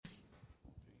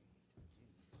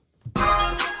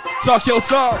Talk your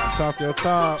talk. Talk your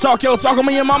talk. Talk your talk. I'm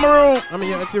in your mama room. I'm in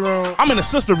your auntie room. I'm in the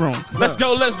sister room. Let's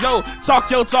go, let's go. Talk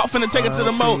your talk, finna take it to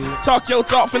the mo. Talk your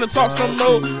talk, finna talk some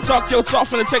mo. Talk your talk,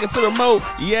 finna take it to the mo.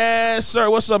 Yes, sir.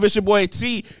 What's up? It's your boy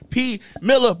T.P.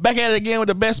 Miller. Back at it again with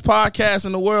the best podcast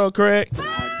in the world, correct?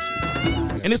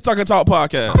 And it's Talk Your Talk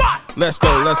podcast. Let's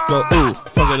go, let's go. Ooh,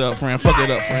 fuck it up, friend. Fuck it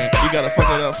up, friend. You gotta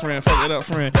fuck it up, friend. Fuck it up,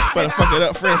 friend. Better fuck it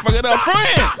up, friend. Fuck it up,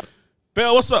 friend.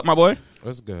 Bill, what's up, my boy?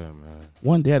 What's good, man?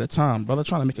 One day at a time, brother.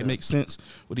 Trying to make it make sense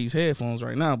with these headphones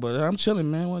right now, but I'm chilling,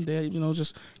 man. One day,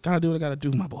 just gotta do what I gotta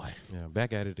do, my boy. Yeah,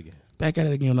 back at it again. Back at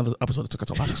it again. Another episode of Talk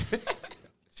Your Talk podcast.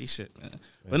 She shit, man.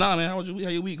 But nah, man. How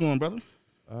your week going, brother?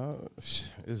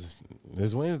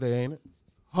 It's Wednesday, ain't it?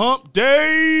 Hump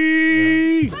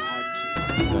day.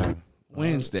 Yeah.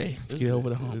 Wednesday. Get over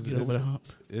the hump. Get over the hump.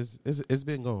 It's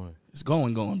been going. It's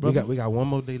going, brother. We got one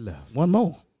more day left. One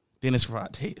more. Then it's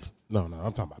Friday. No,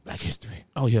 I'm talking about Black History.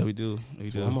 Oh yeah, we do. We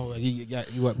do. One more. We got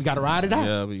to ride it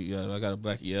out. Yeah, I got a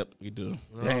black. Yep, we do.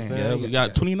 Damn, yeah, we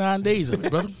got 29 days of it,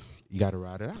 brother. You got to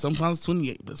ride it out. Sometimes it's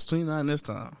 28, but it's 29 this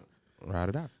time. Ride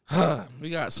it out. We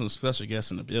got some special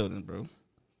guests in the building, bro.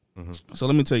 Mm-hmm. So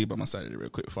let me tell you about my Saturday real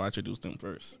quick before I introduce them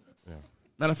first. Yeah.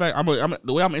 Matter of fact,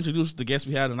 the way I'm introduced the guests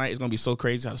we had tonight is gonna be so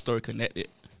crazy how the story connected.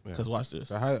 Because watch this.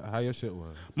 So how your shit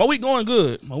was? My week going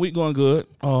good.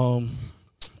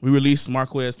 We released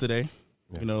Marquez today.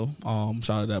 Yeah. Shout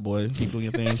out to that boy. Keep doing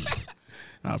your thing.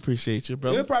 I appreciate you,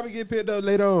 bro. He'll probably get picked up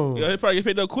later on. Yeah, he'll probably get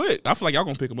picked up quick. I feel like y'all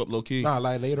gonna pick him up low key. Nah,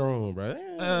 like later on, bro.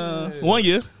 1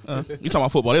 year. You talking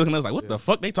about football? They looking at us like, what the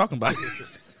fuck they talking about?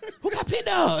 Who got picked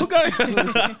up?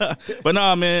 But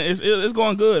nah, man, it's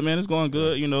going good, man. It's going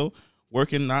good.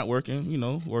 Working, not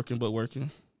working. Working but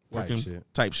working.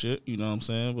 Type shit. You know what I'm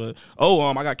saying? But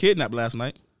I got kidnapped last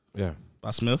night. Yeah. By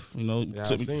Smith. Yeah,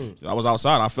 took me. I was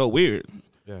outside. I felt weird.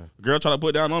 Yeah. The girl tried to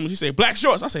put down on me. She said, black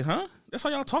shorts. I said, huh? That's how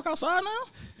y'all talk outside now?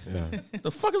 Yeah. The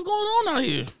fuck is going on out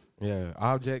here? Yeah.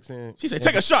 Objects and... She said,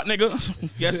 take a shot, nigga.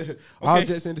 Yes. Okay.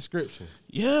 Objects and descriptions.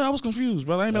 Yeah, I was confused,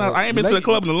 brother. I ain't been to the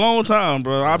club in a long time,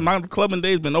 bro. My clubbing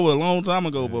days been over a long time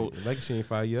ago, bro. Like she ain't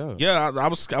 5 years. Yeah, I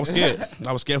was scared.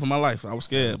 I was scared for my life. I was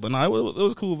scared. But no, it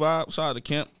was a cool vibe. Shout out to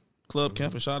camp. Club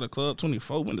camp and shout out to Club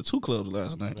 24. Went to 2 clubs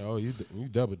last night. Oh, you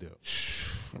double dip.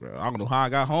 I don't know how I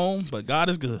got home, but God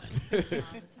is good.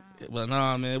 But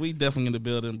nah, man, we definitely in the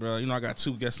building, bro. I got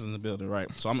 2 guests in the building, right?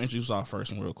 So I'm gonna introduce our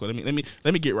first one real quick.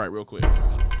 Let me get right real quick.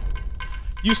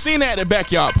 You seen that at the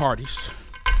backyard parties.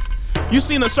 You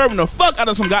seen her serving the fuck out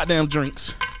of some goddamn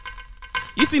drinks.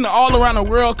 You seen the all around the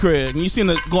world Craig, and you seen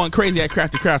her going crazy at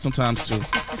Crafty Craft sometimes too.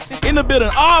 In the building,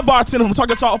 our bartender from Talk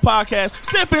Your Talk podcast,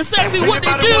 Sippin Sexy, what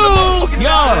they do?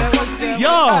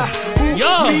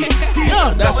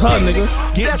 Yo, that's her,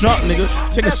 nigga. Get drunk, nigga.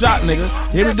 Take a shot, nigga.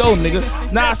 Here we go, nigga.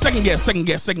 Nah, second guess.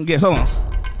 Hold on.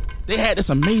 They had this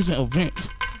amazing event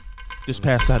this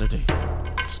past Saturday.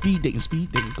 Speed dating.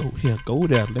 Go here, go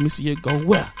there. Let me see you go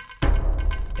where.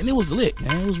 And it was lit,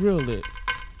 man. It was real lit.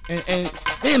 And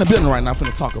they in the building right now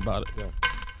finna talk about it. Yeah.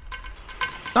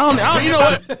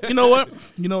 You know what?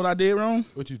 You know what I did wrong?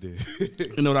 What you did?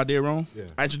 You know what I did wrong? Yeah.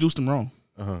 I introduced them wrong.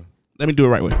 Uh-huh. Let me do it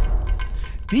right way.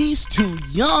 These 2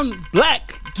 young,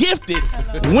 black, gifted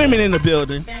women in the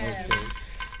building. Yes.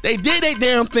 They did their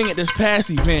damn thing at this past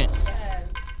event.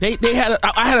 Yes.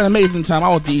 I had an amazing time. I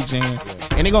was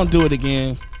DJing, and they gonna do it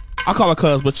again. I call her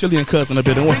cuz, but Chilli and cuz in the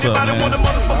building. What's up, man?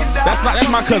 That's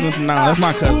my cousin from now. That's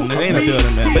my cousin. They ain't in the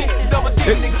building, man.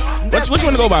 But what you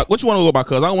want to go about? What you want to go about,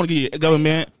 cuz? I don't want to get you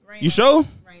government. You sure?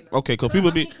 Okay, cool.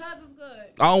 People be.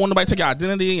 I don't want nobody to take your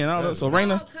identity and all that. So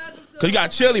Raina, cause you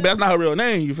got Chilli, but that's not her real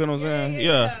name. You feel what I'm saying?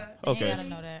 Yeah. Okay. You gotta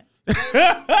know that.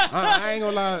 I ain't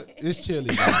gonna lie, it's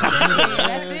Chilli.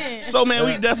 That's it. So man,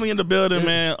 we definitely in the building,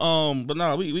 man. But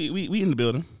no, we in the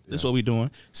building. This is what we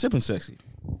doing. Sippin Sexy.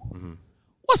 Mm-hmm.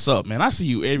 What's up, man? I see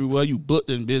you everywhere. You booked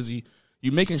and busy.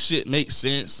 You making shit make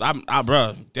sense.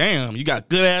 Bro, damn, you got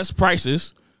good ass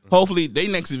prices. Hopefully, they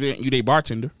next event you they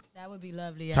bartender. That would be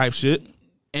lovely. Type shit.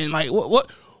 And like,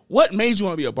 what made you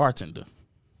want to be a bartender?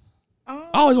 I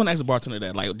always want to ask a bartender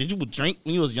that. Like, did you drink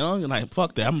when you was young? And like,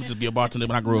 fuck that. I'm gonna just be a bartender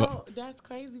when I grow up. That's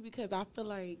crazy because I feel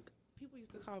like people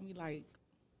used to call me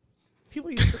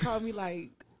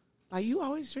like you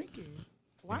always drinking.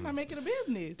 Why not make it a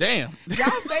business? Damn.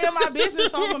 Y'all stay in my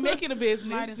business, so I'm gonna make it a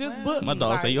business. Just book me. My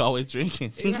dog say you always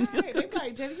drinking. Right. They be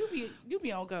like, Jenny, you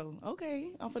be on go. Okay,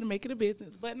 I'm gonna make it a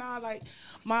business. But nah, like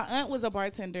my aunt was a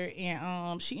bartender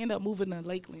and she ended up moving to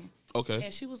Lakeland. Okay.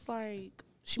 And she was like,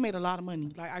 she made a lot of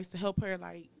money. Like I used to help her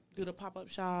like do the pop up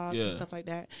shops and stuff like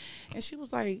that. And she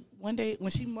was like, one day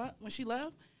when she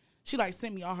left, she like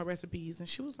sent me all her recipes and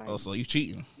she was like, oh, so you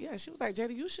cheating? Yeah, she was like,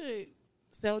 Jenny, you should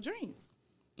sell drinks.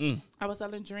 I was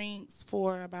selling drinks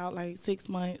for about like 6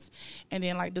 months, and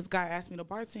then like this guy asked me to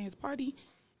bartend his party,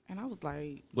 and I was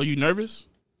like, Were you nervous?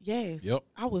 yes. Yep.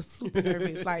 I was super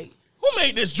nervous. Like, Who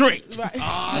made this drink? right.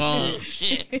 Oh,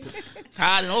 shit.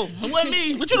 I don't know. It wasn't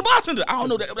me. But you the bartender. I don't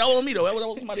know. That wasn't me, though. That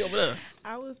was somebody over there.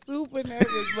 I was super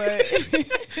nervous, but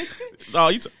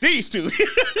Oh, these two.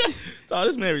 Oh,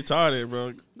 this man retarded,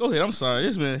 bro. Go ahead. I'm sorry.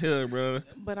 This man here, bro.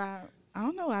 but I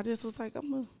don't know. I just was like,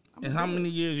 I'm And how many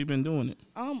years you been doing it?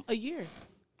 a year.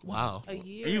 Wow. A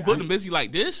year. Are you booked and busy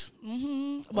like this? Mm-hmm.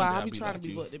 One Well, day I'll I'll be be trying like to be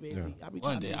you. booked and busy. Yeah. I'll be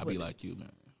One trying day to I'll be be booked. like you,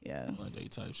 man. Yeah. One day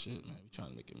type shit, man. We trying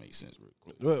to make it make sense real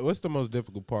quick. What's the most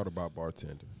difficult part about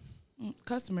bartending?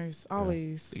 Customers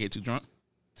always. They get too drunk?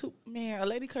 Man, a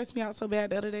lady cursed me out so bad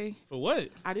the other day. For what?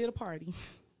 I did a party.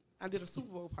 I did a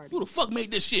Super Bowl party. Who the fuck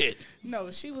made this shit? No,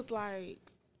 she was like,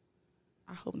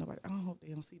 I don't hope they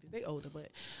don't see this. They older, but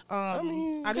I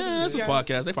did Yeah, it's a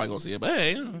podcast. They probably gonna see it. But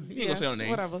hey, you ain't gonna say her name.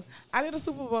 Whatever. I did a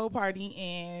Super Bowl party,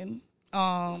 and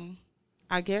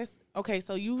I guess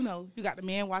so you got the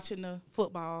men watching the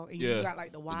football, and you got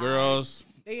like the wives. Girls.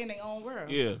 They in their own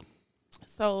world. Yeah.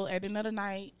 So at the end of the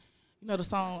night, the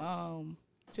song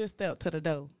Just Step to the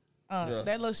Door.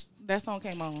 That song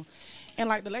came on, and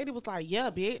like the lady was like, "Yeah,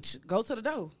 bitch, go to the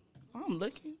door." So I'm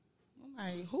looking. I'm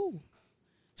like, "Who?"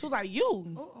 She was like,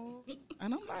 "You."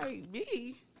 And I'm like,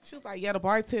 "Me?" She was like, "Yeah, the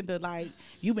bartender. Like,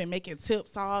 you been making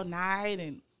tips all night,"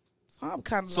 and so I'm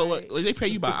kind of So like, what, they pay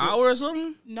you by hour or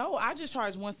something? no, I just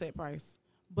charged one set price.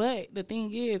 But the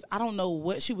thing is, I don't know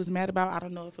what she was mad about. I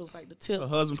don't know if it was like the tip. Her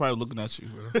husband probably looking at you.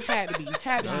 Bro. Had to be, That's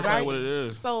right? probably what it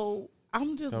is. So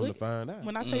I'm just Time to looking. find out.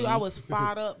 When I tell you I was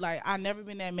fired up, like I never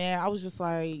been that mad. I was just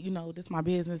like, this my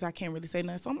business. I can't really say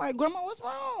nothing. So I'm like, Grandma, what's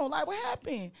wrong? Like, what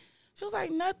happened? She was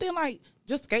like, nothing. Like,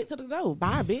 just skate to the door.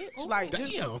 Bye, bitch. Like,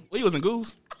 Damn. Well, you was in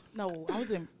Goose? no, I was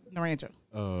in Naranja.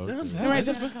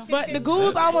 Okay. But the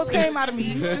goose almost came out of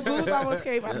me. The goose almost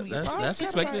came out of me. That's, So I'm that's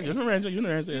kinda expected. like- You're in the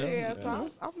range. Yeah, so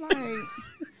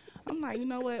I'm like, you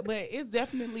know what? But it's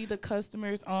definitely the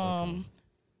customers,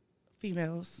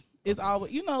 females. It's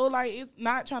always, like it's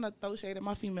not trying to throw shade at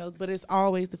my females, but it's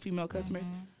always the female customers.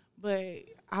 But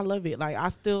I love it. Like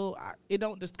it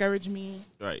don't discourage me.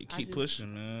 Right, keep just-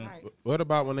 pushing, man. Right. What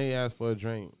about when they ask for a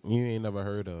drink? You ain't never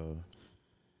heard of.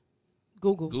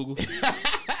 Google, Google.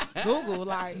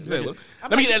 like. Yeah, well,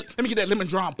 let me get that lemon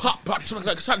drop pop.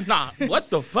 Nah, what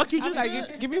the fuck you I'm just like,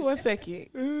 said? give me 1 second.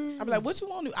 I'm like, what you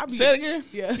want to? I be Say it again.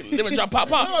 Yeah. Lemon drop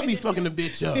pop. I'll be fucking the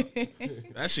bitch up.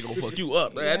 That shit gonna fuck you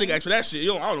up. That nigga asked for that shit. I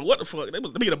don't know what the fuck. Let me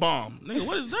get a bomb. Nigga,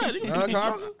 what is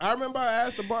that? I remember I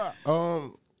asked the bar.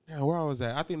 Where I was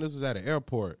at? I think this was at an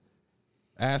airport.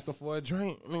 Asked her for a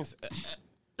drink. I mean,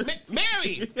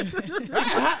 Mary, He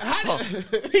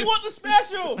want the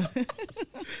special.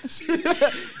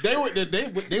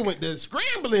 they went to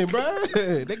scrambling, bro.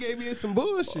 They gave me some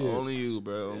bullshit. Only you,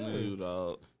 bro. Only you,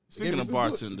 dog. Speaking Gave me of some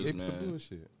bartenders, gave me some man.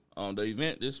 bullshit. The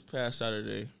event this past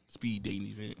Saturday, speed dating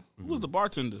event. Who was the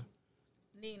bartender?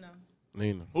 Nina,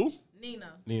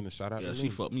 Nina. shout out Yeah, to she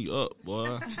Nina. fucked me up, boy.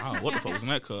 I don't know what the fuck was in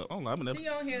that cup. I don't know. I'm in She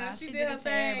that. on here. Nah, she she did did her it to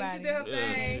thing. She everybody. did her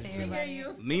Yeah, thing. to She hear everybody.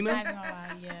 you. Nina? Not even gonna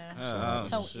lie, yeah. Oh,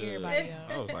 Told shit. everybody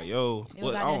I up. was like, yo, It was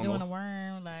what? I out there don't doing know. a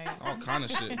worm, like. All kind of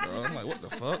shit, bro. I'm like, what the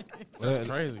fuck? That's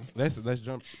crazy. Let's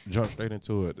jump straight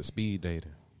into it. The speed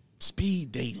dating.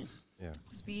 Speed dating. Yeah,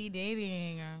 Speed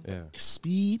dating. yeah.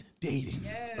 Speed dating,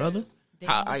 Yes. brother.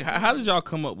 How did y'all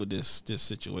come up with this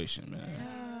situation, man?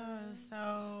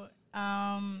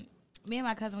 Me and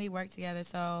my cousin, we work together,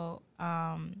 so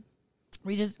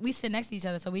we sit next to each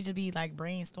other, so we just be like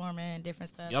brainstorming different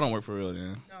stuff. Y'all don't work for real,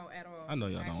 then. No, at all. I know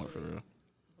y'all don't work for real.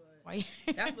 Why-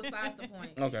 That's besides the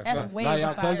point. Okay. That's way Now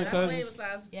y'all besides. cousin, That's way cousins?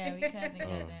 besides. Yeah, we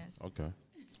cousins. Okay.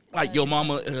 Like your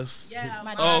mama is. Yeah,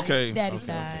 My my, Oh, okay. daddy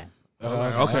side.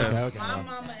 Okay. my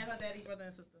mama and her daddy, brother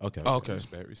and sister. Okay. Okay.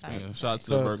 Respect. Yeah, shout out to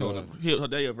the Virgo. Her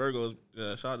day of Virgos.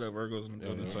 Yeah, shout out to the Virgos in the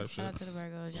building type Shout shit. out to the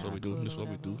Virgos. That's what we do. That's what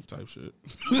we do type shit.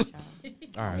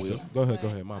 All right. So go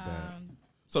ahead. My bad.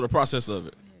 So the process of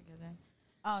it.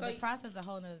 Oh, So the process is a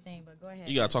whole nother thing, but go ahead.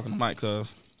 You gotta talk in the mic,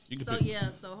 cuz. You can So pick, yeah,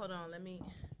 so hold on, I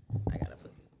gotta put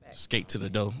this back. skate to the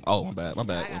door. Oh, my bad. I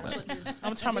gotta put this.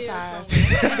 I'm traumatized.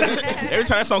 Every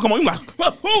time that song come on, you like,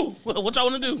 who? What y'all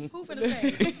want to do? Who finna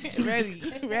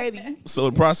say? ready. So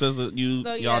the process of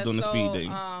So, y'all doing the speed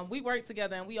dating. We work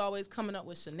together and we always coming up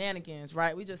with shenanigans,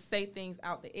 right? We just say things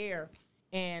out the air.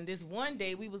 And this one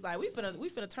day we was like, we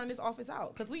finna turn this office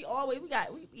out because we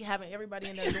be having everybody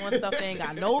in there doing stuff they ain't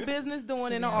got no business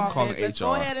doing in the office. Let's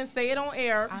go ahead and say it on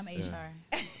air. I'm HR.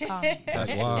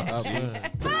 That's wild.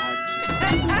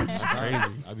 It's crazy.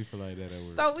 I be feeling like that at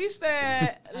work. So we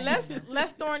said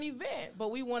let's throw an event,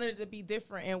 but we wanted it to be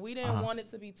different, and we didn't want it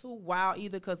to be too wild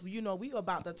either because we were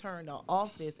about to turn the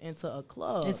office into a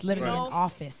club. It's literally an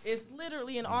office. It's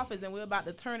literally an office, and we were about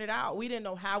to turn it out. We didn't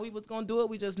know how we was gonna do it.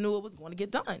 We just knew it was going to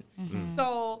get done.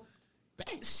 So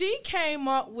she came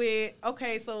up with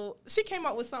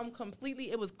something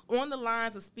completely. It was on the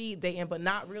lines of speed dating, but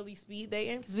not really speed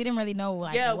dating Because we didn't really know.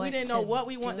 we didn't know what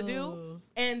we want to do.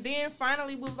 And then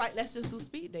finally we was like, let's just do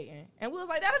speed dating. And we was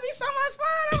like, that'll be so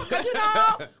much fun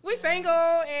because we single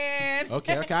and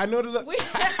Okay, I know the.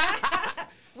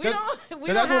 we don't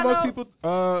That's what have most people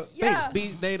think. Yeah.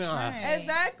 Speed dating.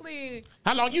 Exactly.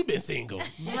 How long you been single?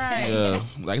 Right. Yeah,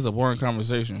 like it's a boring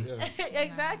conversation.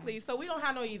 Exactly. So we don't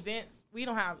have no events. We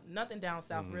don't have nothing down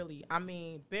south really. I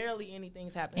mean, barely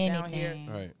anything's happening down here.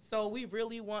 Right. So we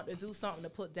really want to do something to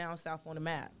put down south on the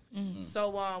map.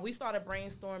 So we started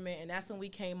brainstorming, and that's when we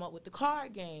came up with the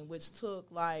card game, which took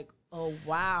like a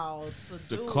while to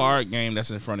do. The card game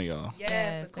that's in front of y'all.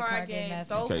 Yes, the card game.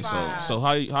 So Okay, fire. so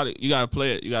how you gotta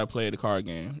play it? You gotta play the card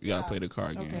game. You gotta play the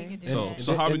card game.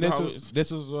 So how we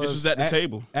this was at the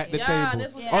table. At the Yeah, table.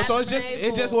 this was Oh, at so the it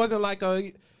table. just wasn't like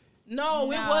a. No,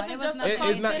 it wasn't just not- a come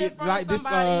it's not- sit in it- front like of this,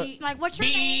 somebody. Like, what's your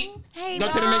name? Hey,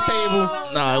 Go to the next table.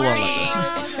 No, it wasn't like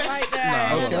that. It wasn't like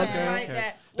that. Nah, It okay, wasn't like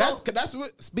that. That's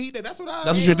what speed. That's what I.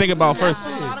 That's what you're thinking about first.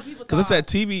 That's what a lot of people Because it's thought.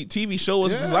 that TV show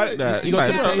is just Yeah, like that. you You go to like,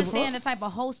 the You bro, table. understand the type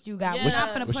of host you got. Yeah. We're not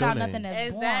finna What's put your out name? nothing that's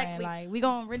Exactly. boring. Like, we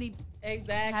gonna really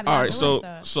Exactly. have all y'all right, doing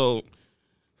stuff. so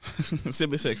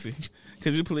Sippin Sexy.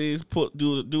 Could you please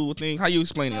do a thing? How you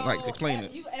explain it? Like explain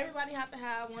it. Everybody have to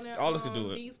have one of All us can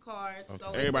do it. these cards. So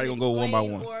it's Everybody an gonna go one by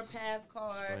explain one. Or pass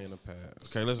card. Playing the pass.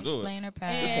 Okay, let's do it. Explain or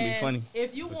pass. This gonna be funny.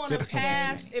 If you want to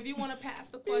pass,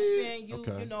 the question, you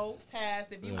Okay. pass.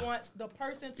 If you want the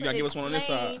person to You gotta give us one on this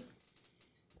explain- side.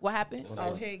 What happened?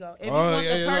 Oh, here you go. If you Oh want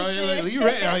yeah, the person, you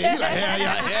ready? Oh, yeah, you like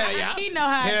hell yeah. He know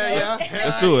how. Hell yeah.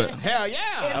 Let's do it. Hell yeah.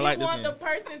 if I like you this want game. the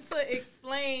person to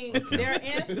explain their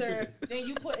answer, then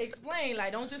you put explain.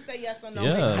 Like, don't just say yes or no.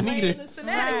 Yeah. Explain I need it. the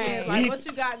shenanigans. Right. Like, what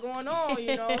you got going on,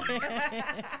 you know?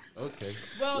 Okay.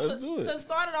 Well, Let's do it. to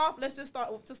start it off, let's just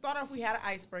start. To start off, we had an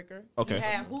icebreaker. Okay. We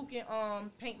had who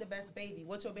can paint the best baby.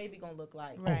 What's your baby gonna look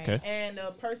like? Right. Okay. And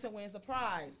the person wins a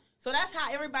prize. So that's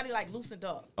how everybody like loosened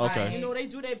up. Okay. Like, you know, they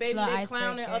drew their baby, Little they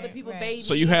clowning icebreaker, other people's right. babies.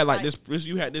 So you had like this.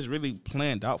 You had this really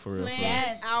planned out for real. planned For real.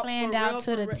 Yes, out, planned for out real, to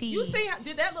for the real. T. You see,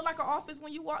 did that look like an office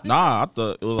when you walked in? Nah, I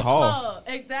thought it was a hall.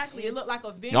 Exactly. It looked like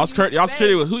a venue. Y'all security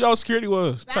space. was who y'all security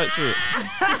was type shit.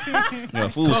 Yeah,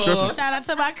 fool was tripping. Shout out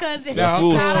to my cousin. Yeah,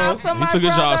 fool. Shout out to He my took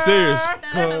his job brother. serious. Shout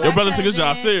out to Your my brother took his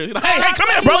job cousin. serious. He's like, hey, come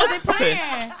here, brother. I said,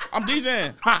 Playing. I'm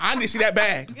DJing. I need to see that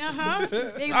bag. Uh-huh.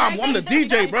 I'm the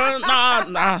DJ, bro.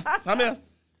 Nah. Come here.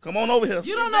 Come on over here.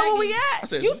 You don't know where we I at.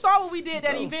 said- You saw what we did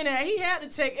that event at. He had to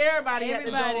check everybody at the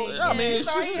Everybody. door. Yeah, I mean,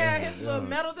 So he shit. had his little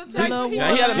metal detector. little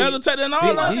Yeah, he had a metal detector and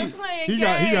all that. He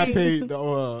got paid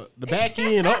the back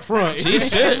end up front. Gee,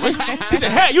 shit. He said,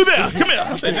 hey, you there? Come here.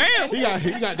 I said, damn.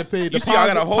 He got to pay. You see, I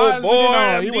got a whole deposit board. and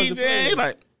I'm all. He wasn't DJ. He playing.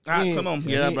 like, come on.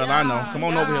 Yeah, he- brother, I know. Come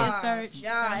on over here. Search.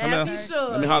 Yeah, Come as here. he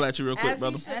should. Let me holler at you real quick, As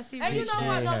brother. he should. As he And you really know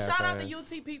what? should. No, Yeah, shout out to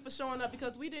fine. UTP for showing up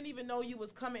because we didn't even know you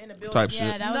was coming in the building. Type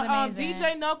Yeah, shit. that was amazing.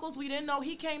 DJ Knuckles, we didn't know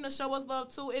he came to show us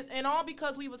love too, and all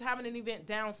because we was having an event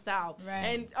down south. Right.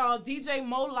 And DJ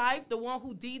Mo Life, the one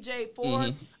who DJ'd for,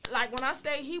 Mm-hmm. like when I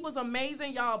say he was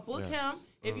amazing, y'all book him.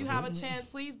 If you have a chance,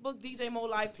 please book DJ Mo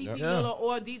Life, TP Yeah. Miller,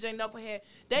 or DJ Knucklehead.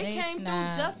 They came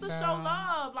snapped, through just to show bro.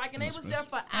 love, like, and they was there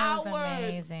for That hours. was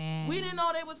amazing. We didn't know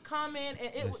they was coming, and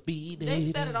it was, speed they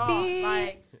set it off.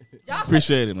 Like y'all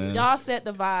Appreciate it, man. Y'all set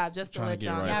the vibe just to Trying to let get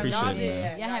y'all right. know. Appreciate Y'all it, did.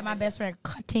 man. Y'all had my best friend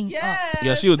cutting up.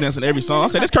 Yeah, she was dancing every song. I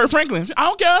said, "This Kurt Franklin." I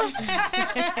don't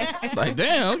care. Like,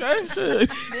 damn, okay, shit.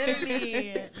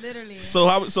 Literally.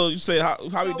 So you say how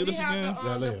we do this again?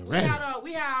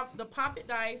 We have the pop it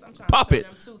dice. I'm trying Pop to show it.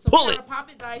 them too. So Pull we it. got a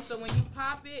pop it dice. So when you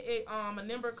pop it, a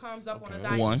number comes up on a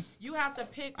dice. One. You have to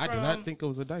pick I from. did not think it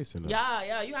was a dice in there.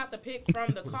 Yeah. You have to pick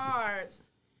from the cards.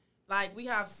 Like we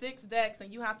have 6 decks,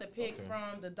 and you have to pick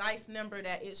from the dice number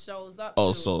that it shows up.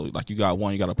 Oh, to. so like you got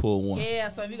one, you got to pull one. Yeah,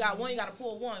 so if you got one, you got to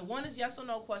pull one. 1 is yes or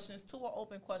no questions. 2 are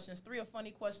open questions. 3 are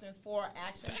funny questions. 4 are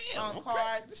action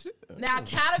cards. Now,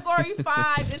 category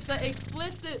 5 is the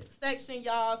explicit section,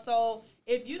 y'all. So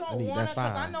If you don't need want to, that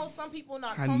because I five. know some people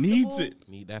not I comfortable. needs it.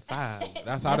 Need that 5.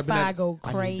 That's how the That 5 go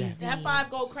crazy. That 5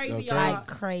 go crazy, Go y'all. Like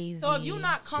crazy. So if you're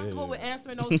not comfortable Shit. with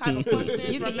answering those type of questions,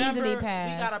 you can remember, easily we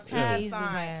pass. got a pass easily sign.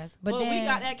 pass. But we then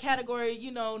got that category,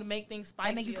 to make things spicy.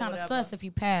 that make you kind of sus if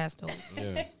you pass though.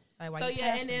 Yeah. Like, why So you yeah,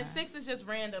 and passing then that? 6 is just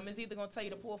random. It's either gonna tell you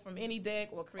to pull from any deck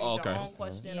or create Oh, okay. your own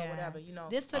question or whatever.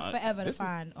 This took forever to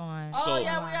find on. Oh So-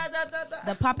 yeah, we had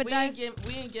The Papa we Dice?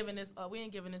 we ain't giving this. We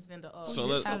ain't giving this vendor. So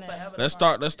this let's- took forever to Let's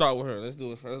find. start with her. Let's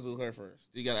do her first.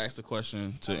 You gotta ask the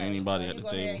question to anybody at the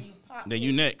table. Then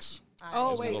you next.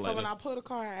 Oh It's wait, gonna so go like when this. I pull the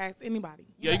card, I ask anybody.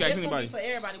 Yeah, you got It's anybody. gonna be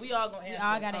for everybody. We all gonna answer.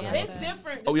 all gotta It's answer.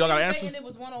 different. Oh, we all gotta This answer? thing, It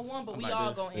was 1-on-1, but we like all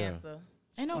this. gonna Yeah. answer.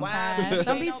 Ain't no Wow. pass.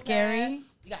 Don't be Ain't no scary. pass.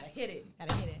 You gotta hit it.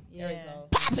 Gotta hit it. There Yeah. you go.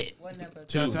 Pop it. What number?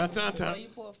 Dun, 2. dun, dun, So dun. you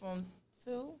pull from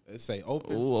 2. Let's say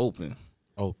open. Ooh, open.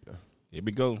 Open. Here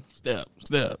we go. Step.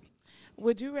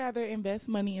 Would you rather invest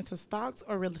money into stocks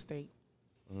or real estate?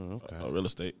 Okay. Real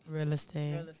estate. Real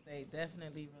estate. Real estate,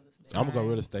 definitely real estate. I'm gonna go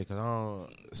real estate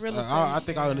because Real estate, I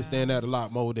think I understand that a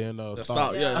lot more than The stock.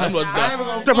 stock. Yeah.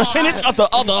 Yeah. The percentage of the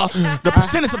other. The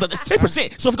percentage of the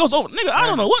 10%. So if it goes over, nigga, I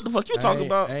don't know what the fuck you talking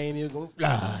about. I ain't even gonna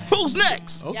fly. Who's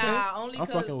next? Okay. Yeah, only I'm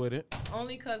 'cause- fucking with it.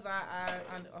 Only because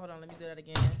hold on, let me do that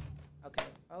again. Okay.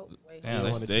 Oh, wait. Damn, You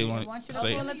that's wanna they cheat? want It wants you to to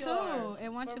say. pull it too. It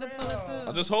wants you to pull it I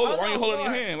too. just hold it. Oh, Why you no, holding it in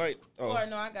your four. hand? Like, Four,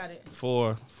 no, I got it.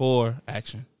 4,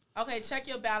 action. Okay, check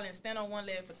your balance. Stand on one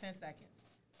leg for 10 seconds.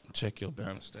 Check your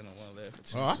balance. Stand on one leg for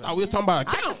 10 Oh, I seconds. thought we were talking about I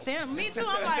can accounts. stand. Me too.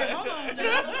 I'm like, hold on.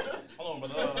 Now. Hold on,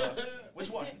 but which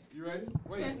one? You ready?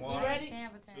 Wait. You ready?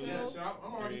 Stand for 10. Yeah,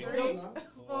 I'm already 3, three now.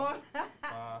 4. 5,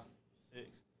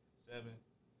 6, 7,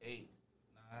 8,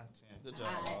 9, 10. Good job.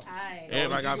 Alright.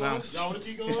 Everybody got balance. Y'all want to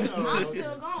keep going? I'm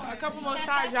still going. A couple more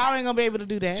shots, y'all ain't gonna be able to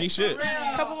do that. She should.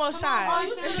 A couple more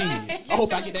shots. I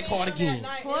hope I get that card again.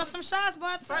 Pull some shots,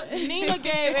 but Nina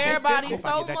gave everybody Hope I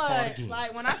so get that card much. again.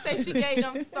 Like when I say she gave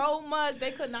them so much, they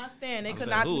could not stand. They could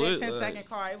not do who that is 10-second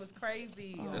card. It was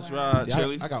crazy. That's right, See,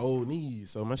 Chilli. I got old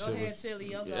knees, so my Go shit ahead, was. Chilli.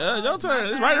 Yo, go. Yeah, your turn.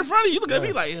 It's right in front of you. Look at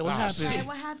me like, what happened? Hey,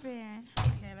 what happened?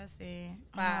 Okay, let's see.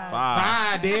 5.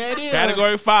 5. There it is.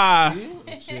 Category 5.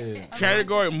 Shit.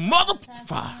 Category mother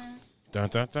 5. Dun,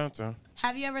 dun, dun, dun.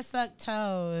 Have you ever sucked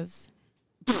toes?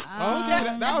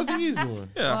 Okay, that was the easy one.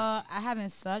 Yeah. Well, I haven't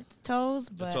sucked toes,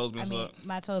 but toes been I mean, sucked?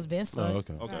 my toes been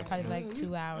sucked. okay. Okay. Probably like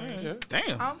 2 hours.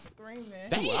 Damn. I'm screaming.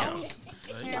 2 hours.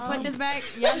 Here, put this back.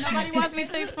 Yeah, nobody wants me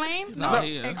to explain. No,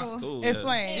 yeah, that's cool. Yeah.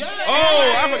 Explain.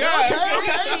 Oh, I forgot.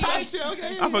 Okay. Type shit.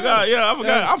 Okay. I forgot. Yeah, I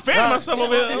forgot. I'm fanning myself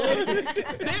over here.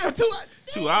 Damn, 2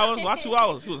 hours? Why 2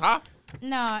 hours? He was high?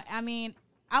 No, I mean,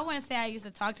 I wouldn't say I used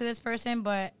to talk to this person,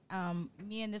 but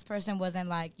me and this person wasn't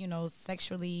like,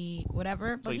 sexually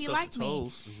whatever. But So he sucked liked your me.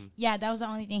 toes. Yeah, that was the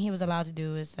only thing he was allowed to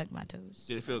do is suck my toes.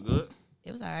 Did it feel good?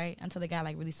 It was all right until it got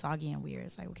like really soggy and weird.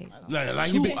 It's like, okay, so. Like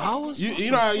 2 you been, hours?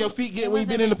 you know how your feet get when you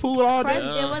been in the pool all day?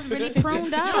 It was really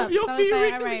pruned up. Your so feet it's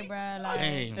like, really- all right, bro. Like,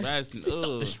 Damn, that's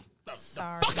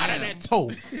sorry. Fuck out of that toe.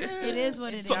 It is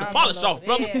what it is. Took the polish off,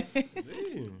 brother.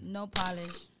 No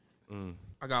polish.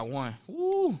 I got one.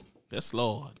 Woo, that's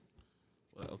Lord.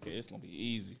 Well, okay, it's gonna be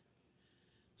easy.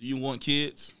 Do you want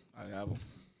kids? I have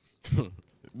them.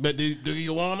 But do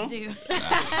you want them? Dude,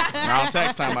 Round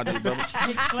tax time, I do, brother.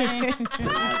 explain.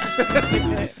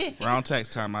 Round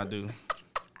tax time, I do.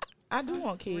 I do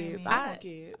want kids. screaming. I want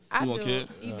kids. I You want do. kid?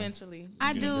 Eventually.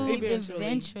 I do Eventually.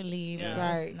 eventually, but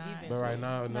Right. it's not. But right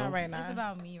now, no. Not right now. It's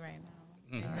about me right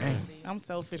now. I'm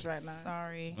selfish right now.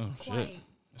 Sorry. Oh shit,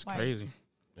 that's Quite. crazy.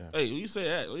 Yeah. Hey, when you say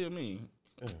that, what do you mean?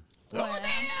 Okay.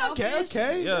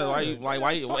 Yeah, why?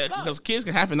 Because kids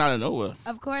can happen out of nowhere.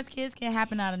 Of course, kids can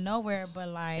happen out of nowhere, but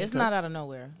like It's not out of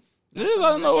nowhere. It is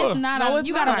out of nowhere. It's not. No, a, it's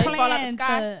you not. got to They fall out plan the to.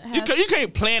 sky. Have, You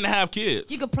can't plan to have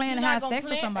kids. you could plan to You're not have gonna sex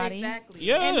with plan- somebody. Exactly.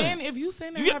 Yeah. And then if you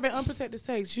sitting there You- having unprotected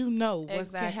sex, you know what's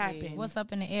Exactly. can happen. What's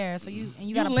up in the air? So you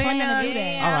You got to land plan to do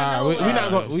there. that. All right, we're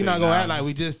not gonna See, gonna nah. act like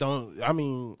we just don't. I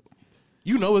mean,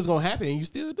 you know what's gonna happen, and you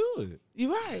still do it. You're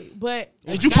right, but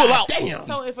Did you pull out? Damn.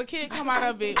 so if a kid come out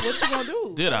of it, what you gonna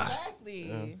do? Did I?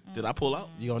 Exactly. Did I pull out?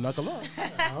 You gonna knuckle up? I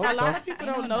A hope lot so. of people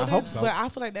don't know I hope this, so. but I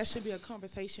feel like that should be a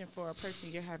conversation for a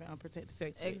person you're having unprotected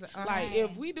sex with. Exactly. Like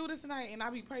if we do this tonight and I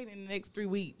be pregnant in the next 3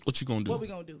 weeks, What you gonna do? what we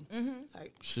gonna do? It's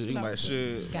like, Shit, you No. like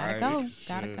shit. Gotta right, go. shit.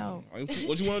 Gotta go.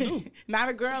 What you want to do? not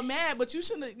a girl mad, but you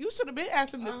should have been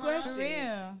asking this For question.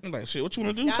 real. You like shit. What you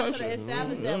want to do? Y'all Type should have shit.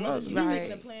 established that whether she was Right.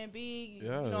 taking a plan B.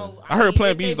 Yeah. You know, I heard mean,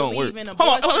 Plan if they B's don't work. believe in Hold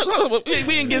on, abortion- hold on.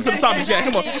 We ain't getting to the topic yet.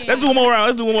 Come on, let's do one more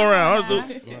round.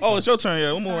 Oh, it's your turn.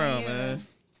 Yeah, one more round, man.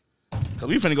 Cause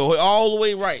we finna go all the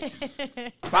way right.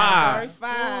 5.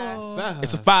 Sir.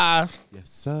 It's a 5. Yes,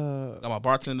 sir. Got my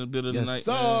bartender in the building Yes, tonight.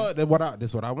 sir.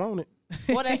 That's what I wanted.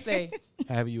 What they say?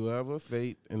 Have you ever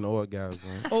faked an orgasm?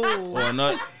 Oh, Or a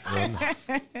nut.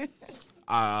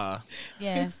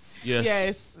 Yes. Yes.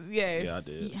 yes. Yeah, I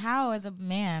did. How as a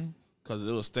man? Cause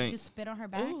it was You stink. spit on her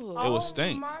back? Ooh. It was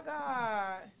stink. Oh my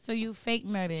god. So you fake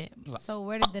nutted. So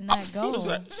where did the nut go? It was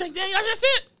like, she's like, dang, that's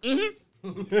it.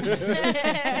 Mm-hmm.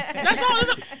 That's all.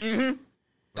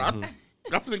 Mm-hmm.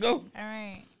 I finna go. All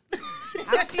right.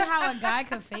 I don't see how a guy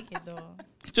could fake it though.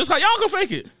 Just how y'all can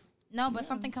fake it. No, but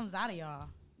something comes out of y'all.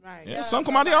 Right. Yeah, some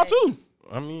come out of y'all too.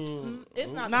 I mean,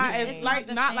 It's not It's like not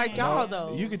the not like same. y'all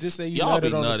though. you could just say you Y'all nutted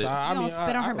be on the nutted. side. You don't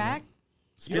spit on her back?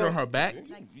 Spit on her back.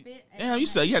 Like spit. Damn, you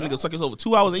said you had niggas suck it over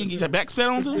 2 hours and you get your back spit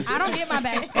on too? I don't get my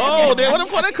back spit. Oh, damn, where the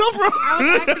fuck that come from? I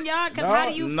was asking y'all because how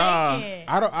do you Nah. fake it?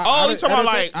 I don't. Oh, you talking about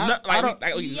like,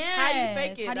 Yes. How you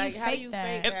fake it? How do you Like how fake you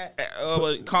that? fake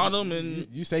that? condom and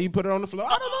You say you put it on the floor.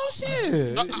 I don't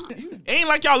know shit. ain't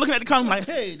like y'all looking at the condom like,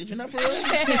 hey, did you not for real?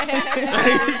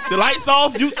 The lights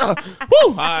off. You, whoo!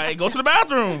 All right, go to the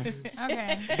bathroom.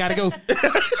 Okay. Gotta go.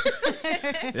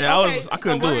 Yeah, I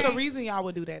couldn't do What's it. the reason y'all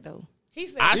would do that though? He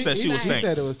said I said she was He stink.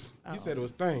 said it was. He said it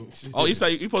was stink. Oh, you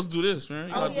say you supposed to do this, man?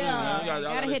 You Oh gotta do it, man. yeah. You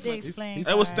Gotta hit the explain.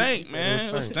 explain. It was part. stink, man.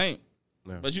 It was stink. stink.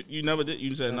 No. But you never did.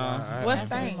 You said nah. What's Have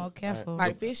to be thing? more careful.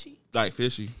 Like fishy? Like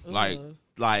fishy, like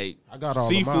I got all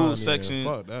of mine, seafood yeah, section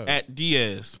fuck that. at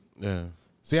Diaz. Yeah.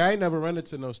 See, I ain't never run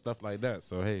into no stuff like that.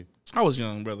 So hey. I was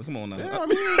young, brother. Come on now. Yeah, I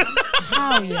mean,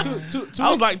 How yeah? I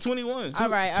was like 21. All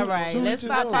right. two Let's inches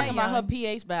stop old. talking about her Young.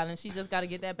 pH balance. She just got to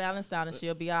get that balance down and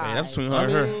she'll be all Hey, right. that's between her I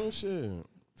and her. mean, shit.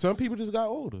 Some people just got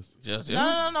older. Just,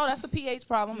 No. That's a pH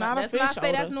problem. Not a Let's not fish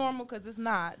say that's odor. normal because it's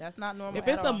not. That's not normal. If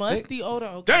it's at a all. musty odor,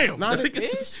 okay. Damn. Nah,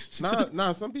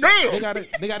 Nah, some people Damn.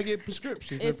 they gotta get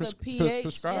prescriptions. It's and a pH.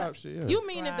 prescribed yes. shit. Yeah. You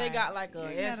mean if they Right. got like a You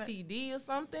gotta- STD or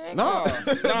something? no, Like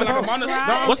a monostat.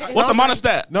 Right. What's a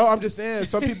monostat? no. I'm just saying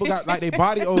some people got like their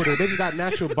body odor. They just got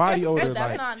natural body odor. But that's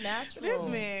Like, not natural.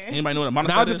 This man. Anybody know what a now I'm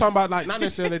monostat just is? talking about like not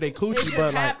necessarily they It coochie, just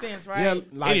but like happens, right? yeah,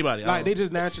 like Anybody, I like don't they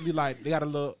just naturally like they got a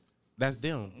look. That's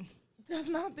them. That's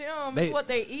not them. They- It's what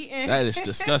they eating. That is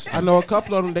disgusting. I know a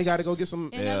couple of them. They got to go get some.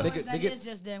 In Yeah. other They words, get, that they get, is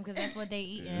just them because that's what they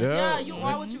eat. Yeah. Yeah, you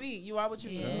are what you eat. You are what you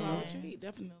eat. Yeah. You are What you eat,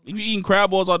 definitely. If you eating crab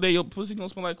balls all day, your pussy gonna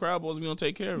smell like crab balls if you don't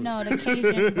take care of it. No, the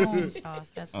Cajun boom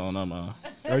sauce. That's what Oh, no, man.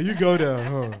 oh, you go there,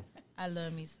 huh? I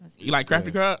love me some. You like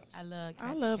crafty crab? I love.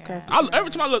 I love crab. crab. Every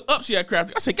time I look up, she had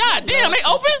crafty. I said, God damn, they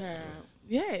open?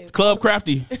 Yes. Club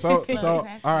crafty. So, Love so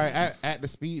crafty. all right. At the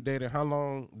speed dating, how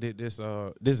long did this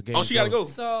game? Oh, she got to go.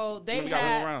 So they We gotta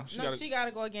had. roll around. She got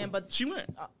to go again. But She went.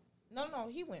 no,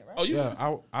 he went right. Oh, you Yeah,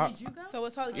 went? I Did you go? So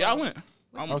it's her. Yeah, I went.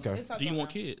 okay. It's her Do you go want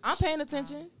now. kids? I'm paying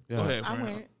attention. Yeah. Go ahead, I friend.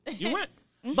 went. You went?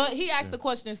 But he asked the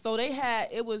question. So they had,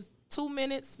 it was 2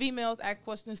 minutes, females asked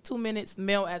questions, 2 minutes,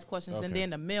 male asked questions, and Okay.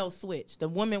 then the male switched. The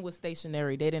women was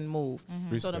stationary. They didn't move.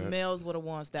 So the Respect. males were the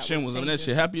ones that Shin was on that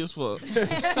shit happy as fuck. So it She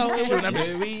was was, that bitch.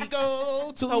 Here we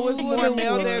go. To So it's more the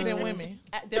male there world. than women.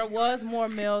 there was more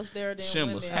males there than Shin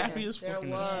women. was happy as There fuck in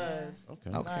that was.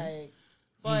 Okay. Like,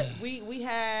 but we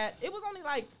had, it was only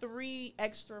like 3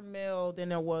 extra male than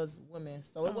there was women.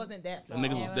 So it wasn't that The far.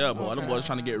 niggas was there, boy. Them boys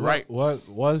trying to get Right. right.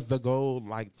 Was the goal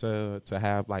like to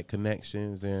have like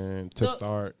connections and to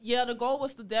start? Yeah, the goal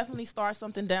was to definitely start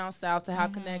something down south to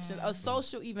have connections. A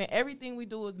social event. Everything we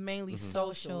do is mainly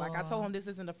social. Like I told him, this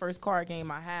isn't the first card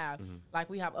game I have. Like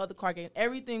we have other card games.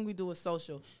 Everything we do is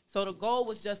social. So the goal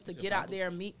was just to get out there,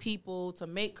 meet people, to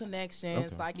make connections.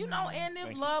 Okay. Like, you know, and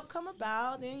if love come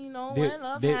about, then, you know, Did- when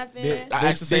love did- happens. did- I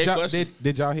asked the same y'all, question.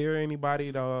 did y'all hear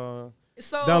anybody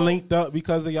So done linked up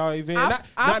because of y'all event?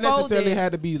 I Not necessarily folded.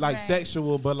 had to be like Right.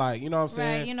 sexual, but like, you know what I'm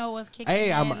saying? Right, you know what's kicking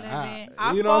Hey, in I'm a little bit.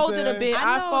 I you know what I'm folded a saying? bit.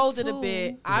 I I know folded a too.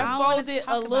 bit. I I don't wanna folded a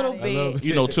talk little about it. bit.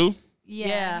 You know, too?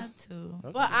 Yeah. too.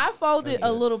 But I folded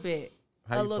a little bit.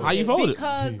 How A you little fold? How you bit. folded?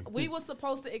 Because we were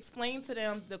supposed to explain to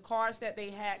them the cards that they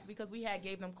had, because we had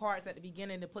gave them cards at the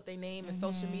beginning to put their name and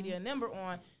social media and number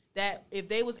on, that if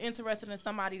they was interested in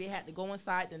somebody, they had to go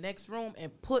inside the next room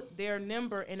and put their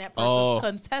number in that person's Oh.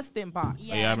 contestant box.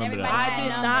 Yeah, Yeah, I and remember that. everybody I had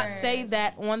did not numbers. say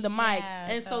that on the mic. Yeah,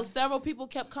 And so several people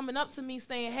kept coming up to me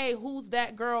saying, hey, who's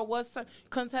that girl? What's her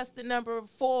contestant number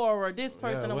 4 or this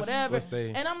person or what's- whatever? what's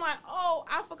they- And I'm like, oh,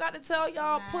 I forgot to tell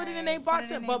y'all, put it in their Right, box.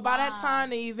 put it in But their by that box. time,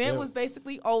 the event Yeah. was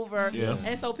basically over. Yeah.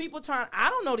 And so people I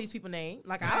don't know these people's names.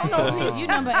 Like, I don't know these. You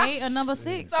number 8 or number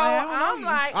 6? So I'm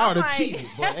like, Oh, I'm the like, cheat.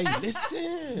 Boy, hey,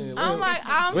 listen. I'm like,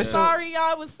 I'm What's your- sorry,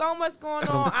 y'all. It was so much going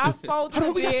on. I folded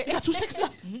a We bit. got 2 seconds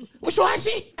left. What's your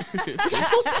IG? We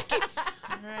got 2 seconds.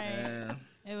 Right.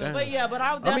 But yeah, but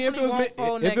I'll definitely if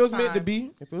it was meant to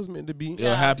be, if it was meant to be,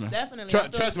 it'll happen. Definitely.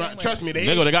 Trust me.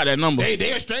 They got that number.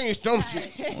 They exchanged some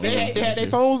shit. They had their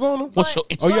phones on them. What's your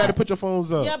Oh, you had to put your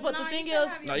phones up. Yeah, but the thing is,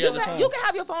 you you can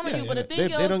have your phone on you, but the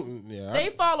thing is, they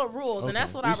follow rules, and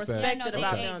that's what I Respect. respected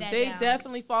about them. They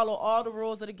definitely follow all the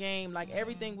rules of the game. Like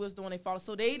everything we was doing, they follow.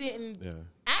 So they didn't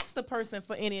ask the person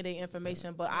for any of their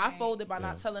information, but I folded by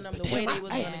not telling them the way they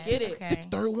was gonna get it. This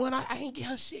third one, I ain't get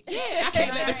her shit. Yeah, I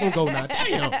can't let this one go now.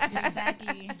 Damn.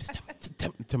 Exactly.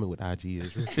 Tell me what IG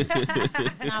is.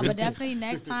 Nah, but definitely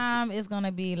next time it's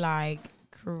gonna be like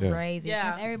crazy.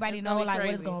 Yeah. Since everybody It's know gonna be like what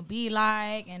it's crazy. gonna be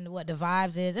like and what the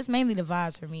vibes is. It's mainly the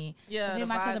vibes for me. Yeah, 'Cause me the and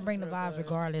my vibes cousin is bring the real vibes good.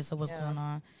 regardless of what's going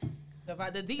on.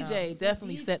 The DJ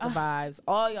definitely set the vibes.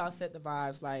 All y'all set the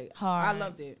vibes. Like Hard. I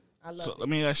loved it. So let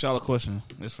me ask y'all a question.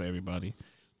 It's for everybody.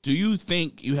 Do you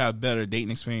think you have better dating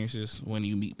experiences when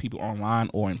you meet people online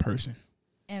or in person?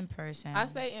 In person. I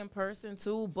say in person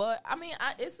too, but I mean,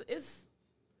 it's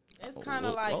kind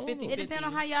of like 50-50. It depends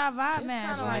on how y'all vibe, It's man.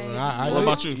 kinda like- Like, What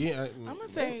about you? Yeah, I'm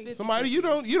gonna say somebody you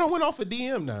don't went off a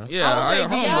DM now. Yeah, I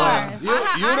would say yes.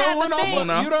 You don't went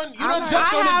off. You don't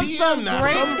jumped on the DM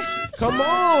now. Come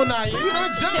on now. You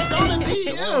done jumped on the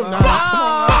DM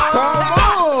now. Come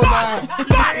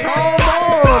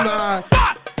on now.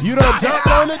 You done jumped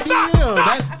on the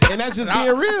DM. That's just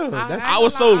being real. I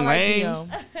was so I like lame.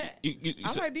 DM. You I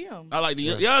said- like DM. I like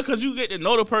the because you get to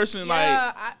know the person.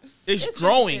 Yeah, It's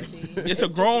growing. 50-50. It's a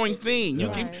growing thing. You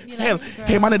can, You hey, like to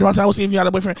hey, my name is Devontae. I will see if you got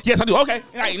a boyfriend. Yes, I do. Okay.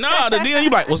 Like, nah, the DM, you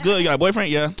like, what's good? You got a boyfriend?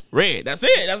 Yeah. Red. That's it.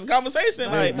 That's the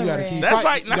conversation. Like, You gotta keep that's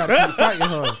fighting. like, You gotta keep fighting,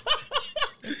 huh?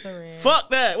 it's the red. fuck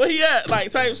that. Where he at?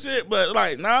 Like, type shit. But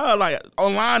like, nah, like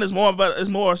online is more, but it's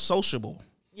more sociable.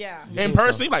 Yeah. In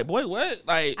person, you like, boy, what?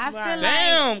 Like, I feel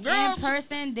damn, like girl. in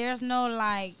person, there's no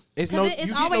like. It's 'cause no- it's you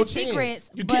get always no chance.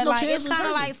 secrets, You but get no like chance it's in kind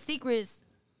of person. like secrets.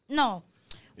 No,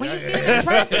 when you Yeah, see them in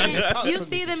person, Talk you to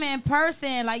see me. them in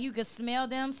person. Like you can smell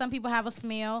them. Some people have a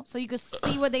smell, so you can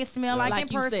see what they smell like Like in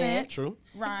you person. said. True.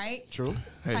 Right. True.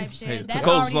 Type shit. hey, That's Taco's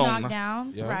already zone, knocked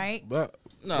down. Yeah. Right. But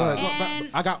No. but And-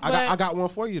 I got one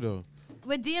for you though.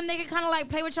 With DM, they can kind of like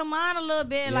play with your mind a little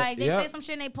bit. Yeah, Like they yeah. say some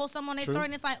shit and they post something on their True. story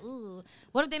and it's like, ooh,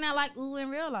 what if they not like ooh in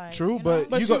real life? True, you know?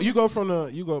 but you go from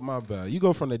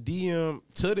the DM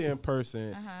to the in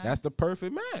person. That's the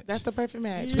perfect match. That's the perfect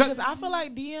match. Mm. Because I feel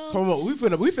like DM. Come on, we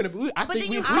finna. I But think then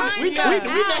we you find we stuff we out.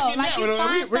 necking Like, that you one.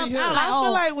 find We stuff here. out. I oh.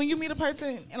 feel like when you meet a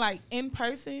person like in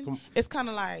person, it's kind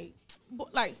of like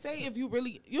say if you're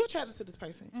attracted to this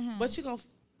person, but you're gonna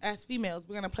as females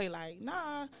we're gonna play like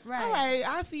nah, Right. all right,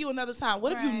 I'll see you another time.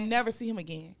 What if you Right. never see him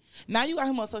again? Now you got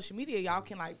him on social media, y'all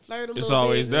can like flirt a little. It's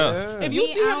always bit. there. Yeah. If you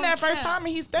Me, see I him don't that first care. time and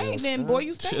he staying, then boy,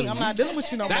 you staying. I'm not dealing with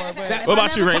you no more. But If What I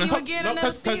about you, never Raina? see you again, I'll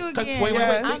never see you again. Wait.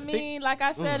 I Think- mean, like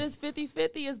I said, it's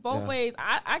 50-50. It's both Yeah. ways.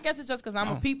 I guess it's just because I'm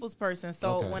a people's person.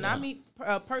 So Okay, when yeah. I meet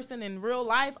a person in real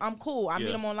life, I'm cool. I meet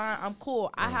Yeah. them online, I'm cool.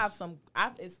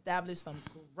 I've established some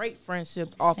great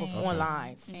friendships off of Same.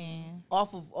 online, Same.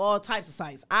 off of all types of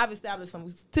sites. I've established some.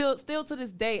 Still to this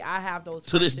day, I have those.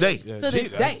 To this friendships. day. Yeah, To G-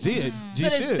 this day. G To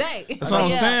this shit. day. That's what I'm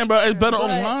Yeah. saying, bro. It's better But-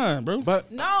 online, bro.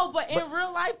 But No, but in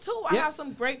real life too, I Yeah. have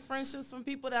some great friendships from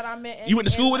people that I met. You went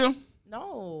to school with him?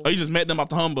 No. Or you just met them off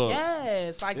the humbug?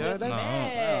 Yes, like Yeah, just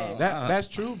that's- mad. that's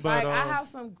true. But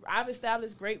Like I've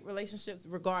established great relationships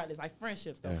regardless, like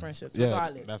friendships, friendships yeah,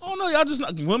 regardless. that's Oh no, y'all just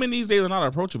women these days are not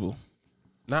approachable.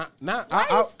 not. Why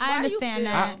I you understand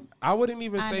feel- that. I wouldn't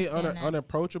even I say understand that.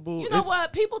 unapproachable. You know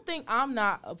what? People think I'm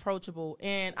not approachable,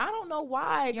 and I don't know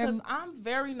why. Because You're- I'm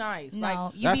very nice. No,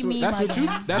 Like you be mean That's like what you.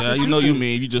 that. That's Yeah, what you know do. you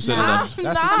mean. You just said I'm it. That's what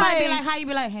you- Somebody be nice. like, how you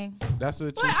be like, hey. That's what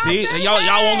you. But See, I said y'all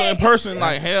want that. it in person?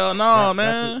 Like hell no,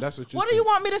 man. That's what you. What do you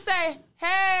want me to say?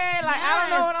 Hey, like I don't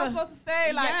know what I'm Yes. supposed to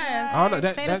say. Like, Yes. I don't know.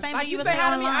 That, Say the that's, same like thing you would say hi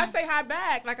to me, I online. say hi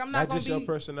back. Like I'm not That's gonna just be your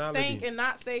personality. stink and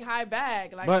not say hi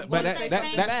back. Like, but you but wanna that, say that,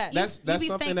 something that's back. that's You that's be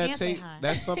something stank that and say take hi.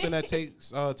 that's something that takes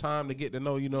time to get to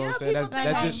know. You know what I'm Yeah, saying? people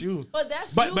That's think just you. But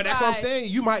that's But you but that's what I'm guys. saying.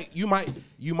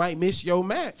 You might miss your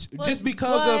match But- just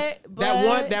because of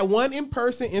but- that one in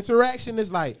person interaction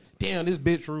is like, damn, this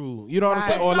bitch rude. You know what I'm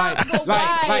Right. saying? Or like But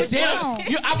why? like But damn,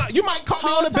 no. you might caught me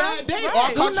on a bad day. Or I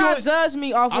Do caught you. not on- judge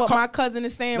me off I what caught- my cousin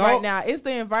is saying No. right now. It's the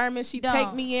environment she Don't.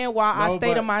 take me in while I No, stay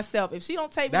to but- myself. If she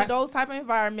don't take me to That's- those type of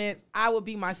environments, I would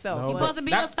be myself. No, But- supposed to be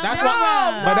that's- yourself that's everywhere.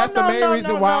 why- But that's the No, main no,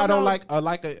 reason no, why no, I don't no.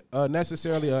 like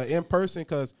necessarily in person,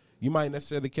 because you might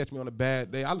necessarily catch me on a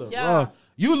bad day. I look Yeah. rough.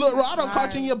 You look rough. I done caught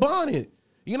Right. you in your bonnet.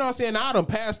 You know what I'm saying? I done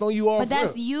passed on you off. But that's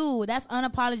rip. you. That's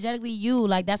unapologetically you.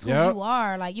 Like that's who Yep. you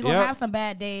are. Like you're gonna Yep. have some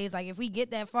bad days. Like if we get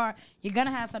that far, you're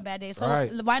gonna have some bad days. So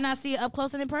Right. why not see it up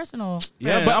close and personal?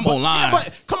 Yeah, Man, I'm online. Yeah,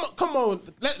 but come on.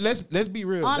 Let's be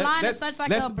real. Online is such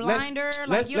like a blinder.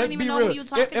 Like you don't even know who you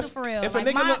talking to for real. If a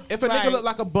nigga look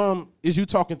like a bum, is you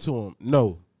talking to him?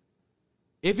 No.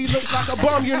 If he looks like a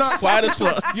bum, you're not quiet as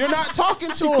fuck. You're not talking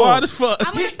to him. Quiet as fuck.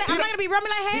 I'm not gonna be rubbing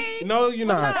like, hey. No, you're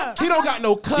not. He don't got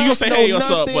no cut. You gonna say hey, what's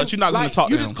up, but you're not gonna talk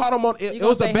to him. You just caught him on. It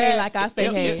was a bad. Like I say,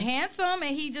 hey. He's handsome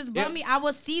and he just bummed me. I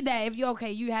will see that if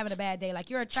you having a bad day. Like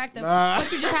you're attractive,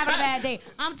 but you just having a bad day.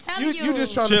 I'm telling you. You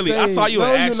just trying Chilli, to say. I saw you in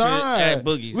action at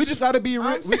Boogie's. We just gotta be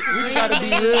real. We just gotta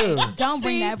be real. Don't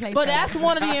bring that place. But that's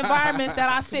one of the environments that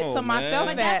I sit to myself.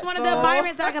 But that's one of the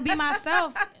environments that I can be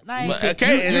myself. Like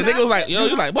okay, and the nigga was like, yo,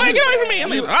 you like, boy, get away from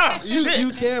me. I'm like, shit.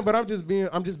 You can, but I'm just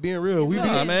being real. We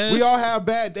man. We all have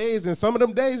bad days, and some of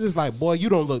them days it's like, boy, you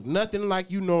don't look nothing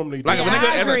like you normally do. Like if a nigga,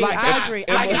 I agree.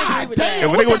 If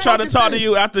a nigga would try to talk to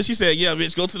you after she said, yeah,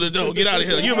 bitch, go to the door, get out of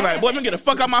here. You be like, boy, man, get the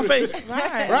fuck out my face.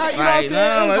 Right? You know Like, what I'm saying?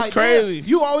 no, that's like, crazy. Yeah,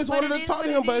 you always wanted But to it talk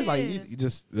is to him, what but it it's like is. you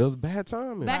just it was bad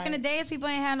timing. back in the days, people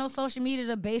ain't had no social media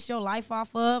to base your life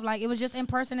off of. Like it was just in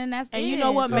person, and that's And it. you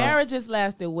know what? So- Marriages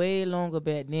lasted way longer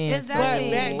back then.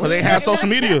 Exactly. Because they had social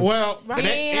media. Well, They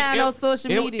ain't had no social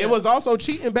media. It was also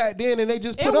cheating back then, and they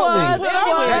just put It up was. with It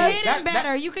was That- hidden that-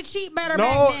 better. You could cheat better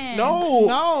back then.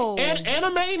 No. And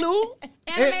Anime knew.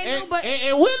 Anime knew, but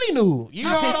and Willie knew. You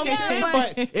know what I'm Yeah, saying?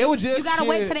 but But it was just you gotta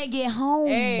wait till they get home.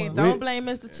 Hey, don't blame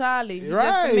Mr. Charlie. He's Right.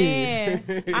 just a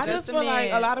man. I just a feel like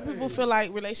man. a lot of people feel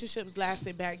like relationships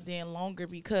lasted back then longer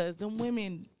because them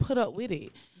women put up with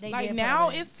it. They Like did now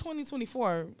put up with it's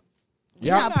 2024.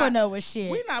 You're not putting up with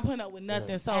shit. We're not putting up with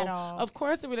nothing. So At all. of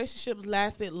course the relationships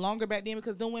lasted longer back then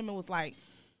because them women was like,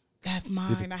 that's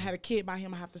mine. I had a kid by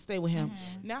him. I have to stay with him.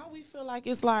 Mm-hmm. Now we feel like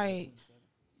it's like,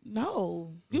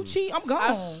 no, you cheat, I'm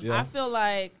gone.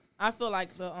 I feel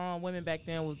like the women back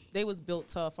then was built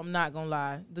tough. I'm not gonna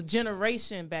lie. The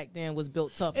generation back then was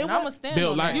built tough, and I'm gonna stand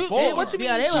built on like that. Ford. What you mean?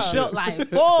 Yeah, they was built like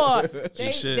Ford.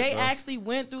 They actually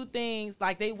went through things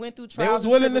like they went through trials. was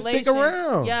willing and to stick tribulations.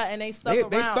 around. Yeah, and they stuck They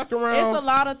around. stuck around. It's a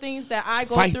lot of things that I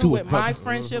go Fight through through with it, my brother.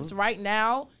 friendships right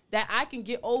now that I can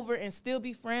get over and still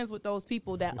be friends with those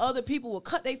people that other people will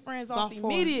cut their friends off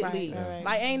immediately. Right.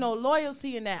 Like ain't no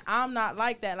loyalty in that. I'm not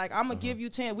like that. Like I'm gonna give you a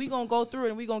chance. We gonna go through it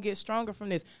and we gonna get stronger from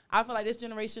this. I feel like this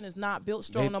generation is not built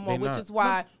strong no more, which is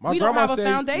why we don't have a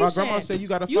foundation. My grandma said you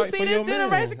gotta fight You for see your this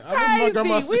generation man. I remember my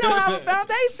grandma crazy. We don't said have a that.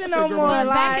 foundation no Said more.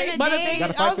 grandma- Back in Like the But the day, thing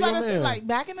Gotta is, fight I was for your about to say, man. like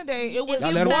back in the day, it was if Y'all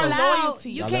you let 'em fall go. out, loyalty.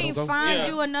 you Y'all let 'em can't go. find Yeah.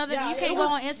 you another. Yeah, You it can't was-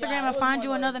 go on Instagram yeah, it and was find more you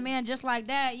loyalty. another man just like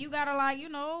that. You gotta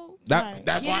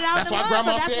That's get why it out that's the why mud.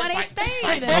 grandma So that's said why they fight.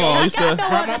 stayed. Hold on, you They said- got no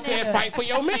Grandma other said nigga. fight for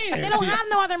your man. They don't See, have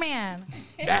no other man.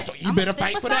 That's what you I'ma better stick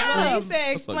fight for beside that him. one. He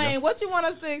said, explain. What you want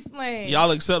us to explain?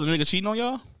 Y'all accept a nigga cheating on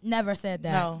y'all? Never said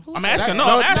that. No. I'm asking. No,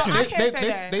 I'm asking. I can't say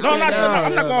that. No, I'm not saying. I'm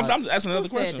not yeah, going. like- I'm just asking another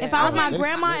said question. that? If I was my This-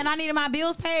 grandma and I needed my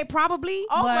bills paid, probably.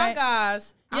 Oh but my gosh.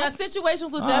 Yeah,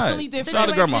 situations was All definitely right. different. Shout out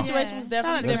to grandma. Situation was Yeah. definitely Shout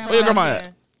out to different. Where your grandma back at?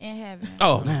 then. In heaven.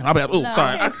 Oh, man. I bet. Oh, No,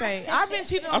 sorry. I can't say. I've been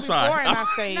cheated on I'm before sorry. and I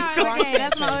stayed. No, So I it's okay. can't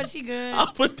That's say. my hood. She good. I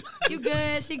put. You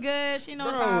good. She good. She knows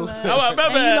Bro. how I Oh, love. my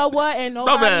And you know bad. what? And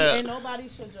bad. nobody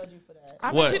should judge you for that.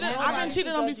 I've What? been cheated, I've been Nobody cheated should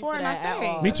on judge you before for and I that at stayed.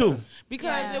 all. Me too. Because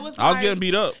Yeah. it was. I was like- getting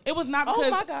beat up. It was not Oh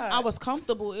because my God. I was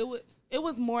comfortable. It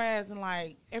was more as in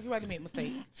like everybody make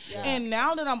mistakes. And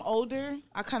now that I'm older,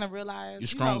 I kind of realize You're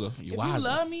stronger. Know, You're if wiser. you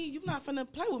love me, you're not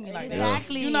finna play with me like that.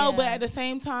 Exactly. You know, but yeah. at the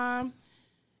same time,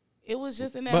 it was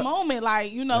just in that But- moment,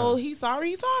 like he's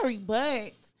sorry,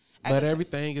 but But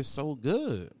everything is so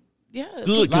good. yeah,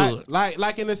 Good.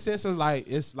 Like in the sense of like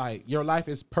it's like your life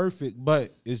is perfect,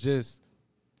 but it's just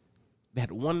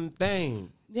that one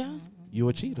thing. yeah. You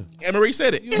a cheater. Anne Marie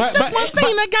said it. It's just one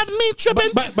thing that got me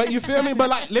tripping. But you feel me? But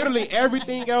like literally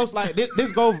everything else, like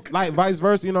this go like vice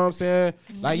versa. You know what I'm saying?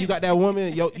 Like you got that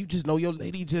woman, you just know your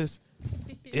lady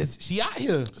she out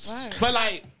here. Right. But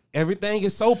like everything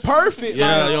is so perfect.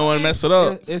 Yeah, like, you don't want to mess it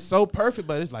up. it's so perfect,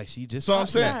 but it's like she just. So I'm out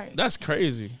saying Right. that's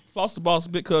crazy. Foster Boss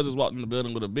Big Cuz just walked in the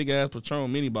building with a big ass Patron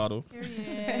mini bottle.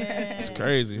 It's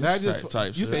crazy. That It's just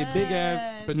type you shit. say big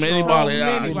ass Mini bottle.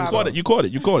 Yeah, mini you bottle. caught it. You caught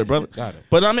it, brother. Got it.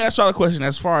 But let me ask y'all a question.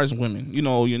 As far as women, you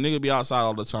know, your nigga be outside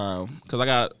all the time. Cause I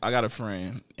got a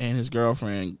friend and his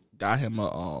girlfriend got him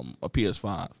a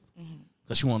PS5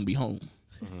 cause she wanted to be home.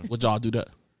 Would y'all do that?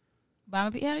 Buy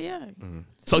me, yeah.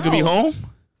 So it could be home.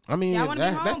 I mean, Yeah, I want to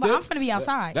be home, but I'm finna be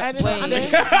outside.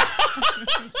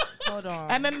 Hold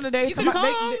on. At the end of the day, You can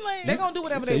somebody- come, they like- gonna do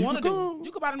whatever say they you want to can do. come.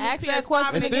 You can buy them Ask PS5 that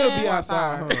question and and still again. be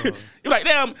outside. Huh? You're like,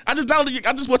 damn, I just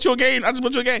bought you a game.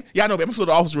 Yeah, I know, babe. I'm going to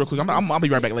the office real quick. I'll be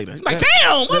right back later. You're like,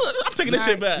 damn, I'm taking this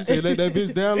shit back. You say let that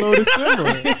bitch download the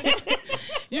simmer.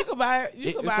 You could buy.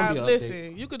 It's gonna be an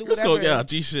Listen, you could do Let's whatever. go, yeah,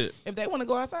 G shit. If they want to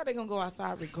go outside, they're gonna go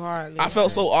outside regardless. I felt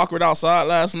so awkward outside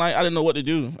last night. I didn't know what to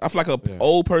do. I feel like a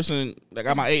old person that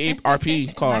got my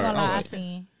AARP card. Not gonna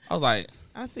lie, I was like,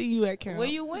 I see you at camp. Where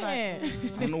you went? I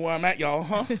don't know where I'm at, y'all,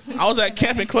 huh? I was at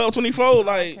Camping Club 24.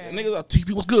 Like, niggas like,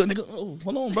 TP, what's good, nigga? Oh,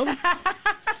 hold on, brother.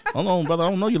 Hold on, brother. I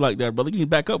don't know you like that, brother. You need to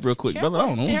back up real quick, brother. I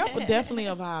don't know. Camp was definitely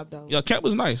a vibe, though. Yeah, camp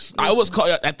was nice. I was called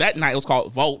at that night. It was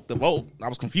called Vote. The Vote. I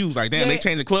was confused. Like, damn, they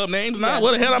changing the club names now.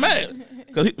 Where the hell I'm at?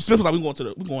 Because Smith was like, we going to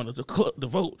the club, the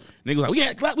Vote.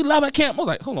 Niggas like, we live at camp. I was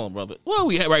like, hold on, brother. Where are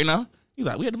we at right now? He's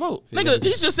like, we had to vote. So nigga, he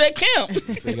just said camp.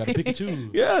 So you got to pick and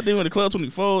choose. Yeah, then went to Club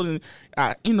 24, and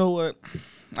you know what?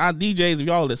 Our DJs, if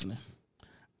y'all listening,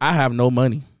 I have no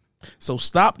money. So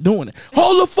stop doing it.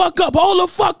 Hold the fuck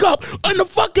up. In the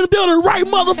fucking building right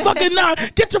motherfucking now.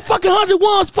 Get your fucking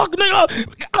 101s, fucking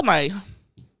nigga. I'm like,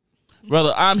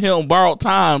 brother, I'm here on borrowed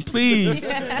time. Please.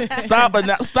 Stop.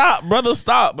 Brother,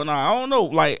 stop. But nah, I don't know.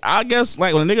 Like, I guess,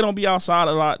 like, when a nigga don't be outside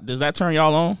a lot, does that turn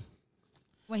y'all on?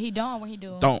 When he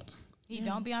do. Don't. He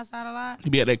don't be outside a lot. He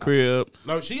be at that crib.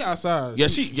 No, she outside. Yeah,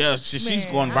 she's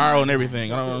going viral and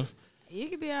everything. I don't know. You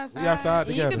could be outside. We outside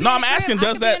together. No, I'm asking,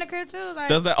 does that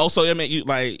does that also make you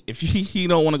like if he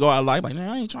don't want to go out like man,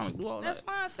 I ain't trying to do all That's that.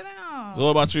 fine. Sit down. So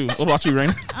what about you?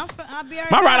 Raina? I'll be alright.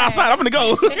 My ride outside. I'm finna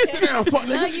go. Sit down, fuck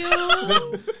Love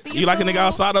nigga. you. You like a nigga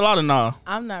outside a lot or nah?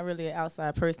 I'm not really an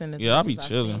outside person. Yeah, I be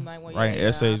chilling, writing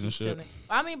essays and shit.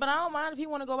 I mean, but I don't mind if he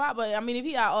want to go out. But I mean, if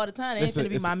he out all the time, it ain't It's gonna a-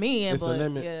 be it's my a- man. it's a but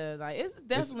limit. yeah, like it's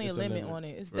definitely it's a a limit limit. on it.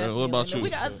 It's Right, definitely what about a limit. you? We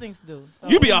got other things to do. So.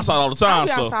 You be outside all the I time,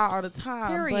 be so outside all the time,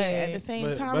 but Period. at the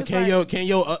same time, But it's can like,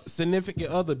 your significant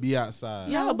other be outside?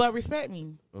 yeah, but respect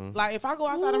me. Like if I go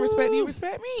outside and respect you,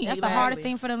 respect me. That's the hardest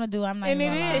thing for them to do. I'm not And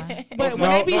even it gonna is. lie. But no,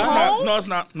 when they be it's home,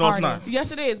 not. No, it's not.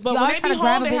 yes, it is. But You when always they be tryna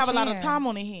grab home, a they bitch have a lot of hand. time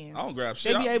on their hands. I don't grab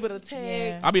shit. They be able to text,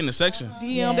 Yeah. I be in the section.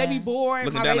 DM. They be bored.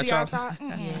 Looking My down lady at y'all.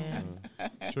 outside.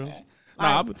 True.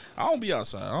 Nah, I don't be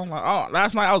outside. I don't like.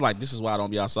 Last night I was like, this is why I don't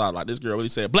be outside. Like this girl really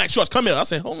said, "Black shorts, come here." I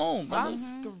said, "Hold on, brother." I'm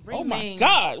screaming. Oh my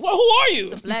god, well, who are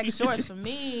you? Black shorts for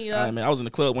me. All right, man, I was in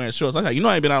the club wearing shorts. I was like, you know,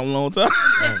 I ain't been out in a long time.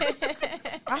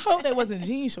 I hope that wasn't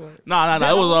jean shorts. Nah.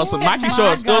 It was some Nike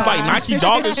shorts. It was like Nike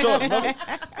jogging shorts, brother.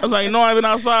 I was like, no, I ain't been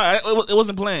outside. It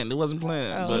wasn't planned.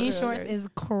 But, Jean shorts is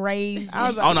crazy. I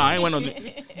was like, oh no, I ain't wearing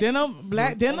no. denim,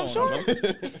 black denim shorts.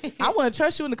 I want to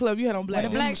trust you in the club. You had on black,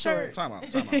 With a denim black shirt. Time out.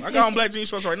 I got on black jean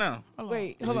shorts right now.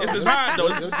 Wait, hold on. It's designed though.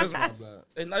 That's not black.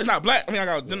 It's not black. I mean, I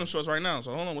got denim shorts right now.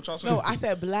 So hold on, what y'all saying? No, I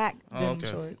said black denim okay.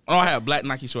 shorts. Oh, I have black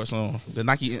Nike shorts on. The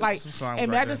Nike. Like, sign was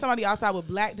imagine right there. somebody outside with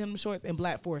black denim shorts and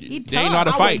black forces. They ain't know how to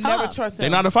I fight. would never trust him. They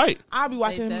know how to fight. I'll be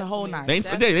watching They him the whole definitely-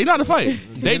 night. They know how to fight.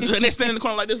 They stand in the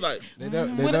corner like this, like, They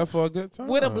there for a good time.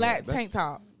 With a black tank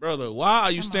top. brother, why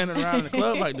are you standing around in the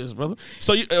club like this, brother?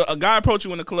 So a guy approach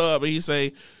you in the club and he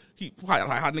say, like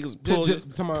how niggas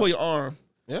pull your arm.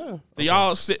 Yeah. Do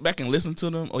y'all sit back and listen to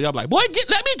them, or y'all be like, boy,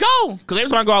 let me go? Because every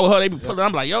time I go out with her, they be pulling.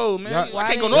 I'm like, yo, man, Yeah. I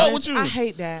can't go nowhere with you. I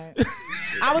hate that.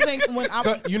 I was thinking when I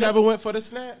So you never went for the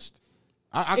snatched?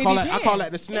 I call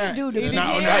that the snatch. do depend.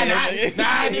 Nah, it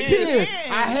depends.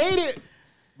 I hate it,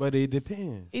 but it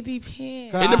depends. It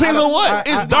depends. It depends on what.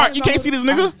 It's dark. You can't see this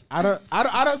nigga. I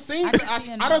done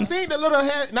seen the little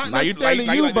head, not Now you necessarily like- you,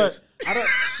 now you like but this.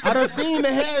 I done seen the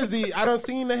hezzy. I done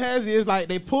seen the hezzy. It's like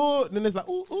they pull, then it's like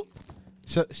ooh.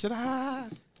 Should I?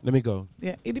 Let me go.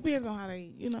 Yeah, it depends on how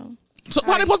they, So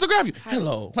why they supposed to grab you?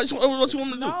 Hello. What you want me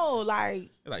to do? No, like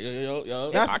Like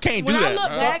yo. That's- I can't do when I that. look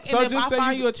back So and if just I say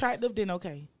find you- you attractive, then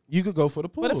okay. You could go for the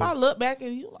pool. But if I look back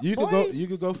and you boy,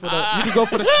 could go for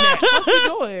the snatch. what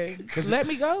you doing? Let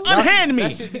me go. Unhand me.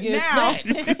 That shit begins Now.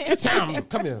 snatched.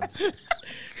 Come here.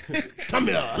 Come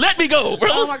here. Let me go, bro.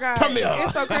 Oh my god, Come here.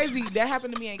 it's so crazy. That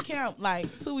happened to me in camp like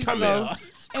 2 weeks Come ago. here.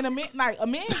 And a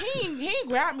man, he ain't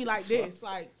grabbed me like this.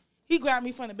 Like he grabbed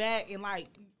me from the back and like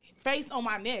face on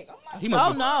my neck. I'm like, He must Oh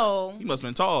been, no. He must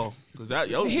been tall. Cause that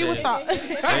he was tall.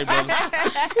 Hey, brother.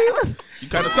 You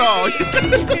kind of tall.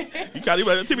 You kind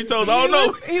of tippy toes. I don't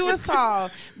know. He was tall,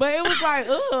 but it was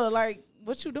like, like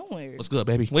what you doing? What's good,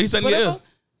 baby? What you saying? But Yeah.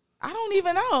 I don't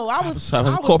even know. I was I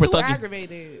was too corporate thugging.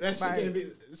 aggravated. That shit Like, gonna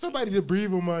be, somebody just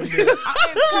breathe on my neck.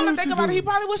 come to think about it, he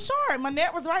probably was short. My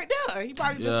neck was right there. He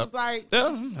probably just was like,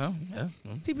 Yeah.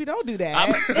 TP, don't do that.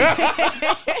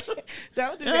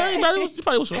 Don't do Yeah, that. he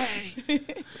probably was short.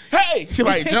 Hey, she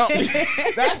might jump.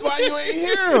 That's why you ain't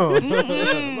hear him.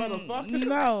 Motherfucker.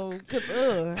 No, cause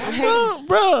What's up,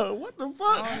 bro? What the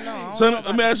fuck? I don't know. So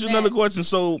let me ask you another question.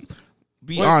 So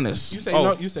Be honest. You say Oh.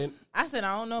 no. You say I said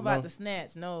I don't know about No. the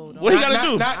snatch. No. What he gotta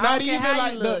do? I Not don't care even how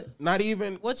like you the. look. Not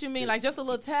even. What you mean? Like just a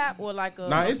little tap or like a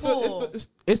Nah, a pull?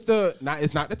 it's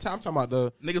not the time. I'm talking about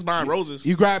the. Niggas buying roses.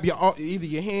 You grab either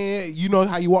your hand. You know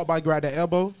how you walk by, grab that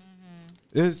elbow.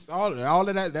 It's all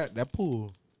of that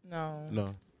pull.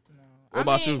 No. What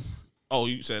about you? Oh,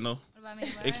 you said no. What about me?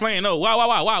 Explain no. Why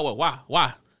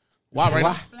right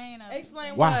now?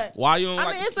 Explain Why? what? Why you don't I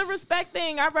like mean, it's a respect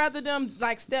thing. I'd rather them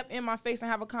like step in my face and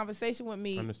have a conversation with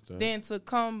me Understood. than to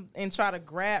come and try to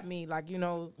grab me. Like You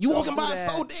go walking through by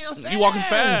that. so damn fast. you walking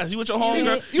fast? You with your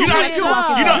homegirl? You walking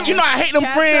fast. You know I hate them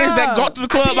Catch friends that up. go to the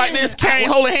club like this, can't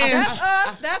hold their hands.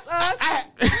 That's us.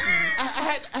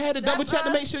 I had to double check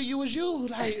to make sure you was you.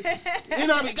 Like, you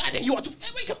know what I mean? Goddamn, you want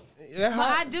to? But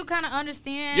I do kind of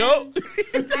understand. Yo,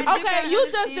 Okay, you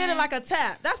just did it like a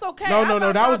tap. That's okay. No. I'm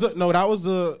not That was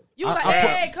trying- a. You like,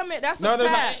 hey, come here. That's a tap.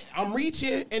 Like, I'm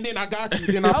reaching and then I got you.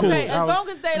 Then I pull. Okay, as long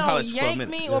as they Holla don't at you for a yank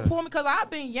minute. me or pull me, because I've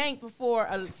been yanked before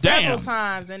several Damn.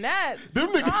 times, and that Them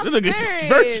niggas- I'm this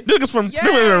serious. niggas from Yeah. they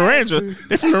from the Ranger.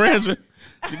 They from the Ranger.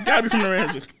 You gotta be from the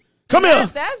Ranger. Come here.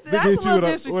 That's hit a you little with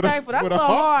a- disrespectful. That's a with a little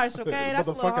hawk. harsh, okay? That's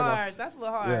a little Motherfucker. harsh. That's a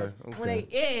little harsh. Yeah,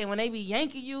 okay. When they be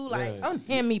yanking you, like, Yeah.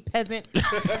 unhand me, peasant.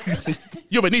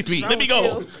 You're beneath me. Let me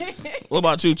go. What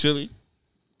about you, Chilli?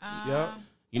 Yeah.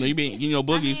 You know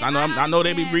boogies. I mean, I know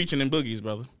they be understand. reaching in boogies,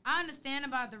 brother. I understand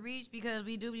about the reach because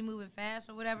we do be moving fast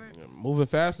or whatever. Moving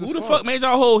fast as Who the fuck made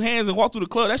y'all hold hands and walk through the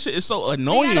club? That shit is so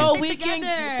annoying. gotta So stick we can,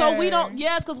 together. so we don't,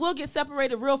 yes, because we'll get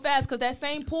separated real fast. Because that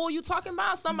same pool you talking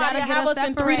about, somebody Gotta will get have us us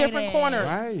in 3 different separated. corners.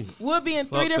 Right. We'll be in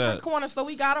Fuck 3 different that. corners, so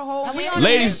we gotta hold And we hands. on the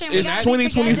Ladies, mission. We it's gotta stick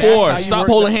 2024. together. That's how you Stop work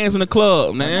holding that. hands in the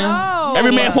club, man. No.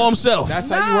 Every man for himself. That's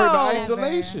how you work the No.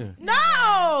 isolation.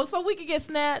 No, so we could get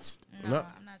snatched. No, No.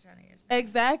 I'm not trying to get.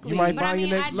 Exactly. You might But I find mean,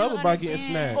 your I next do level by getting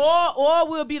understand. snatched. Or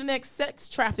we'll be the next sex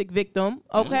traffic victim.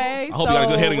 Okay. I hope you got a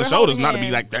good head on your shoulders, not to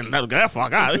be like that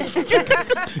fuck out.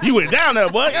 You went down there,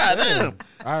 boy. God damn.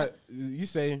 All right, you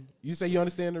say you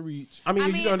understand the reach. I mean, I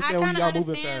you mean, I understand when kind of y'all moving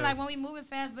understand fast. like when we moving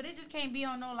fast, but it just can't be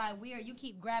on no like weird. You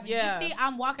keep grabbing. Yeah. You see,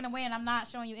 I'm walking away and I'm not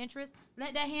showing you interest.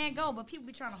 Let that hand go, but people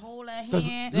be trying to hold that 'Cause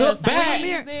hand. look Like, back. come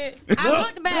here. Is it? I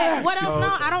looked back. What else? Oh,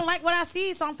 No, okay. I don't like what I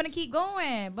see, so I'm finna keep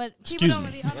going. But people Excuse don't me.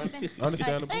 really understand.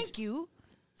 Understandable. Like, thank you.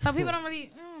 So people don't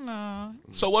really. I don't know.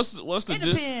 So what's the It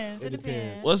depends. It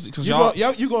depends. what's because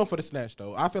You going for the snatch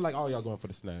though? I feel like all y'all going for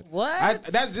the snatch. What?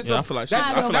 That's just. Yeah, a, I feel like that's,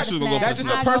 I feel like she was gonna go for that's the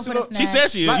just a snatch. personal. She said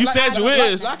she is. You said you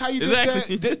is. Like how you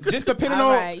Exactly. just said. Just depending All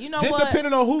on. right, you know just what?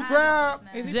 depending on who grab.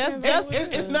 Just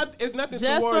It's nothing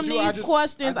just towards from you. these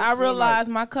questions, I feel realized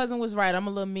my cousin was right. I'm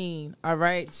a little mean. All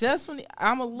right, just from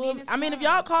I'm a little. Mean as I mean, if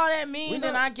fuck. y'all call that mean, We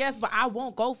then not- I guess. But I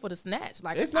won't go for the snatch.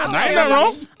 Like It's I not- don't Ain't care nothing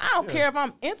if- wrong. I don't care if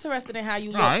I'm interested in how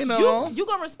you look. Nah, ain't nothing wrong. You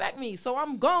gonna respect me, so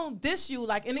I'm gonna diss you.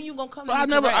 Like, and then you gonna come. But to I me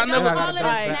never- correct. I never- Don't call it a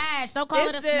Like, snatch. Don't call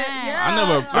it a it's snatch.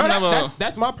 yeah.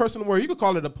 That's my personal word. You could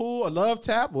call it a pull, a love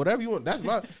tap, whatever you want. That's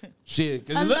my shit.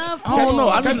 A love I don't know.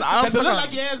 I Because just- it look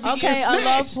like your ass be Okay, getting a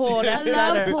love snatched. pull. That's A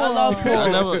love better. pull. A love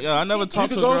pull. I never You talked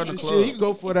could to a go girl in for the shit. club. You can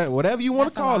go for that, whatever you want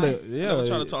to That's call a lot. it. Yeah, Never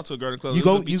trying to talk to a girl in the club. You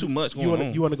There's go. be too much going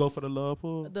on. You want to go for the love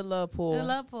pull? The love pull. The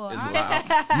love pull. It's I-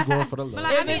 loud. You going for the love? But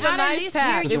like, I If mean, it's a I'll nice at least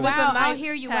tap. hear If you it's a out. I'll nice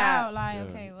hear you tap. out. Like, Yeah,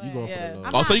 okay, you what? going for Yeah. the love?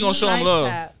 I'm Oh, so not you gonna show being him nice. love?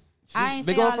 Tap. I ain't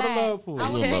They say going all for the that. love pool. I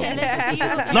was Love. saying, listen to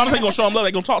you. No, I'm just gonna show him love.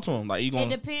 They gonna talk to him. Like you It gonna.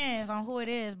 depends on who it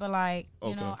is, but like Okay.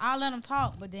 you know, I'll let them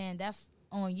talk, but then that's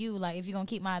on you. Like if you're gonna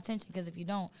keep my attention, because if you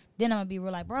don't, then I'm gonna be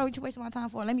real like, bro, what you wasting my time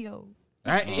for? Let me go.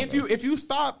 If you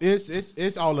stop,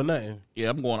 it's all or nothing. Yeah,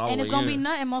 I'm going all the And way it's gonna be in.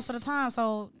 nothing most of the time.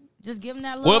 So just give them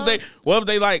that love. What if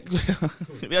they like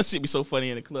that shit be so funny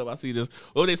in the club. I see this.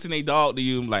 What if they send their dog to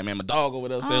you? I'm like, man, my dog over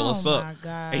there saying what's up. my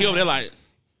God. And he over there like,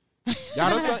 Y'all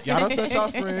done sent y'all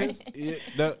friends.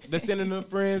 The sending them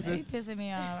friends. He's pissing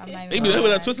me off. I'm not he even be gonna over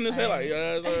there lie. twisting his head like,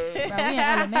 yeah. Bro, we in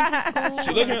elementary school.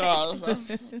 She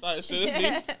looking. Like, shit, it's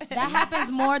me. That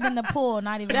happens more than the pool.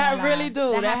 Not even. That gonna lie. really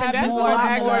do. That happens happens more more than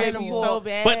accurate the than pool. so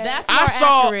bad. But That's I more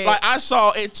saw, accurate. I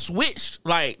saw it switched.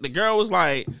 Like the girl was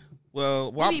like,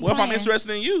 well, what We be if I'm playing.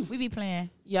 interested in you? We be playing.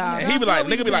 Y'all. And he be like,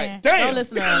 we nigga be playing. like, damn. Don't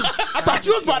listen to us. I thought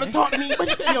you was about to talk to me, but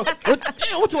you said,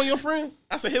 yo, which one your friend?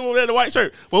 I said, him over there in the white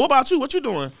shirt. Well, what about you? What you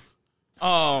doing?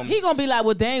 He gonna be like,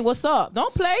 well, dang, what's up?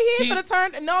 Don't play. He He- ain't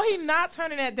finna turn. No, he not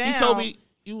turning that down. He told me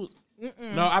you.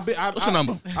 No, What's your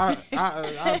number? Because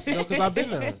I've been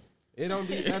there. That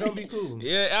don't be cool.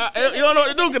 Yeah, you don't know what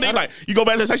to do because they like you go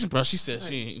back to the section, bro. She said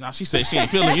she ain't. Nah, she said she ain't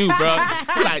feeling you, bro.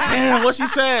 You like, damn, what she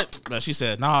said? Bro, she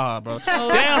said, nah, bro.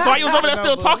 Damn, so why you was over there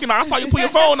still talking? Like, I saw you put your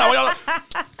phone out. Y'all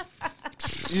like,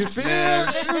 You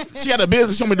feel? She had a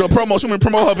business. She want me to do a promo. She want me to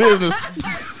promote her business.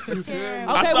 Okay,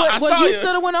 I saw you you. should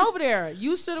have went over there.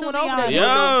 You should have went over there.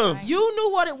 Yeah. You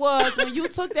knew what it was when you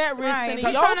took that risk. Right. And If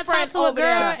you're your trying to talk friend to a over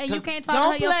girl there. and you can't talk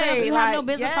Don't to her yourself, play, you have no like,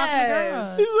 business talking to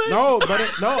girls. No,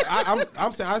 but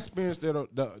I'm saying I experienced it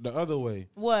the other way.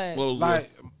 What? What was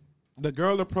Like the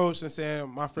girl approached and saying,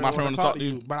 "My friend want to talk to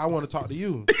you, but I want to talk to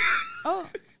you." Oh,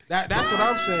 That's what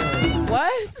I'm saying.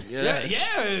 what? Yeah,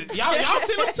 y'all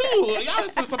see them too. Y'all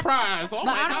it's a surprise. Oh But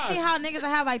my I don't god. see how niggas will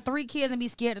have like 3 kids and be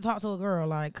scared to talk to a girl.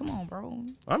 Like, come on, bro.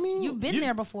 I mean, You've been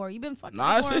there before. You've been fucking.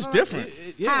 Nah, before, it's so different.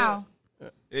 How?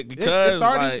 Because it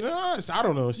started. like I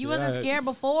don't know. You shit. wasn't scared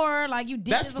before. Like you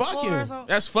did That's this before. fucking. So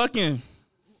that's fucking.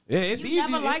 Yeah, it's you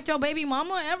easy. never liked your baby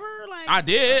mama ever. Like I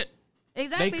did,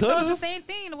 exactly. They So it's could've. the same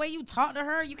thing. The way you talk to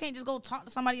her, you can't just go talk to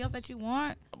somebody else that you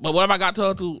want. but what if I got to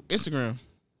her through Instagram?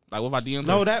 Like, what if I DM'd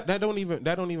No, her? that don't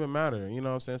even matter. You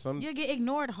know what I'm saying? You'll get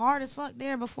ignored hard as fuck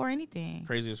there before anything.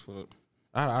 Crazy as fuck.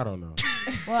 I don't know.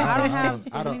 Well, I don't have.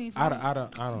 I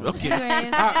don't. Okay.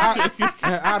 Anyways,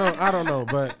 I don't know,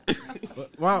 but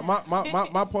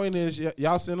my point is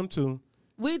y'all send them too.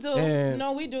 We do. And,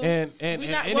 No, we do. And we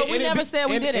it never be- said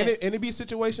we and didn't. And it be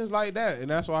situations like that, and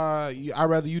that's why I'd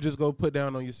rather you just go put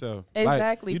down on yourself.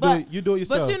 Exactly. Like, you do it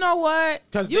yourself. But you know what?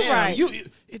 Because You're right.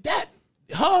 That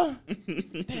huh? Damn.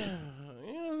 You know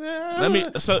what I'm saying? Let me.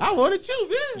 So I wanted you,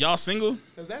 man. y'all single?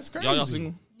 Because that's crazy. Y'all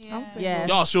single? yeah. Yeah.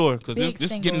 Y'all sure? Because Big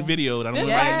this is getting single. videoed. I don't This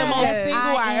want is like the to. most Yes.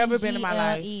 single I ever been in my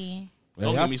life. INGLE.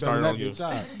 Don't get me started on you.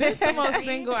 This the most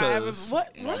single I ever. 'Cause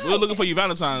What? We're looking for you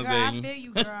Valentine's Girl, I Day. feel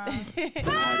you, girl.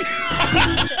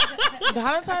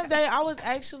 Valentine's Day, I was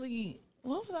actually.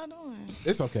 What was I doing?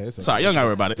 It's okay. It's okay. Sorry, you don't gotta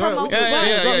worry about it. Go ahead.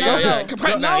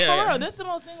 Yeah. No, for real. This is the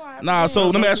most single I ever. Nah, been. so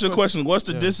let me ask you a question. What's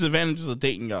the disadvantages of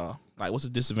dating y'all? Like, what's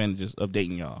the disadvantages of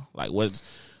dating y'all? Like, what's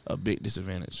a big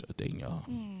disadvantage of dating y'all?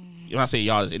 When I say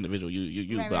y'all as individual,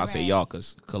 you, Right, but I right, say right. y'all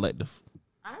because collective.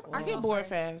 I get bored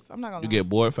fast. I'm not gonna. You lie. get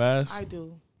bored fast. I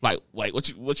do. Like,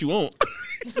 what you want?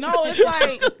 No,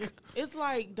 it's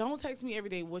like don't text me every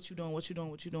day. What you doing?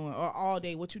 Or all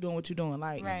day. What you doing?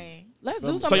 Like, Right. let's do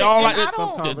So something. So y'all And like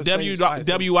I the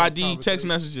don't- WID text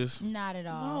messages? Not at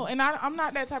all. No, and I'm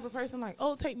not that type of person. Like,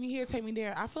 oh, take me here, take me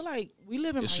there. I feel like we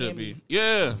live in It Miami. should be.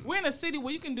 Yeah. We're in a city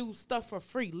where you can do stuff for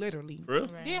free, literally. For real?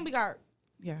 Right. Then we got,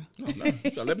 yeah. You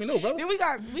gotta let me know, brother. Then we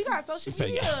got social say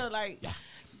media. Like,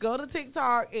 go to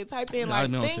TikTok and type in Yeah, I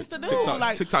like know. things to do. TikTok-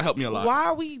 Like, TikTok helped me a lot. Why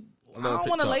are we? I I love don't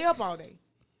want to TikTok. lay up all day.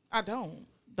 I don't.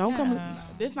 Don't come. Yeah.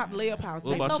 This not the layup house.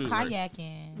 What Let's about go you, Rick?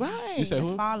 kayaking. Right. You say Let's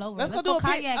who? fall over. Let's go do a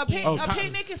kayaking.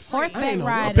 picnic is free. Horseback I ain't know.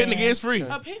 riding. A picnic is free.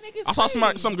 A picnic is I saw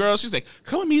free. some girls. She's like,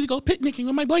 "Come with me to go picnicking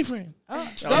with my boyfriend."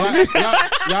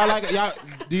 y'all like y'all?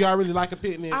 Do y'all really like a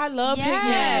picnic? I love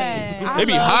Yes. picnics. I They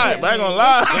be love hot, but I ain't gonna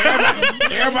lie.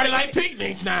 Everybody like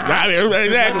picnics now.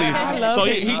 Exactly. I love So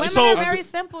picnics. Women so are very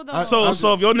simple though. so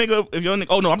if your nigga,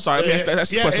 oh no, I'm sorry. Let me ask that's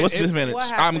the Yeah, question. What's the it- disadvantage? what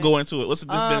I'm happened? going to it. What's the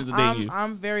disadvantage of dating you?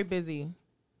 I'm very busy.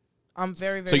 I'm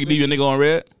very So you busy. leave your nigga on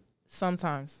red?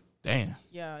 Sometimes. Damn.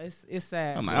 Yeah, it's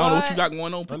sad. I'm like, I don't know what you But- got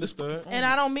going on. Put this Understood. phone. And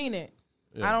I don't mean it.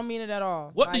 Yeah. I don't mean it at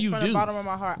all. What do Like, you from do? the bottom of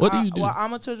my heart. What do you do? Well,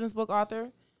 I'm a children's book author.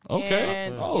 Okay.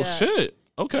 And, Oh yeah. shit.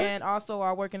 Okay. And also,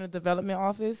 I work in a development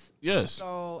office. Yes.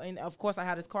 So, and of course, I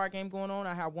have this card game going on.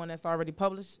 I have one that's already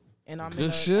published, and I'm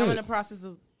Good shit. in the process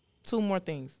of 2 more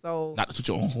things. So, Not to toot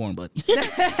your own horn, but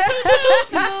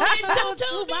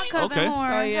My cousin Okay.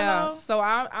 Horn. so yeah. Hello. So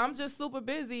I'm just super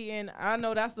busy, and I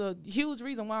know that's a huge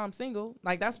reason why I'm single.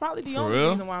 Like that's probably the For only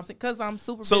real? reason why I'm single, because I'm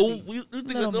super so busy. you think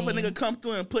Little if a mean. nigga come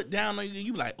through and put down on you,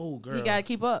 you be like, oh girl. You gotta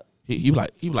keep up. He be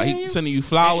like he sending you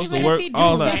flowers Even to if work, he do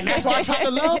all that. that. And that's why I try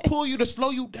to love pull you to slow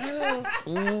you down.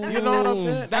 You know what I'm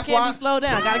saying? That's Can't why. be slowed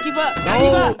down. Gotta keep up. Gotta No,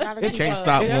 keep up. Gotta it keep Can't up.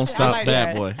 stop, It's- won't I stop, like bad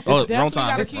that. boy. It's Oh, wrong definitely time.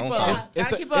 gotta keep Wrong up. time.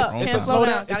 Gotta keep up. It's Can't a slow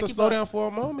down. slowdown. It's Gotta a keep up. slowdown for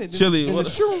a moment. Chilli, And what,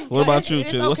 it's true. what about you,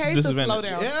 It's Chilli? What's the okay to slow disadvantage?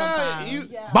 down Yeah,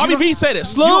 sometimes. Bobby B said it.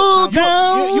 Slow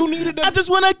down. you needed to. I just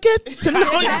wanna get to know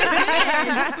you.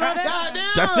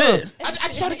 Goddamn. That's it. I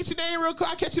just try to get your name real quick.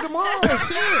 I'll catch you tomorrow. Shit.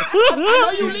 I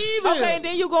know you leaving. Okay, and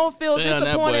then you gonna feel Damn, that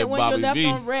disappointed boy when you're Bobby left V.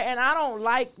 on red. And I don't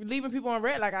like leaving people on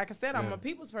red. Like I said, I'm a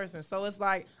people's person. So it's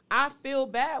like I feel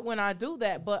bad when I do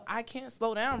that, but I can't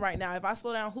slow down right now. If I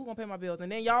slow down, who gonna pay my bills?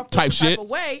 And then y'all feel Type some shit. type of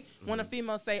way when a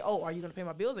female say, "Oh, are you gonna pay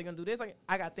my bills? Are you gonna do this?" Like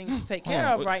I got things to take care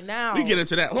of right now. We get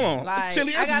into that. Hold on. Like,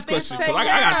 Chilli, I answer got this things question. to 'cause take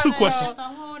I got care 2 of. questions. That's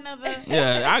a whole nother.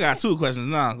 Yeah, I got 2 questions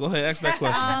now. Go ahead, ask that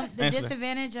question. The Answer that.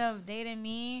 disadvantage of dating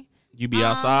me. You be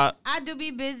outside. I do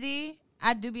be busy.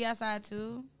 I do be outside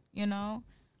too. You know.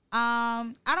 I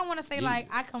don't want to say like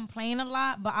I complain a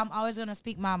lot, but I'm always gonna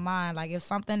speak my mind. Like if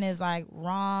something is like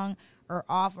wrong or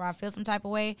off, or I feel some type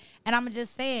of way, and I'm gonna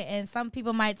just say it. And some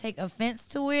people might take offense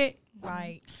to it,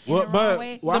 like. Well, in the wrong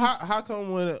way. how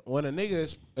come when a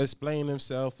nigga explain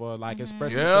himself or like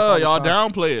express himself, Yeah, all the y'all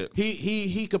time, downplay it.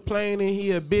 He complaining,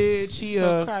 he a bitch, he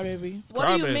a Crybaby. What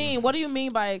do you Crybaby. mean? What do you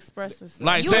mean by expressing?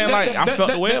 Like saying like I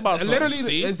felt the way about something. literally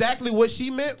See? exactly what she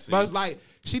meant. But it's like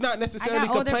she not necessarily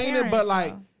older complaining, parents, but like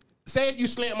so. say if you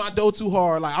slam my door too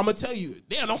hard, like I'm gonna tell you,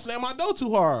 damn, don't slam my door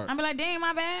too hard. I'm be like, dang,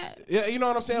 my bad. Yeah, you know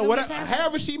what I'm saying.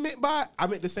 However she meant by it, I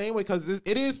meant the same way because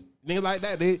it is niggas like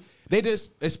that. They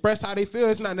just express how they feel.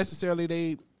 It's not necessarily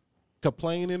they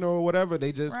complaining or whatever.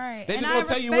 They just Right. they just and gonna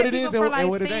tell you what it is for and like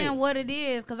what it saying ain't. what it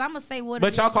is, because I'm gonna say what.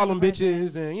 But it y'all is call them on purpose.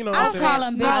 bitches and you know. I what don't I'm call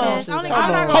saying? them bitches. No, Only come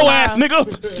I'm not on. gonna Hoe lie. ass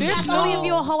nigga. That's only if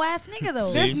you're a whole ass nigga though.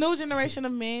 See? This new generation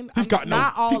of men, He got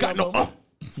not no. all He got of no. them.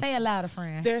 Say it louder,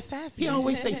 friend. They're sassy. He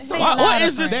always say Say something. it louder, What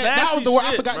is this friend. That sassy was the word. I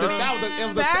shit, forgot. bro?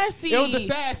 Sassy. It was the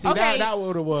sassy. Okay. That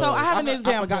what it was. So I have an I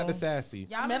example. forgot the sassy.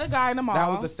 I met a guy in the mall. That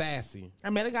was the sassy. I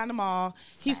met a guy in the mall.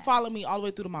 He followed me all the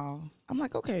way through the mall. I'm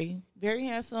like, okay, very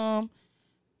handsome,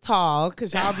 tall,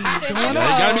 because y'all be doing Yeah, they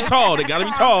gotta be tall. They gotta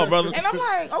be tall, brother. And I'm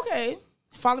like, okay,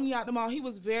 follow me out the mall. He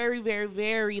was very, very,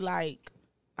 very like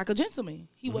a gentleman.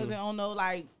 He wasn't on no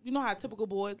like, you know how typical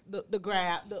boys, the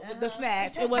grab, the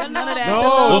snatch. It wasn't none of that. No. The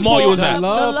love What mall you pull, was the at? The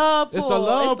love It's pull. the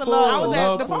love pull. I was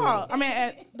Love at the pull. fall. I mean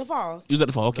at the falls. You was at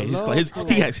the fall. Okay, he's love his, pool.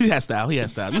 he has style. He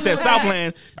has style. You said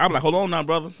Southland. I'm like, hold on now,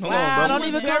 brother. Hold on, Wow, brother. don't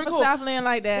even Very come for cool. Southland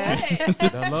like that.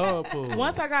 The love pool.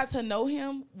 Once I got to know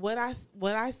him, what I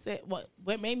said, what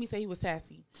made me say he was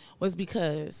sassy was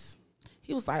because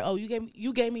he was like, "Oh, you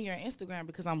gave me your Instagram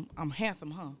because I'm handsome,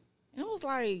 huh?" And it was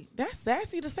like, that's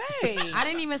sassy to say. I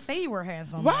didn't even say you were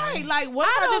handsome. Right, like what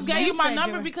if I just gave you my said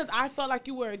number you were- because I felt like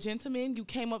you were a gentleman. You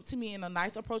came up to me in a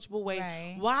nice, approachable way.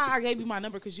 Right. Why I gave you my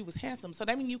number because you was handsome. So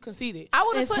that means you conceded. I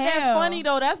would have As put that hell. funny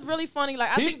though. That's really funny. Like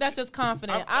I think that's just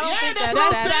confident. I don't think that's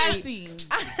that's sassy.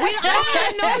 We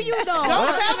don't know you though.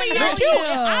 Don't tell me you're know cute. you.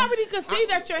 I already concede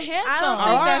that you're handsome. I don't All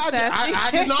think right, that's sassy.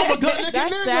 I just know I'm a good looking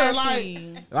That's nigga. sassy.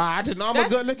 I just know I'm a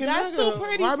good looking nigga. That's too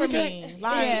pretty Why for we me. can't-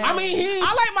 Like, Yeah. I mean,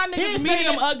 I like my he niggas ain't medium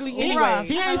saying- ugly he- anyway.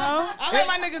 he ain't- I like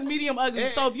my niggas medium ugly.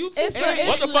 So if you two, It's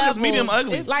What the fuck is medium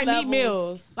ugly? It's like meat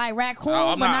meals. Like raccoon,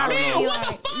 Oh, I'm but not- not I don't really. know.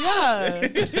 Like,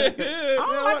 Yeah. I don't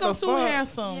what like them the too fuck?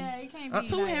 handsome. yeah, you can't be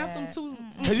Too like handsome, that.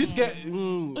 too. Cause you scared.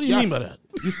 What do you mean by that?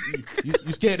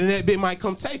 You scared that that bitch might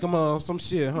come take him on some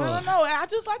shit, huh? No. I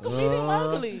just like a medium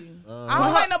ugly. I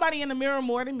don't like nobody in the mirror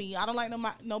more than me. I don't like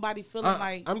nobody feeling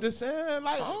like. I'm just saying,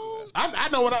 like, I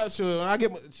know what I should. When I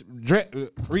get my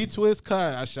retwist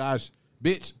cut,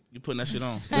 bitch. You putting that shit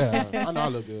on? Yeah, I know I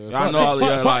look good. I know all of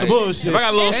y'all. Fuck Like, the bullshit. if I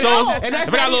got a little shorts, and that's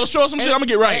if I got a little shorts, some shit, I'm gonna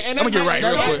get right. I'm gonna get right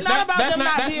real quick. It's not about them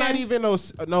not That's not being- even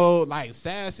no like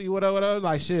sassy whatever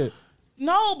like shit.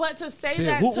 No, but to say Shit,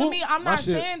 that whoop, to whoop. me, I'm My not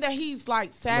shit. saying that he's like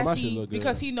my shit sassy look good.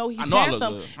 because he know he's I know I look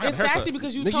handsome. good. I got It's a haircut. sassy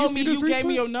because you Nigga, you told see me this you gave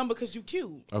me retwist? your number because you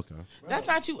cute. Okay. That's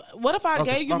not you. What if I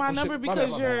Okay, gave you my shit, number my bad,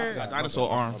 because my bad. you're Got dinosaur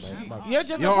arms. you're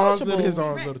just Your arms approachable? little, his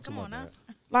arms Rex, little too come on much.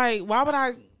 now. Like why would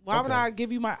I Okay.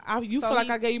 give you my? You So feel like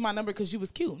he- I gave you my number because you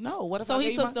was cute? No. What if So I he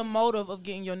gave you took the motive of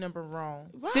getting your number wrong.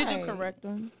 Did you Right. correct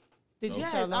him? Did you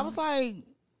Yes, tell him? I was like,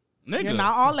 Nigga. you're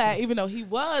not all that, even though he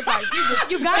was like,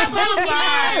 You gotta tell him.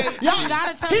 like, You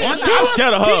gotta tell him. I'm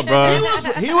scared of her,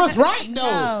 bro. He was right though.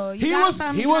 No, you he gotta was tell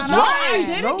him he you was gotta- no, right. I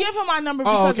didn't No? give him my number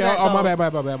Oh, because okay. of that. Oh, my though.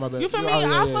 bad, my bad. You feel me? Oh, yeah, I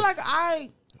yeah. feel like I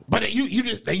But you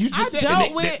just I said dealt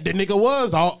the, with- the nigga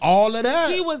was all of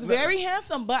that. he was very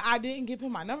handsome, but I didn't give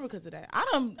him my number because of that. I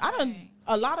done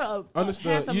a lot of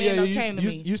Understood. handsome Yeah, men that came to you,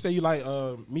 me. you say you like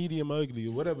medium ugly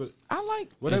or whatever. I like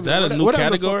Whatever Is that a new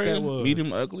whatever the fuck category? that was.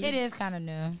 Medium ugly? It is kind of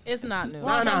new. It's not new.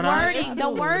 Well, No, the no, wording, it's the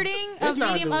wording It's of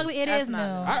not medium new. ugly, it That's is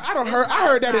not new. I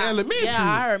heard that in elementary. Yeah,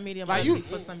 I heard medium Like, ugly you-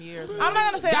 for some years. I'm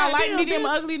not gonna say I like Goddamn, medium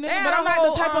bitch. ugly They nigga, had but a I'm not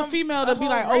whole, the type of female to be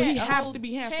like, oh, he have to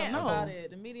be handsome. chant No, about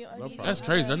it. The medium ugly. That's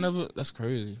crazy. That's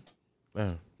crazy.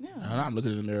 Man, And I'm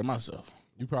looking in the mirror myself.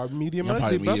 you probably medium I'm ugly,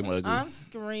 probably bro. medium ugly. I'm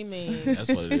screaming. That's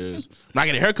what it is. When I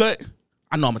get a haircut,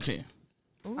 I know I'm a 10.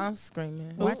 I'm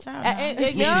screaming. Watch out.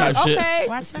 Yeah, Type shit. okay.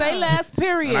 Watch Say out. last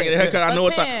period. When I get a haircut, I know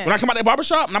what time. 10. When I come out that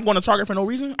barbershop and I'm going to Target for no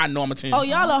reason, I know I'm a 10. Oh,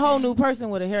 y'all a whole new person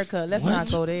with a haircut. Let's What?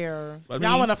 not go there. I mean,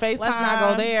 y'all want to FaceTime? Let's not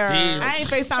go there. Yeah. I ain't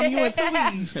FaceTime you in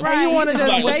 2 weeks. Right, you want to just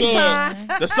like, what's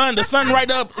FaceTime? the sun right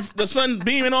up, the sun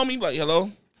beaming on me. Like,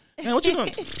 hello, man, what you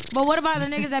doing? But what about the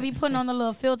niggas that be putting on the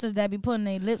little filters that be putting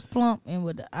their lips plump and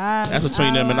with the eyes? That's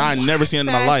between them, and I ain't never seen it in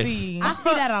my life. Sassy. I see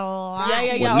that a lot.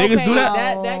 Yeah. What, niggas okay. do that?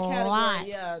 That category, Lot.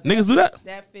 yeah. Niggas do that.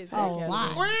 That fits A that category.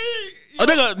 lot. Oh,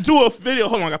 nigga, do a video.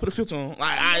 Hold on, I gotta put a filter on. Like,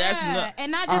 that's Yeah, not.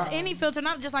 and not just any filter,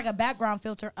 not just like a background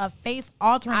filter, a face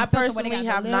altering I filter. where they personally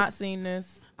got have the not lips. seen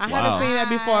this. I Wow. haven't seen that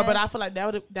before, but I feel like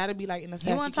that'd be like in the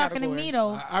sassy He wasn't talking category. to me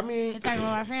though. I mean, He's talking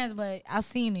about my friends, but I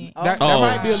seen it. that Oh,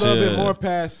 might be a little bit shit. more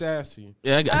past sassy.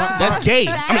 Yeah, that's gay.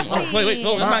 I mean, wait,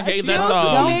 no, that's not gay. That's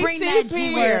Don't bring that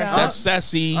G word up. that's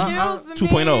sassy Excuse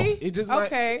 2.0. me. It just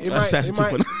Okay. Might, it, That's might, sassy it,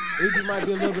 might, 2.0. it just might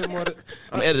be a little bit more.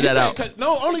 I'm gonna edit that out.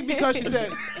 No, only because she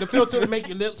said the filter to make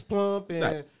your lips plump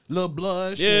and little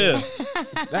blush. Yeah,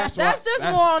 That's That's just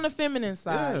more on the feminine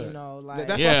side, Yeah. you know. Like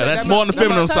That's yeah, what I said, that's that more on the might-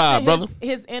 feminine touching side, brother.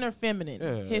 His inner feminine.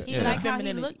 Yeah. His He inner like how he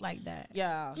femininity. looked like that.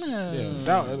 Yeah.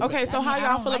 Okay, so That how mean I y'all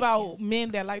don't feel like about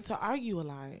men that like to argue a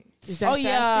lot? Is that Oh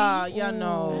yeah, sassy? yeah, Ooh,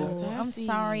 no. that's I'm sassy.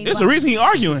 sorry. It's but a reason he's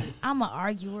arguing. I'm an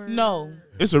arguer. No.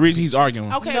 It's the reason he's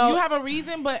arguing. Okay, No. if you have a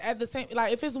reason, but at the same,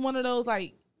 like if it's one of those,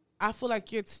 like I feel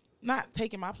like you're not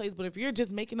taking my place, but if you're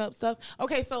just making up stuff.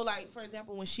 Okay, so like for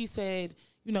example, when she said,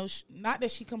 you know, not that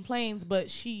she complains, but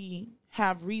she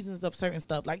have reasons of certain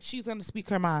stuff. Like she's gonna speak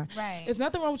her mind. Right. There's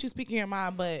nothing wrong with you speaking your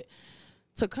mind, but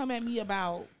to come at me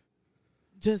about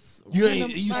just You random-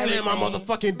 ain't you like- slaying my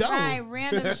motherfucking dough. Right,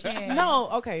 random shit. No,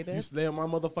 okay, You that's slaying my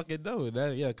motherfucking dough.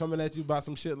 That coming at you about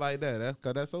some shit like that. That's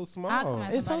cause that's so I'll small. come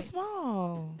at it's so somebody.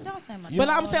 small. Don't say my But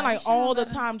dog. I'm saying like you should know all the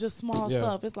better. time, just small Yeah.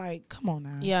 stuff. It's like, come on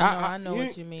now. Yeah, no, I- I know you-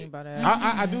 what you mean by that.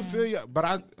 I do feel you,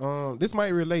 but this might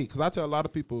relate because I tell a lot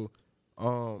of people,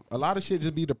 a lot of shit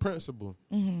just be the principle.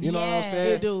 You know what I'm Yeah.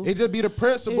 saying? It do. It just be the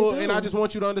principle, It do. and I just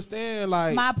want you to understand,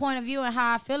 like my point of view and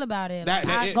how I feel about it. That-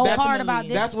 Like, I that- go that's- hard about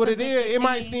this. that's what it is. It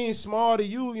might specific thing. seem small to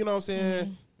you, you know what I'm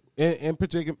saying? In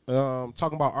particular,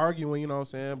 talking about arguing, you know what I'm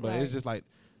saying? But it's just like,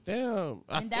 damn.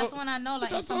 And that's when I know, like,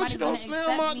 if I thought somebody's you don't gonna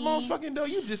slam my accept me motherfucking door.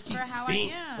 You just keep for how I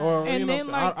being- am. Or, And you know then,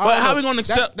 what I'm saying? like- I But don't how know. we gonna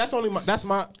accept- That's only that's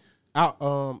my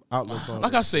outlook on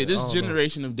Like it. I say, this I don't know.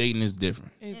 generation of dating is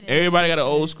different. It is. Everybody got an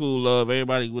old school love.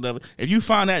 Everybody, whatever. If you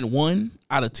find that 1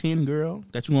 out of 10 girl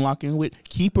that you gonna lock in with,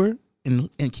 keep her and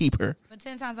keep her. But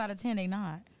 10 times out of 10, they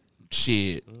not.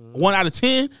 Shit, 1 out of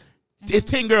 10. It's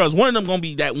 10 girls. One of them gonna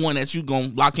be that one that you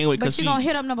gonna lock in with But because you she. gonna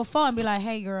hit up number 4 and be like,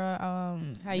 "Hey, girl,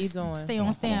 How you doing? stay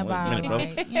on standby." minute, bro.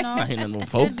 Like, you know, Not hitting no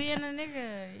folk. just being a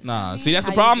nigga. Nah, see that's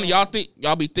the How you problem. doing?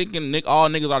 Y'all be thinking all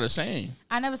niggas are the same.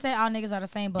 I never said all niggas are the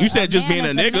same, but You said just man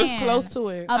being a is nigga? man. Close to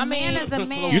it. A man is a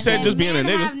man. You said And just being a men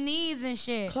nigga? have needs and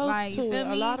shit. Close like, to you feel it.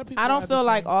 me? A lot of people. I are don't the feel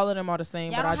like same. all of them are the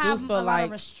same, Y'all but I don't do have feel a lot like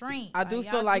of restraint. I do Like,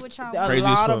 feel y'all like what y'all a want. Crazy as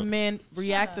lot fuck. of men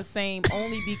react the same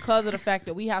only because of the fact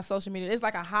that we have social media. It's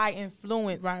like a high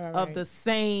influence Right. of the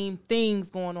same things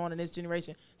going on in this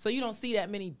generation. So you don't see that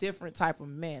many different type of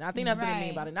men. I think that's what I mean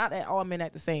Right. by it. Not that all men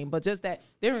act the same, but just that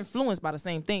they're influenced by the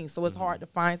same things. So it's hard to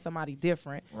find somebody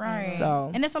different. Right.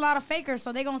 So And it's a lot of fakers,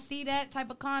 so they gonna see that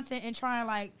type of content and try and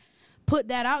like put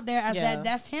that out there as Yeah.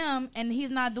 that's him, and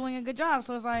he's not doing a good job.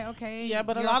 So it's like, okay, Yeah,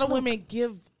 but a you're lot of fluke. women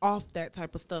give off that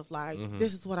type of stuff. Like,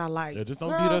 this is what I like. Yeah, just don't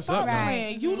Girl, beat us stop up, man.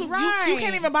 playing. Right. You, you Right.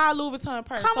 can't even buy a Louis Vuitton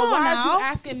purse. Come so on why now. is you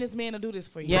asking this man to do this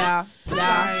for you? yeah,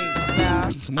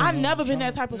 yeah. I've never been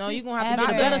that type of. No, you're gonna have to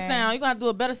Ever. do a better sound. You're gonna have to do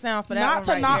a better sound for that. Not one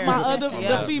to right knock there. my other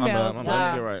Yeah. the females. My Yeah.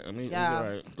 bad. You're right. I mean, Yeah.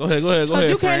 you're right. Go ahead. Go Because ahead.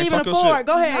 you can't Fran. even Talk your afford. shit.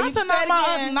 Go ahead. Not You to can knock say it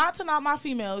my again. not to knock my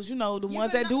females, you know, the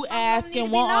ones can that do knock some of them ask need to and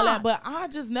be want all that. knocked. But I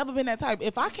just never been that type.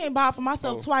 If I can't buy it for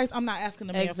myself twice, I'm not asking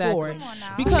the man Exactly. for it. Come on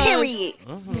now. Because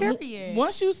Period.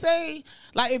 once you say,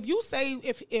 like, if you say,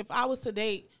 if I was to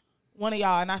date one of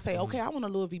y'all and I say, Mm-hmm. okay, I want a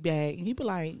Louis V bag, and he be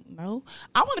like, no,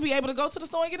 I want to be able to go to the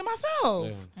store and get it myself.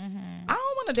 I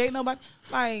don't want to date nobody.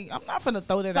 Like, I'm not finna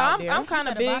throw that So out I'm there. kind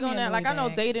of better buy big me on a that. Like I Louis know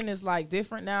bag. dating is like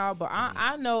different now, but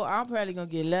I know I'm probably gonna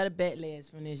get a lot of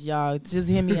backlash from this, y'all. Just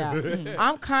hear me out.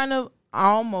 I'm kind of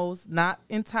almost not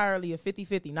entirely a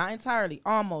 50-50, not entirely,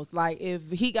 almost. Like if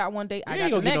he got one date, I You got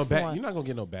ain't the gonna get no next back. one. You're not gonna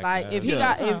get no back. Like if he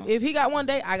Yeah. got if he got one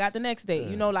date, I got the next date.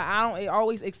 You know, like I don't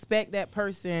always expect that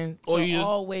person Or to you just-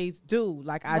 always do.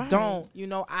 Like I don't. You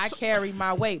know, I carry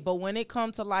my weight. But when it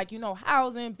comes to like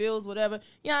housing, bills, whatever,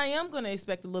 yeah, I am gonna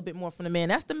expect a little bit more from the man.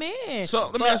 That's the man. So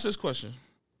let me ask this question.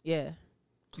 Yeah.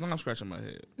 Cause now I'm scratching my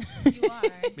head You are.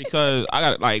 because I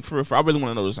got like for I really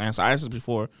want to know this answer. I asked this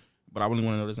before, but I really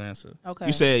want to know this answer. Okay.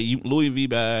 You said Louis V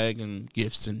bag and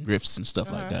gifts and gifts and stuff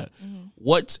like that.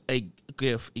 What's a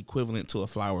gift equivalent to a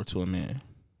flower to a man?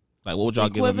 Like what would y'all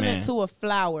give a Equivalent man? to a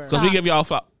flower. Because we give y'all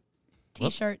flower.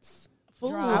 T-shirts, Food.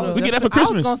 Draws. We get that for I was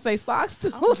Christmas. gonna say socks too.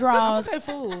 draws. Okay,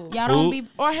 food. Y'all don't Food. be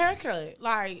Or haircut.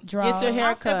 Like, draws. Get your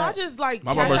hair if I just like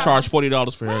My cash barber out- charged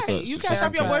 $40 for Right, haircuts. you cash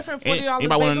up your boyfriend $40. Anybody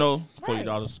want to baby. know? Right.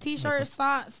 $40. T-shirts,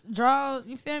 socks, draws.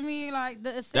 You feel me? Like the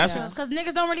That's- essentials, because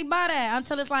niggas don't really buy that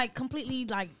until it's like completely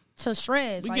like to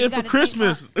shreds. We like, get you it for gotta take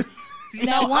Christmas. time.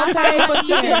 That one Okay, time,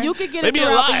 but you can get it Maybe a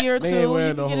throughout lot. the year too. They ain't You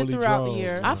wearing can no get it holy throughout the drawers.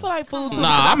 year. I feel like food too. Nah,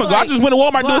 I I'm feel gonna go. I like- just went to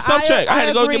Walmart and do a But self check. I had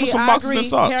to go get me some boxes and agree.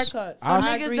 socks. Haircuts. I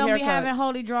niggas don't be having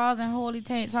holy drawers and holy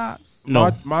tank tops.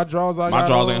 No, My drawers. I my got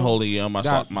drawers on ain't holy. Yeah, my got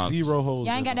sock. My zero holes.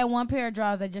 Y'all ain't in got them. that one pair of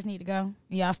drawers that just need to go.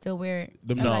 Y'all still wear it.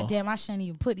 Them I'm no. like, damn, I shouldn't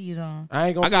even put these on. I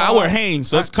ain't gonna. I wear Hanes,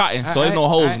 so it's cotton, so there's no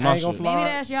holes in my ain't gonna shit. fly. Maybe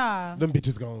that's y'all. Them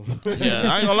bitches gone.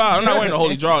 Yeah, I ain't gonna lie. I'm not wearing the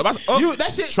holy drawers.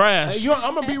 That shit trash.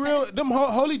 I'm gonna be real. Them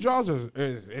holy drawers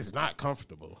is not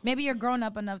comfortable. Maybe you're grown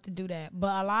up enough to do that,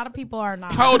 but a lot of people are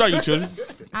not. How old are you, children?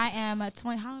 I am a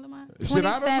 20. How old am I? Shit,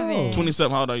 I don't know. 27.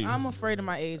 27. How old are you? I'm afraid of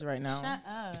my age right now. Shut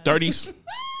up. 30s,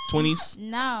 20s,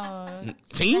 No. Her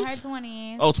teens.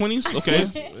 20s. Oh, 20s.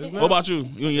 Okay. What about you?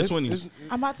 You in your 20s?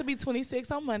 I'm about to be 26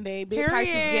 on Monday. Big Period.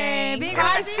 Pisces gang. Big Big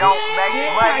Pisces.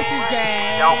 Pisces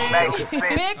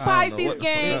gang. Big Pisces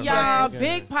gang, y'all.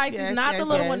 Big Pisces, Yes, not the yes,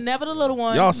 little yes. one, never the little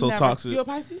one. Y'all so Never. toxic. You a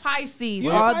Pisces? Pisces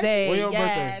When all your- day. when your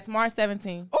Yes, birthday? March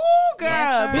 17th. Oh, girl.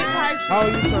 Yes, Big sir. Pisces. How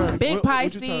old you turn? Big What you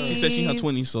Pisces. turn? She said she in her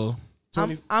 20s, so.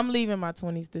 I'm leaving my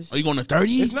 20s this Are year. you going to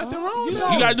 30? There's nothing wrong with You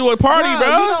that. gotta do a party, No, bro.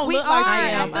 you don't We look are like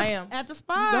at I the, am. at the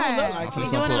spot. Don't look like we you.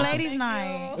 doing a Come ladies'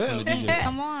 night. Yeah.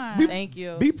 Come on. Thank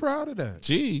you. Be proud of that.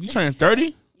 Gee, you turning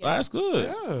 30? That's good.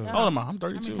 Yeah. How old am I? I'm How many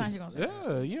 32. times you gonna say?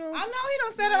 Yeah, you know. I know he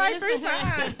don't said it like 3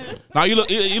 times. Now you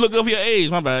look good for your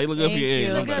age. My bad. You look good for Thank your age. you.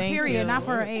 She My look good, bad. Thank period. you. Not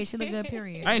for her age. She look good,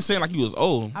 period. I ain't saying like you was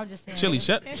old. I was just saying. Chilli,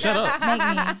 shut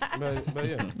up. Make But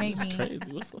yeah. me.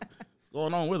 Crazy. What's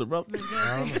going on with it, bro?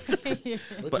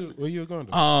 Where you going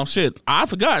to? Shit. I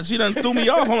forgot. She done threw me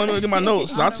off. Hold on, let me get my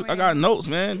notes. I got notes,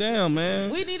 man. Damn, man.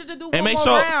 We needed to do And one make more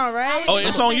sure- round, right? Oh,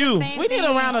 it's on you. We need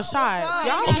a round of shots.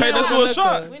 Y'all Okay, playing let's with do the a liquor.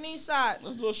 shot. We need shots.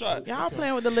 Let's do a shot. Y'all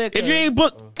playing with the liquor. If you ain't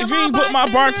book on,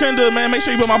 my bartender, man, make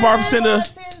sure you book my bartender.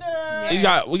 Bartender. We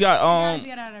got Be at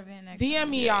our event next DM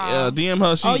me, yeah, y'all. DM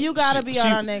her. She, Oh, you gotta be she, on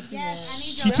our next Yes, event. I need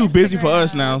She your too busy for Instagram.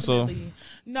 us now, so.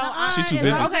 No, She too it's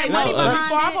busy. Okay, for money, us.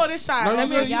 before I pour this shot, No, let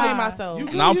me you explain good. myself.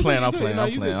 No, I'm You playing. good, I'm you playing. good. I'm No,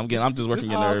 you playing. good. I'm just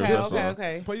working your Oh, nerves. okay, That's okay, all.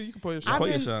 okay. You can pour your Pour shot.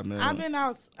 your shot, man. I've been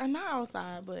out, not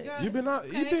outside, but You've been out.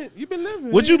 You've been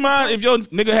living. Would you mind if your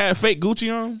nigga had fake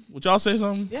Gucci on? Would y'all say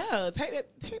something? yeah, take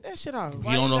that shit off.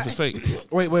 You don't know if it's fake.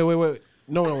 Wait.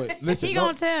 No, wait. Listen. He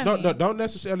gonna tell me. Don't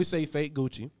necessarily say fake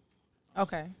Gucci.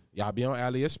 Okay. Y'all be on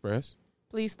AliExpress.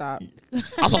 Please stop.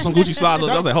 I saw some Gucci slides.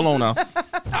 I was like, hold on now.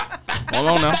 Hold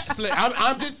on now.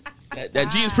 I'm just. That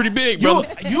G is pretty big, You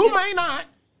brother. you may not,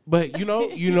 but you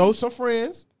know some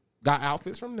friends got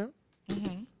outfits from them.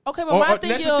 Okay, but my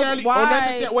thing is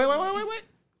why? Wait.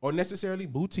 Or necessarily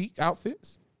boutique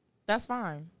outfits. That's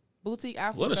fine. Boutique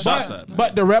outfits. What a that's shot fine. at, man.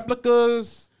 But the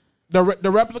replicas, the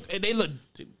replica, they look.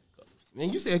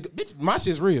 And you said, bitch, my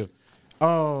shit's real.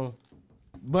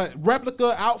 But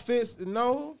replica outfits,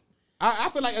 no. I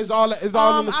feel like it's all in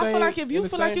the same. I feel like if you in the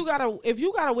feel like same-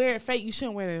 you gotta wear it fake, you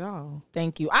shouldn't wear it at all.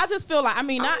 Thank you. I just feel like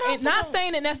not not for-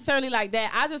 saying it necessarily like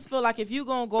that. I just feel like if you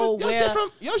gonna go Your wear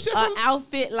shit an from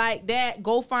outfit like that,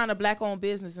 go find a black owned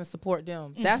business and support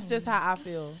them. That's just how I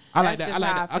feel. I like That's that. I just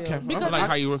like how that. feel. Okay. Because I like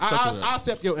how you accept it. I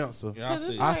accept your answer. Yeah, I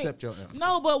see. I accept your answer.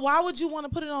 No, but why would you want to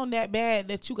put it on that bad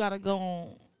that you gotta go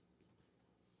on?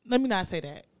 Let me not say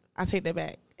that. I take that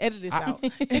back. Edit this out.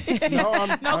 No,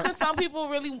 No, because some people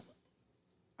really.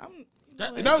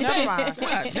 No, Never say- mind.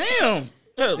 God damn.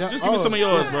 Yeah, Yeah, just give me oh. some of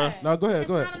yours, bro. No, go ahead.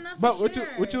 not enough But to what share.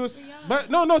 you was, It's for y'all. but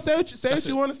no, say what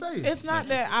you want to say. It's not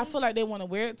that I feel like they want to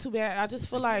wear it too bad. I just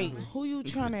feel like who you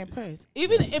trying to impress.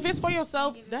 Even if it's for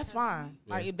yourself, that's fine.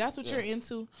 Like if that's what you're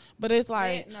into. But it's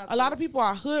like a lot of people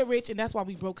are hood rich, and that's why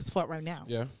we broke as fuck right now.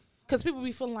 Yeah. Because people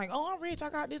be feeling like, oh, I'm rich. I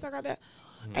got this. I got that.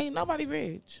 Ain't nobody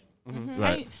rich.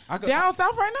 Right. Ain't, I could- down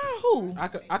south right now, who? I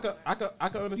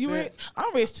could understand. You rich?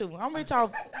 I'm rich too. I'm rich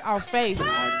off face.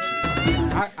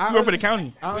 I You work for the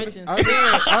county. I Rich and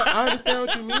understand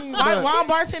what you mean, Why but I'm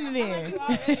bartending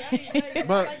then?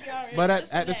 but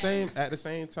at the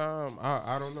same time,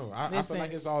 I don't know. I feel Listen.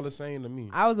 like it's all the same to me.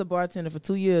 I was a bartender for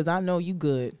 2 years. I know you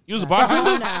good. You was a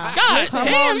bartender? Now. God Come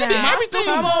damn, on you did now. everything.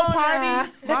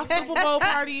 My Super Bowl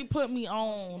party put me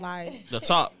on. Like The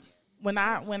top. when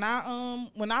I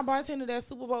bartended that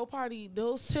Super Bowl party,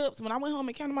 those tips. When I went home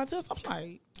and counted my tips, I'm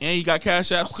like, And you got cash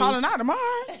apps too? calling out tomorrow,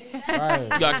 Right.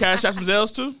 You got cash apps and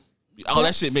Zelles too? Oh,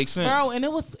 that shit makes sense. bro. And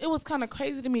it was kind of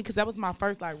crazy to me because that was my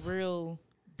first like real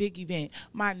big event.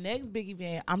 My next big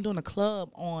event, I'm doing a club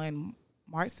on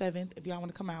March 7th. If y'all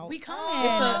want to come out, We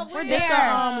coming. We're there.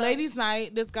 It's a ladies'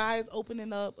 night. This guy is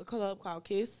opening up a club called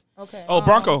Kiss. Okay. Oh,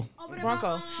 Bronco.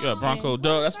 Bronco. Yeah, Bronco.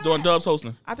 Dub. That's doing Dub's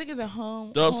hosting. I think it's at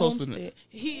home. Dub's hosting it.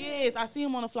 He is. I see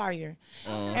him on the flyer,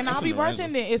 and that's I'll be in the range.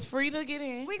 bartending. It's free to get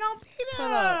in. We gonna beat Pull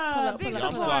up. up, Big pull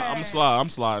up. support. I'm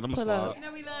sliding. Pull up. You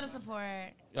know we love the support.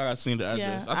 Y'all got to see the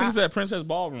address. Yeah, I think it's at Princess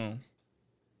Ballroom.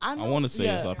 I wanna say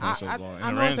it's up Princess I Ballroom. I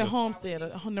In know it's Naranja. at Homestead,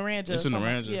 Naranja. It's in the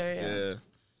somewhere. Ranger. Yeah.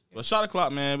 But shot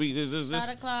o'clock, man. This.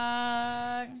 Shot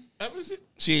o'clock.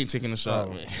 She ain't taking a shot,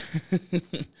 man.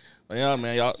 But yeah,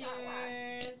 man, y'all.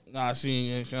 Nah,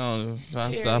 she ain't. She don't.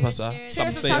 Cheers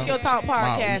to Taco Talk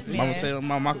podcast, man. Mama say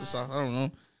my Microsoft. I don't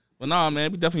know. But nah,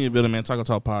 man, we definitely in the building, man. Taco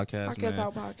Talk podcast, Taco man.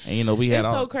 Talk podcast. And you know we had It's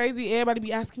all. so crazy. Everybody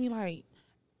be asking me like,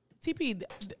 TP,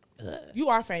 you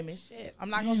are famous. I'm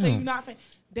not gonna say you're not famous.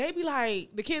 They be like,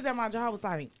 the kids at my job was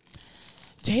like,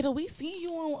 Jada, we seen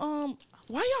you on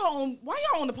why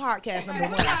y'all on the podcast number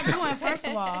one? What y'all doing, first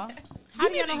of all? How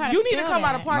do you know how to You need to spell come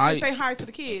out of that? park Nah, and say hi to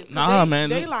the kids. 'Cause Nah, they, man.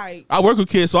 They like, I work with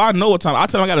kids, so I know what time. I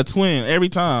tell them I got a twin every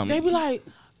time. they be like,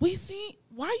 why you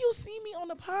see me on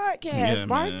the podcast? Yeah, man.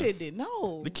 Bartending.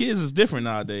 No. The kids is different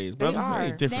nowadays, brother. are.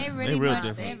 They different. They They, really real much.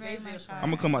 different. They very much are. I'm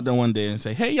gonna come out there one day and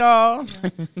say, "Hey, y'all."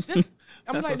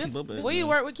 I'm That's like, us this, little bit. Where you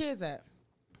work with kids at?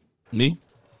 Me?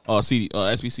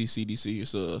 SBC, CDC.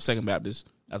 It's a Second Baptist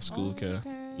after school care.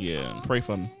 Yeah, pray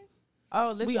for me.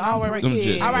 Oh, listen, we all work with Them kids.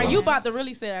 just- All right, you about to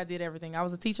really say I did everything. I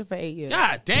was a teacher for 8 years.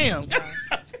 God damn.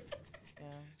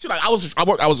 She like I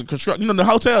was a construct. You know the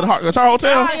hotel, the guitar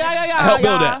hotel. Yeah. I helped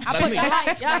build that. I That's put me.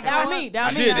 that was me. That I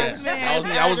was me. did that. That was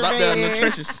me. I was up there in the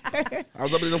trenches. I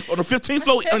was up there on the 15th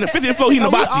floor. On the 50th floor, So we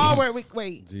all hibachi. work with,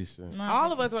 wait, G-shit.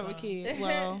 all of us work with kids.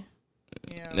 Well,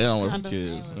 yeah. They don't work with Kinda.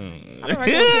 kids. I've been working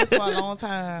with kids for a long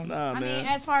time. Nah, I mean, man.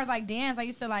 as far as like dance, I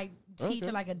used to like teach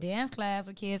like a dance class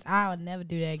with kids. I would never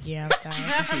do that again. I'm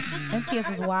sorry. Them kids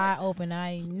was wide open.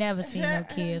 I ain't never seen no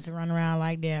kids run around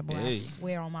like that, boy. Hey. I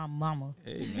swear on my mama.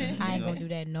 Hey, man. I ain't gonna do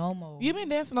that no more. You've been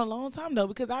dancing a long time though,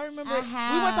 because I remember I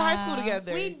we went to high school have.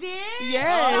 together. We did?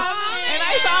 Yes. And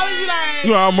I used to always be like,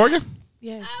 You are Morgan?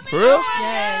 yes. For real?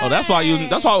 Yes. Oh,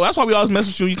 that's why we always mess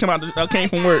with you. You came came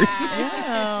from work.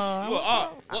 Yeah. You were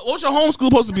up. What's your homeschool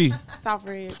supposed to be?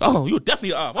 Southridge. Oh, you were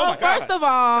definitely up. Oh my First god. of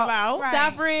all, Right.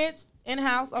 Southridge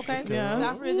in-house, okay? Yeah.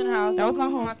 Southridge in-house. That was my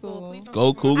Please homeschool. Please don't-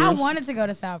 Go Cougars. I wanted to go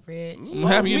to Southridge. I'm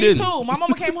happy you Me didn't. too. My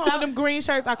mama came home with them green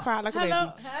shirts. I cried like a baby.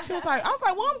 Hello. She was like, I was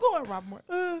like, well, I'm going, Rob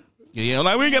Moore. Yeah,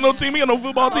 like we ain't got no team. We got no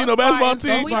football team, no basketball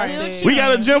team. We still We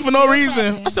got a gym for no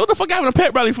reason. I said, what the fuck having a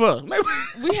pep rally for?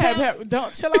 We had pep,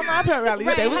 don't chill on my pep rally.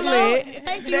 Right, They was hello. lit.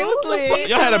 Thank They you. was lit.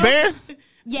 Y'all had a band?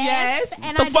 Yes.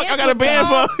 And The fuck I got a band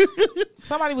for?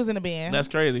 Somebody was in the band. That's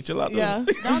crazy. Chill out. Yeah. Don't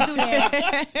do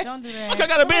that. Don't do What that. y'all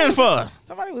got a band for?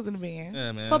 Somebody was in the band.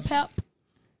 Yeah, man. For pep,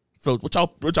 So what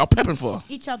y'all pepping for?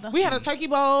 each other. We had a turkey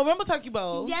bowl. Remember turkey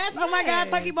bowl? Yes. Oh my God,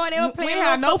 Turkey Boy. They were We playing. didn't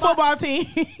have no football team.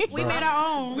 We made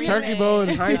our own. Turkey bowl in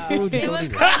high school. Just don't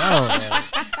even know,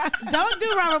 man. Don't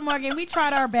do Robert Morgan. We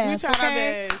tried our We best. tried our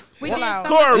okay? best. We Chill did out.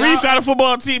 so Corey much. Reef got a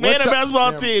football team and a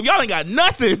basketball Yeah. team. Y'all ain't got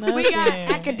nothing. We got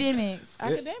academics.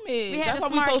 Academic. had That's the why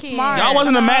we smart so kids. smart. Y'all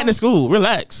wasn't a magnet school.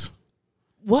 Relax.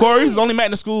 What? Corey is only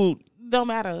magnet school. Don't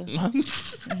matter.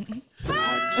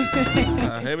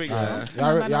 Here we go.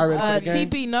 Y'all ready for the game?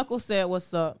 TP Knuckles said,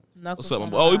 "What's up?" Knuckles. What's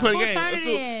up? Oh, we play the Whose game. turn Let's it do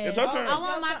it. is? It's her turn. I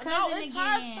want my cousin it's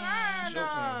again. her It's your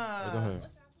turn. Go ahead.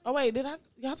 Oh wait,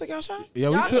 y'all took y'all shot? Yeah,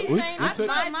 we Y'all took. keep We saying took.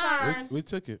 that's my turn. We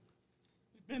took it.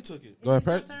 Ben took it. Go ahead,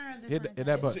 press. turns Hit different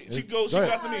that button. She Go got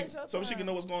ahead. to me, so she can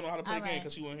know what's going on, how to play the game, Alright.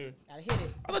 because she wasn't here. Gotta hit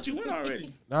it. I thought you went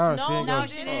already. No, she ain't No, go.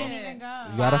 she didn't even go.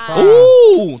 You got a five.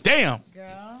 Ooh, damn.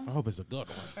 Girl. I hope it's a good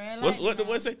one. Tread What lightly. the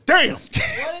boy say? Damn.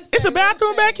 It's a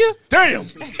bathroom back here? Damn.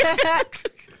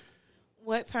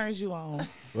 What turns you on?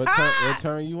 What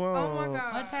turn you on? Oh my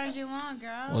god. What turns you on,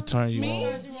 girl? What turn you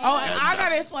on? Oh, I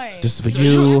gotta explain. This is for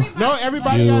you, No,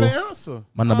 everybody You. got an answer.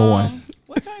 my number one.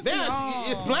 What turns you Damn, on?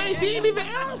 it's plain. She didn't even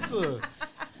answer.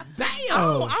 Damn.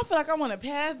 I feel like I want to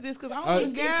pass this because I don't want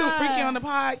to get too Girl. freaky on the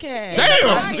podcast.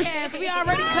 Damn. Podcast. We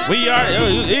already cut. We are.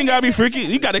 You ain't gotta be freaky.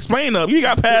 You gotta explain up. You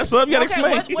gotta pass up. You gotta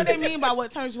Okay, explain. what they mean by what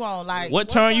turns you on? Like What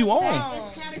turn you on?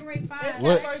 It's category 5.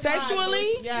 What? sexually?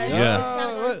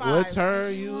 Yeah. What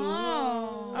turn you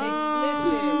on?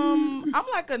 I'm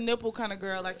like a nipple kind of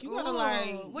girl. Like you gotta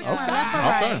like. Which one? Left or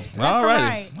right? Okay. All right.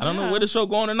 right. I don't know where the show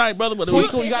going tonight, brother, but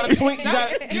Twinkle. You got to twink.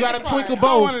 You got to twinkle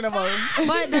both. One of them.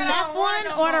 But the left one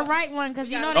or the right one?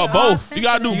 Because you know they Oh, all both. You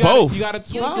gotta do sensitive. both. You got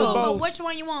to twinkle But both. which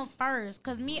one you want first?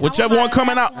 Because me, Whichever I one want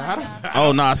coming my out. left one.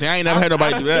 Oh nah, see, I ain't never had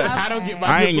nobody do that. I don't get my.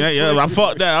 I ain't. nipples Yeah, I twinkled.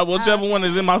 fucked that. Whichever one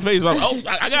is in my face,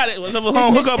 I got it. Whichever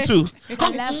home hook up to. The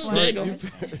left one. There you go.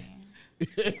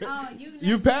 Oh,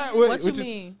 You Pat? What you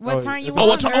mean? What turn you Oh, on?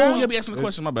 what turn? girl? Oh, yeah, be asking the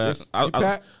question. My bad. You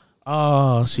Pat?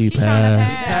 Oh, she She tryna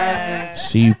passed. pass.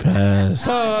 She passed.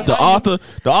 The author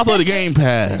of the game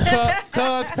passed.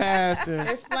 Cuz passing.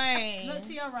 Explain. Look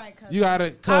to your right, cuz. You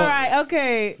gotta. All right,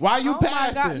 okay. Why you Oh my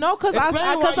passing? God. No, because Explain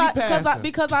why you passing.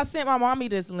 because I sent my mommy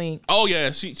this link. Oh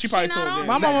yeah, she probably not told on me.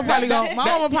 My mama probably that- my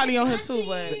mama probably on here too,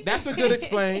 but That's a good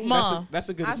explain. Ma. That's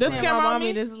a good I explain. sent camera my on mommy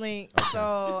me? this link.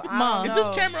 So I Ma. don't Is this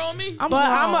know. camera on me? But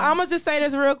I'm gonna just say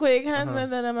this real quick. You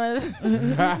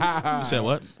said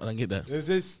what? I didn't get that. Is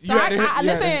this? So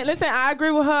listen. I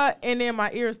agree with her, and then my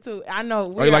ears too. I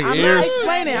know. Oh, you like I'm your not ears?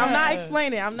 explaining. I'm not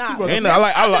explaining. I'm not. Ain't no, I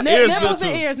like ears good Nipples too.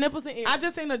 and ears. Nipples and ears. I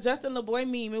just seen a Justin LeBoy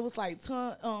meme. It was like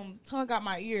tongue got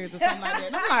my ears or something like that.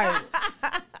 And I'm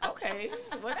like, okay,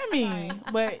 what that mean?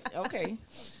 But okay.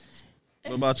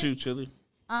 What about you, Chilli?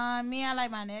 Me, I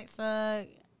like my neck suck.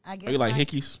 I guess. Are you like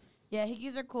hickeys? Yeah,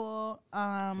 hickeys are cool.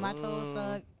 My toes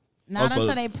suck. Oh, Not so-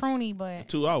 until they pruny, but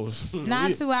 2 hours.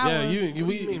 not 2 hours. Yeah,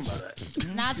 we.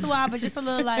 Not 2 hours, but just a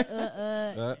little like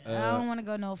I don't want to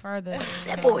go no further.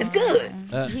 That boy is good.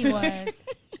 He was.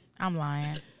 I'm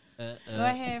lying. Go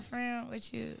ahead, friend. What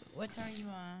turn you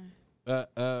on?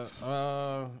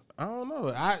 I don't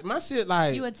know. My shit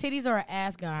like. You a titties or an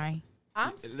ass guy?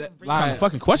 I'm What kind of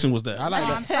fucking question was that? I like Oh,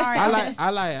 that. I'm sorry. I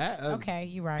like. Okay,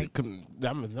 you right. I'm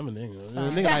a nigga.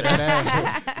 Sorry. Nigga like that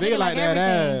ass. Nigga like that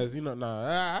everything. ass. You know,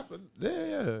 nah.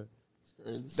 Yeah.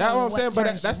 That's So what I'm saying. But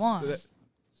turns that's. you on?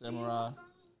 Samurai.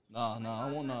 Nah, I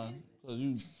don't want none. Cause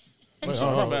you Wait,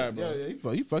 my bad, bro.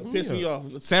 Yeah, you fucking piss me up.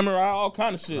 off. Samurai, all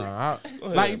kind of shit. Nah, ahead,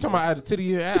 like you talking about the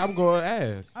titty and ass, I'm going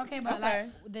ass. Okay, but like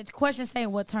the question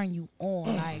saying what turn you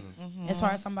on, like as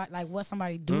far as somebody like what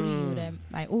somebody do to you that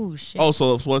like ooh shit. Oh,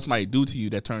 so if what somebody do to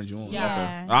you that turns you on.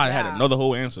 Yeah. Okay. I had another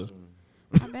whole answer.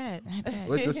 My bad.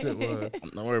 What your shit was?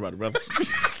 Don't worry about it, brother. You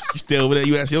still over there?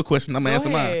 You answer your question. I'm gonna answer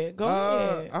mine. Go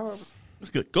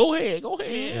ahead. Go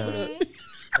ahead.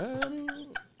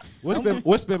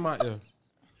 What's been my ear?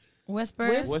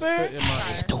 Whispers. What's been in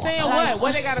my ear? Saying what?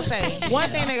 What they gotta say? One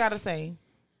thing they gotta say.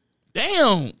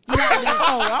 Damn. Oh,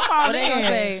 I'm all they gonna in.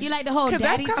 say? You like the whole Cause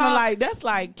daddy that's talk, kind of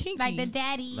like kinky. like the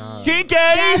daddy. Kinky.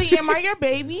 Daddy, am I your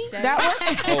baby? That one.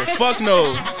 Oh, fuck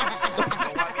no.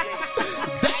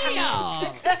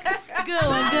 Good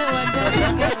one.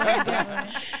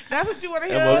 That's what you want to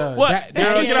hear. Yeah, what? That-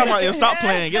 Girl, get out my ear. Stop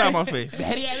playing. Get out my face.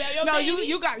 No,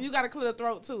 you got to clear the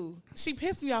throat too. She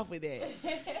pissed me off with that.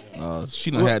 She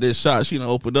done had this shot. She done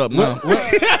opened up now.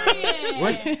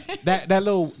 That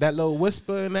little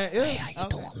whisper in that ear. How you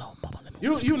doing, little mama?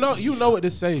 You know what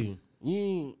to say. You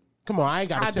ain't, come on, I ain't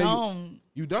gotta I tell don't. you.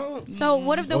 You don't. So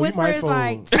what if the Oh, you whisper might is fold.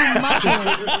 like too muffled?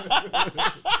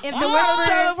 If the You gotta tell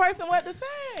whisper, the person what to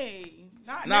say.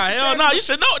 Not Nah, hell necessarily- no. You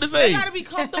should know what to say. You gotta be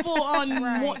comfortable on knowing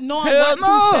Hell what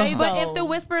no. to say. but though. if the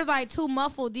whisper is like too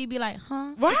muffled, do you be like,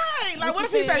 huh? right, like what you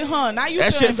if he said? say, "Huh"? Now you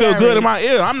That shit feel good in my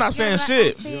ear. I'm not saying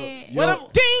shit. Shit. What if,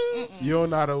 Ding. You're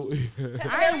not a. I ain't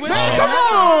with Man, you. come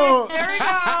on. There we go.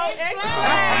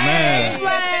 Oh man.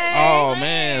 Oh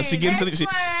man. She getting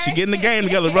she getting the game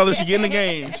together, brother. She getting the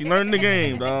game. She learning the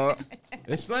game, dog.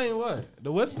 Explain what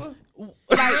the whisper. What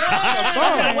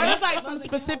if like some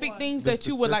specific things that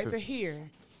you would like to hear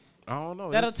I don't know.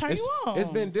 that'll turn you on? It's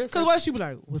been different. Cause what she be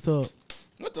like, "What's up?"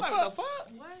 What the fuck?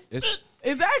 It's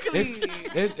Exactly.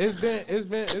 it's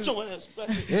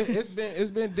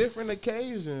been different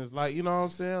occasions. Like, you know what I'm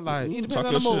saying? Like, It depends Talk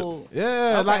on the your shit. mood.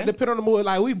 yeah, Okay. like depending on the mood.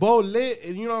 Like we both lit,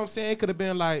 and you know what I'm saying? It could have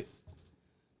been like,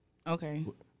 Okay.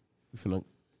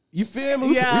 you feel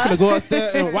me? Yeah. We finna go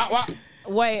upstairs and wah.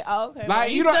 Wait, okay. Like,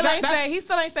 He you know, still that- ain't that- say. He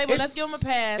still ain't say. But it's- let's give him a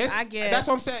pass. I guess. That's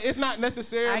what I'm saying. It's not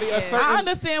necessarily I a get it. certain. I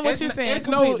understand what it's you're n- saying It's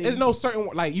completely. it's no certain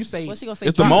like you say. What she gonna say?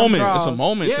 It's the drop them moment. It's a draws.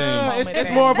 moment Yeah, thing. it's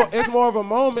thing. more of a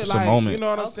moment. It's a like moment. you know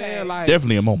what I'm Okay. saying? Like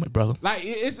Definitely a moment, brother. Like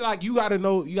it's like you gotta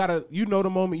know the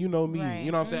moment, you know me. Right.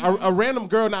 You know what I'm saying? A random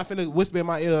girl not finna whisper in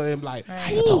my ear and be like,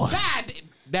 "Ooh, God,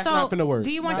 that's So, not finna work."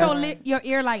 do you want That's- your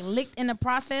ear like licked in the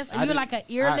process? Are I you did- like an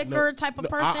ear I- licker no, type of no,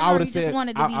 person, I or would've you just said-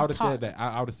 wanted to be I would have taught? said that.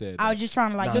 I would have said that. I was just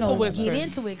trying to like Nah, get nah.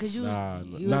 into it because you no,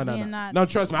 was being not no.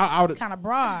 Trust me, I would have. kind of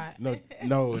broad. No.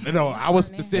 I was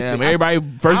specific. Damn, everybody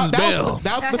versus that Bell.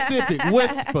 that was specific.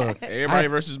 Whisper. Everybody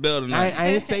versus Bell tonight. I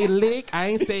ain't say lick. I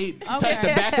ain't say touch the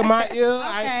back of my ear.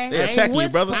 Okay. They attack you,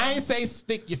 brother. I ain't say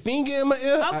stick your finger in my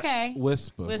ear. Okay.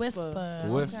 Whisper. Whisper.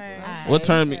 Whisper. Alright. What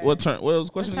turn me? What was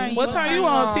the question? What turn again? What turn you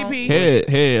on, TP?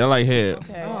 Head. I like head.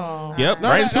 Okay. Oh. Yep, No,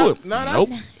 right no, into it. no, Nope.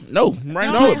 No, right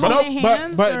into it, bro.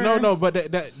 But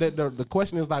the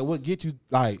question is like, what get you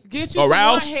like Get you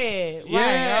aroused? to one head.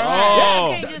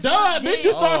 Yeah. Right. Oh, duh, bitch,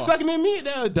 you start sucking in me,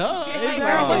 duh.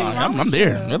 I'm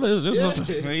there.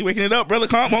 You waking it up, brother.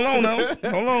 Hold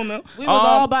on now. We was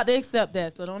all about to accept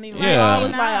that, so don't even. Yeah. I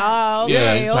was like, oh,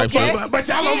 okay, Yeah, type okay. shit. But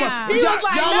y'all know He was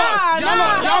like,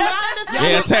 nah.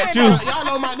 They attacked you. Y'all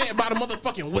know my name by the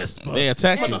motherfucking whisper. They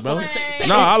attacked you, bro. Say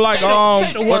No, I like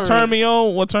say the what word. turned me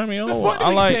on. What turned me on? Fuck I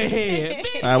the like. nigga said head.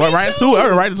 Bitch, I went right into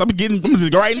it. I'm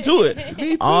just go right into it.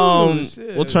 me too.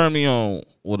 Shit. What turned me on?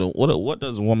 What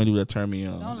does a woman do that turn me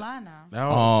Don't on? lie now.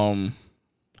 No.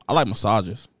 I like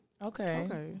massages. Okay.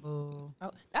 Boo.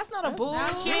 Oh, that's not a boo. I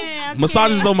can't.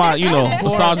 Massages on my,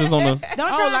 massages on the. Don't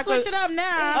try to like switch it up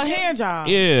now. A hand job.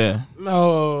 Yeah,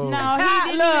 No. No,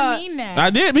 he didn't even mean that. I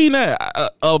did mean that.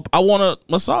 I want a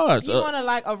massage. You want to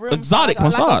like a real exotic like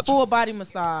massage. a full body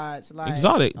massage, like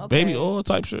exotic, okay. baby oil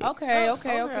type shit. Okay.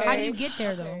 How do you get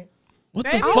there though? What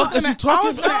Baby, the I fuck was is you gonna- I talking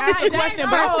was gonna about? ask a question,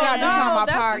 but I said that's not my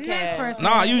that's the next podcast. person.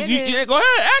 Nah, you go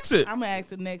ahead, ask it. I'm gonna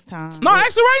ask it next time. No,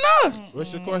 ask it right now.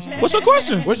 What's your question? What's your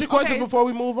question? What's your question Okay, before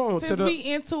we move on to Since the? we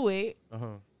into it, Uh-huh.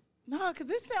 no, because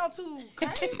this sounds too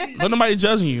crazy. But nobody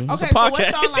judging you. It's Okay, a so what's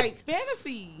podcast. y'all like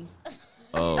fantasy?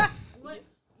 Oh,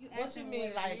 What you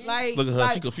mean, like look at her.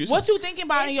 like, She confused. what you thinking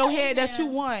about in your head that you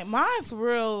want? Mine's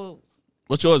real.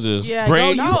 What yours is? Yeah,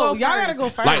 Braid? go- No, go y'all gotta first. go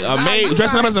first. Like a maid,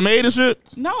 dressing up as a maid and shit.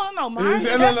 No. Mine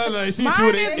See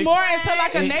mine is more into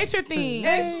like a nature thing.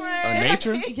 A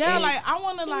nature? Yeah, like I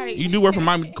want to like. You do work for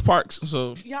Miami Parks,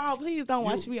 so Y'all, please don't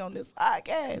watch me on this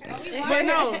podcast. But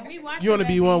no, You want to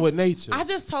be one with nature. I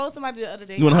just told somebody the other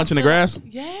day. you want to hunt in the grass?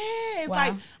 Yes, Wow.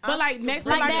 like, but like next to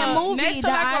Like like that a, movie, next to The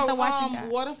like Eyes a Are Watching God.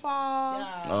 waterfall,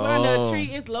 Oh. under a tree.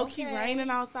 It's low key raining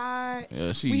outside.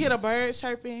 Yeah, We hear the birds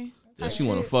chirping. Yeah, she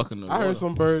want to fuck in the I heard water.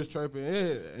 some birds chirping.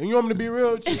 Yeah. And you want me to be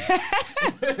real with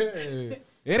you?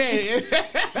 It ain't.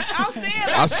 I'm saying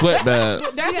I like, sweat bad.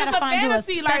 that's You just gotta a find you a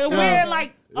fantasy. Like special- we're in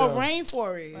like a Yeah.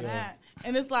 rainforest,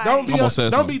 and it's like Don't be Almost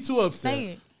said don't something. be too upset. Say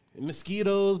it.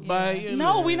 Mosquitoes bite. You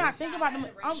no, know. we not thinking about them.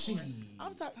 I'm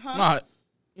talking, huh? Nah,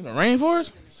 you know,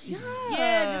 rainforest? Yeah,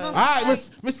 just All right,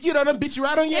 mosquito done bit you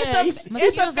right on your ass.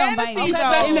 mosquitoes don't bite. fantasy,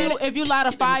 Okay, though. If you light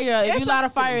a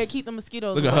fire, it keep the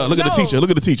mosquitoes. Look at her. Look at the No. teacher.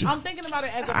 Look at the teacher. I'm thinking about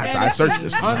it as a I fantasy. searched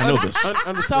this. I know this.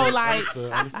 So like,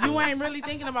 you ain't really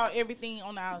thinking about everything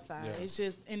on the outside. It's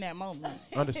just in that moment.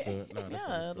 Understood. No, that's Yeah,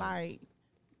 understood. like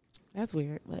that's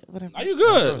weird, but whatever. Are you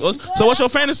good? So what's your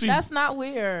fantasy? That's not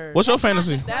weird. What's your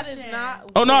fantasy? That is not.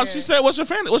 Oh no, weird. she said, "What's your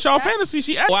fantasy? What's y'all fantasy?"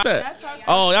 She asked that.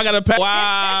 Oh, y'all got to pay.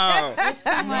 Wow.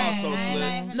 Y'all so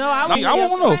slick. No, I I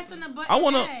want to know. I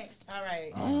want to. All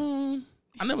right.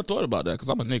 I never thought about that because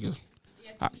I'm a nigga.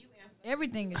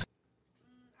 Everything is.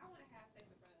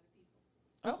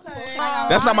 Okay.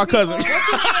 That's not my cousin.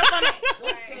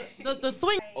 The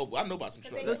swing. Oh, I know about some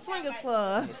stuff. The swingers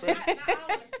club.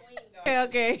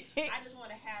 Okay. I just want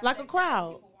to have Like a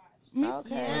crowd.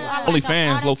 Okay. Only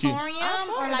fans, low key. Auditorium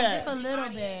or like just a little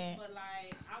bit. but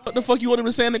like I What the fuck you want him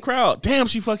to say in the crowd? Damn,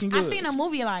 she fucking I good. seen a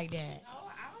movie like that.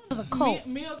 It was a cult.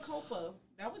 Mia Copa.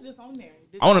 That was just on there.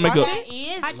 I want to make a.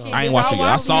 I ain't watching it.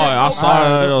 I saw it. I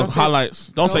saw highlights.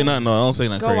 Don't say nothing. No, don't say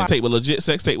nothing crazy. watch. Tape with legit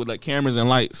sex tape with like cameras and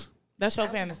lights. That's your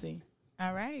fantasy.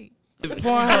 All right.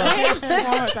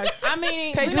 I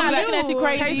mean, Tasty we're not Black. looking at you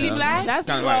crazy. Tasty Black. That's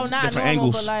Kinda well, like not different normal,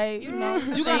 angles. but like you know,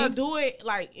 You gotta do it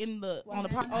like on the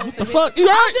podcast. The fuck? You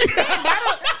right?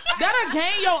 That'll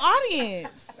gain your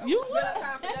audience. You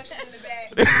production in the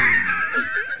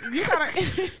back. you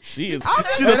gotta. She is.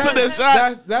 She done took that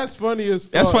shot. That's funny as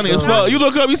fuck. That's funny as though. fuck. You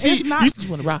look up, you see. It's not- You just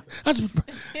want to rock. I just wanna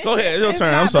rock. Go ahead. Your turn.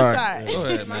 I'm not the sorry. shot. Go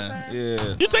ahead, man.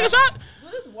 Yeah. You take a shot?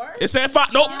 It said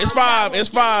 5. Nope. It's 5. It's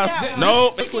 5. Yeah.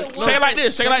 Nope. Shake it like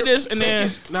this. Shake it like this, and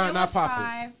then. Nah, not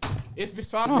popping. If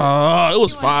it's 5, Oh, it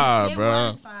was 5,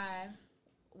 bro.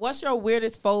 what's your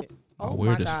weirdest phobia? Oh, my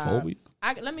weirdest God. phobia?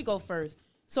 Let me go first.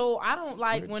 So I don't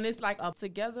like when it's like up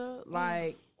together,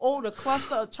 like the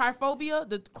cluster of triphobia,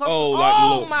 the cluster. Oh, like the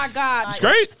little- my God, It's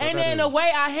great. And then the way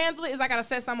I handle it is I gotta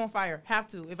set something on fire. Have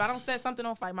to. If I don't set something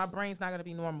on fire, my brain's not gonna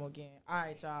be normal again. All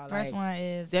right, y'all. First like, one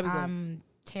is there we go. I'm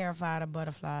terrified of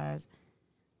butterflies.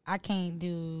 I can't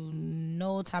do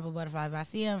no type of butterfly. If I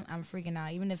see them, I'm freaking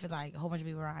out. Even if it's like a whole bunch of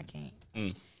people around, I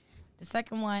can't. The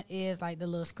second one is like the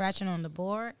little scratching on the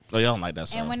board. Oh, y'all don't like that And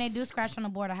sound. when they do scratch on the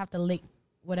board, I have to lick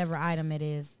whatever item it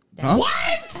is. Huh?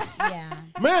 what? Yeah.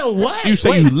 Man, what? You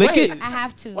say you lick it? I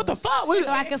have to. What the fuck? Wait, So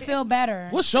I can feel better.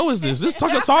 What show is this? This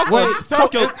talk your talk. Wait, so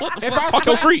talk your, if- what the if fuck? I Talk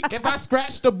your scratch- freak. If I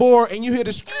scratch the board and you hear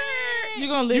the, You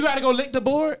gonna lick. you gotta go lick the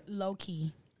board. Low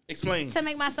key. Explain. To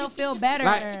make myself feel better.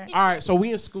 Like, all right, so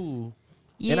we in school.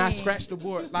 Yeah. and I scratch the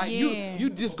board. Like Yeah. you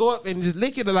just go up and just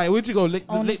lick it. Like what you go lick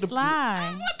On lick the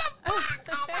slide.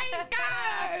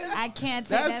 I can't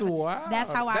take That's wild. That's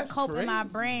how I That's cope in my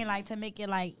crazy. brain, like to make it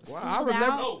like Wow, smooth I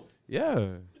remember. out. Yeah.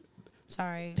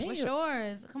 Sorry. Damn. What's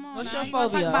yours? Come on. What's now. your You gonna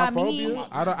phobia? Talk about My me? phobia?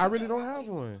 I really don't have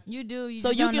one. You do. You So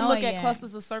just you don't can know look it at yet.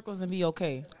 clusters of circles and be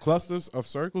okay. Clusters of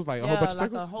circles, like a Yeah, whole bunch of like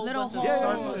circles. a whole Little bunch of holes.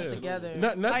 circles Yeah. together.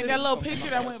 Nothing. Like that little picture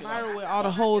that went viral with all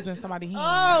the holes in somebody's hand.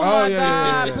 Oh my yeah,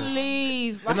 God! yeah, yeah.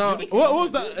 Please. And, what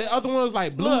was the other one? Was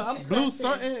like blue, Look, I'm blue scratching.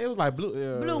 something. It was like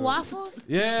blue. Blue waffles?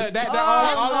 Yeah, that Oh,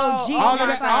 all of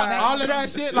that, that's all of that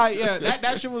shit. Like, yeah,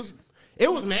 that shit was.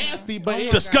 It was nasty, but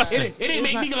it, Disgusting. It didn't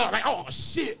make me look like, oh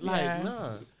shit, like Yeah. nah.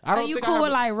 I So don't you think cool I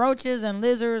with have, like roaches and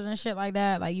lizards and shit like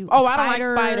that? Like you? Oh, I don't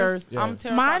like spiders. Yeah. I'm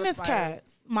terrified. Mine of is spiders.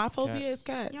 cats. My phobia is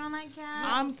cats. You don't like cats?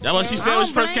 I'm That what she said when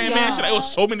she first came in. She like, there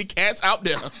was so many cats out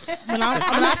there. when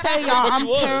I say y'all, I'm It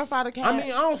was. terrified of cats. I mean,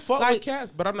 I don't fuck Like- with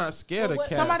cats, but I'm not scared of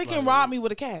cats. Somebody can rob me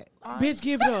with a cat. Bitch,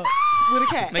 give it up with a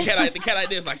cat. The cat like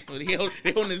this, like they hold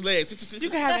his legs. You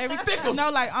can have everything.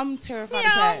 No, like I'm terrified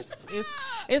of cats.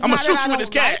 It's I'ma not shoot that I you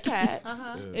with don't this like cat.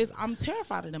 cats. It's I'm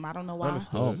terrified of them. I don't know why.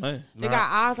 Oh man. They got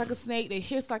eyes like a snake. They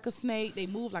hiss like a snake. They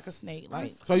move like a snake.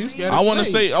 Like So you scared? I of want to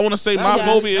snakes? say my Yeah.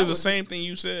 phobia That is the was- same thing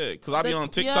you said. Cause I be on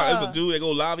TikTok. Yeah. There's a dude that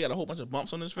go live. He got a whole bunch of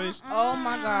bumps on his face. oh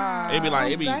my god. It be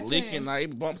like it be Scratching. leaking, like it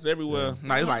be bumps everywhere.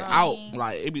 Like it's like out,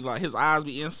 like it be like his eyes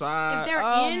be If inside. they're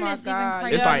Oh in, my it's even God.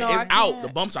 crazy. It's Yeah, like no, it's I out. can't. The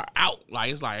bumps are out.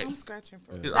 Like it's like I'm scratching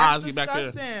for his it. eyes be back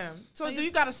there. Disgusting. So do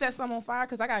you gotta set something on fire?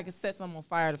 Cause I gotta set something on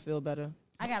fire to feel better.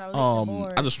 I gotta lick the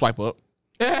board. I just swipe up.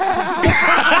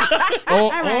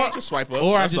 Or Just swipe up.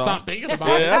 or I That's just all. stop thinking about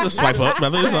it. Yeah, I just swipe up,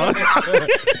 brother. It's all.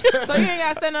 So you ain't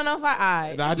gotta set nothing on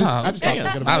fire. All right. I just stop thinking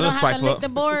about I you it. don't just have swipe to lick up. the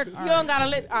board. You don't gotta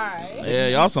lit. All right. Yeah,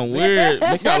 y'all some weird.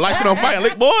 You got light shit on fire and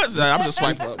lick boards. I'm just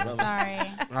swipe up, brother. Sorry.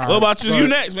 What about you? So- You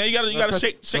next, man. You gotta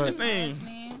shake the so- thing.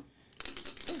 Man.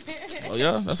 Oh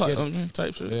yeah, that's like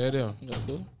type shit. Yeah, there. Yeah,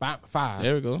 cool. Five.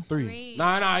 There we go. Three.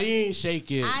 Nah, you ain't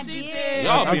shake it. I She did. did.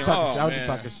 Y'all I be was talking shit. I was man. just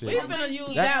talking We shit. finna use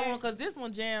That- that one because this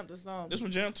one jammed or something. This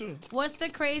one jam too. What's the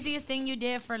craziest thing you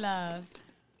did for love?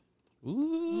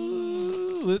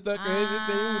 Ooh, it's that crazy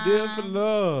thing you did for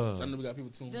love. I know we got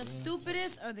people tuned. The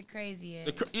stupidest or the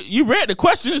craziest? You read the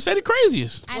question and said the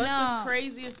craziest. I What's know. the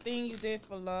craziest thing you did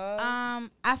for love?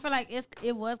 I feel like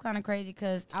it was kind of crazy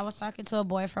because I was talking to a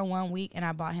boy for 1 week and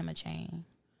I bought him a chain.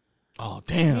 Oh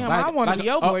damn. Damn, I want to be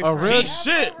your a boyfriend. real,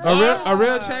 Shit. a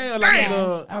real chain or like Yes, a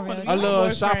a little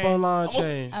boyfriend. shop online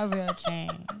chain, A real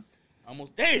chain.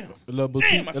 Almost damn. a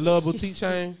little boutique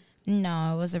chain.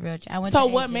 No, it was a real chain. I went So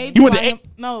to what AJ. made You you? went to buy him-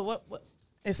 No, what?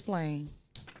 Explain.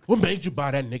 What made you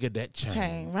buy that nigga that chain?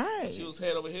 Chain, right? She was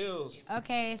head over heels.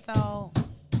 Okay, so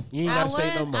You ain't I gotta was.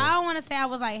 say no more. I don't want to say I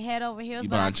was like head over heels, You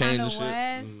but I buying chains kind of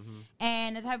and was. shit?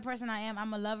 And the type of person I am,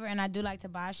 I'm a lover, and I do like to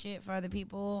buy shit for other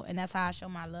people, and that's how I show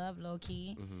my love, low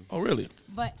key. Oh really?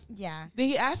 But yeah, Did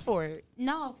he ask for it?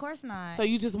 no, of course not. So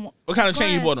you just want? What kind of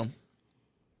chain you course. bought him?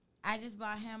 I just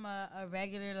bought him a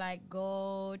regular like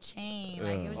gold chain.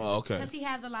 Like it was Oh, okay. Because he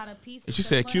has a lot of pieces. And she to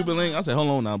said put Cuban them link. on. I said, hold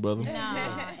on now, brother. No,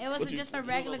 it wasn't you- just a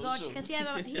regular gold because he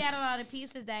had a lot of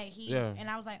pieces that he Yeah. and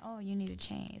I was like, oh, you need a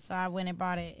chain, so I went and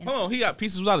bought it. And Hold on, he got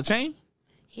pieces without a chain?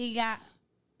 he got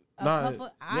a Nah, couple.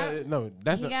 no,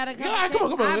 that's He not. got a couple. Yeah,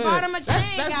 come on. I bought him a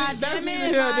chain. That's God damn neither it!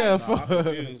 here nor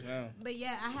like- there. But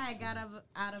yeah, I had got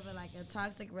out of like a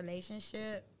toxic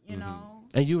relationship, you know,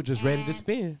 And you were just ready to And-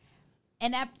 spin.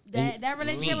 and that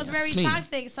relationship was very Sneeze.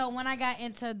 toxic. So when I got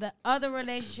into the other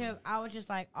relationship, I was just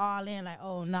like all in, like,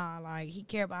 oh nah, like he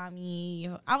cared about me.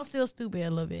 I was still stupid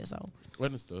a little bit, so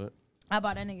Understood. I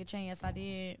bought that nigga chain. Yes, I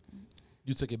did.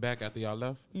 You took it back after y'all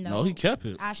left. No, he kept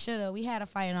it. I should have. We had a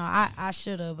fight and all. I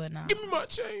should have, but nah. Give me my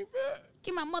chain back.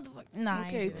 Give my motherfucker. Nah. I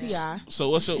Okay, ain't do that. Ti. So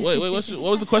what's your what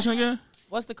was the question again?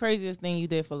 What's the craziest thing you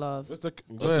did for love? What's the,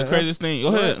 What's the craziest thing? Go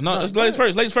ahead. No, it's ladies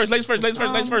first. Ladies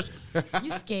first.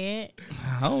 You scared?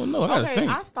 I don't know. I gotta Okay,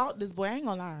 think. I stalked this boy. I ain't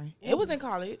gonna lie. It was in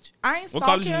college. I ain't What stalked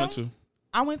college him. you went to?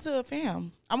 I went to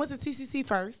FAM. I went to TCC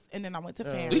first, and then I went to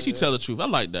FAM. At least you tell the truth. I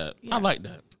like that. Yeah. I like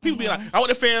that. People be like, I went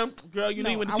to fam. Girl, you know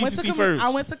you went to TCC first. I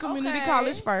went to community Okay.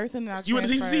 college first, and then I You went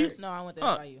to transferred. TCC? No, I went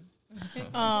Huh. there by you.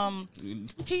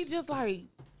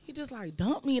 He just like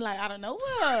dumped me like out of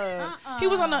nowhere. He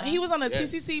was on the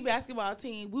Yes. TCC basketball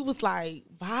team. We was like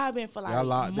vibing for like Y'all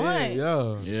locked months, in,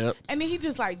 yeah. Yep. and then he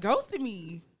just like ghosted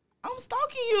me. I'm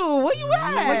stalking you. Where you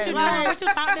at? What you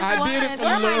thought this I was? did it for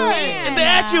Where my love. man? If they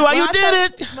ask you why you Well, I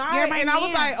did it, Right, You're my and I was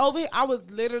man. like over here. I was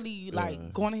literally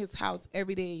like going to his house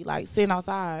every day, like sitting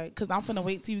outside, because I'm finna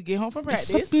wait till you get home from practice.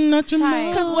 something that you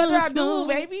Tight. Because what did I do,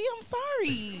 baby? I'm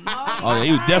sorry. Oh yeah,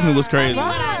 you definitely was crazy.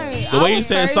 Right. The I way he was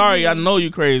said crazy. sorry, I know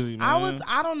you crazy. Man.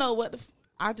 I don't know what the.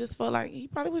 I just felt like he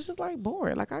probably was just like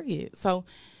bored, like I get. So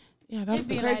yeah, that was the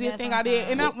be like craziest that thing I did.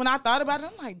 And sometimes. when I thought about it,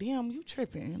 I'm like, damn, you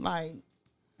tripping. Like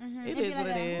it is what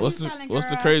it is. What's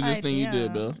the craziest thing you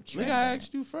did, Bill? Nigga, I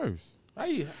asked you first.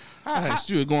 I asked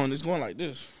you. It's going like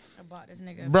this. I bought this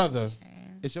nigga. Brother,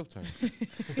 it's your turn.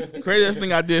 Craziest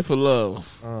thing I did for love.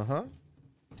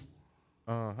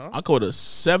 I caught a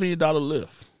 $70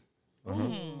 lift.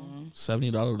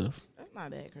 $70 lift. That's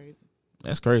not that crazy.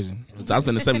 That's crazy. I spent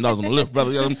the $70 on the lift,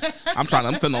 brother. I'm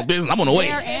standing on business. I'm on the way.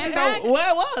 And so where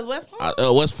it was? West Palm?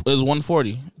 It was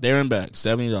 $140 there and back.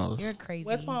 $70. You're crazy.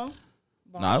 West Palm?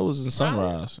 Nah, it was in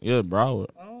Sunrise. Yeah, Broward.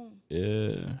 Oh.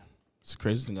 Yeah, it's the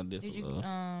craziest thing I did. Did for you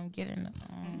love. get in?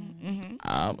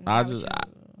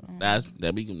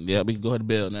 We can go ahead to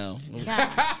bed now. God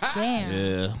damn.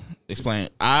 Yeah, explain.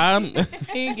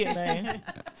 He ain't getting nothing.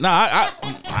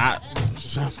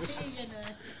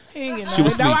 He ain't getting nothing. She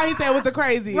was That's asleep. why he said it was the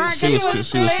craziest. Right, She was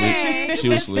asleep. She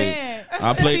was asleep.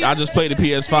 I just played the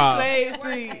PS5.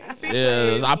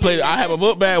 Yeah, I had my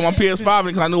book bag on my PS5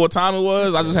 because I knew what time it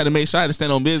was. I just had to make sure I had to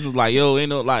stand on business. Like, yo, ain't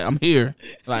no like I'm here.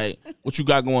 Like, what you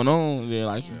got going on? Yeah,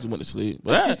 like she just went to sleep.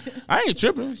 But I ain't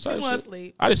tripping. She went to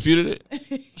sleep. I disputed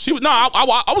it. She was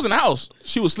I was in the house.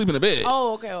 She was sleeping in the bed.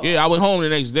 Oh, okay. Yeah, I went home the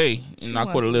next day and I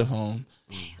went caught a to lift home.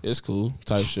 It's cool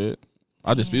type shit.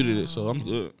 I disputed it, so I'm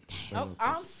good. Oh,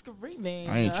 I'm screaming.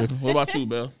 I ain't tripping. What about you,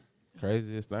 Belle?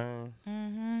 Craziest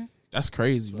thing. That's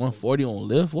crazy. 140 on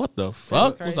lift. What the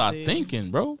fuck was I crazy. thinking,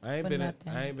 bro? I ain't For been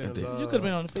nothing. in love. You could've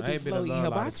been on the 50th I ain't been floor in eating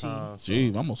love a lot of hibachi. times, so Gee,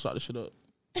 I'm gonna start this shit up.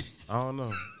 I don't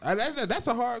know. That's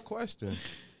a hard question.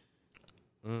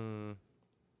 They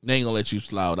ain't gonna let you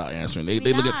slide without answering. They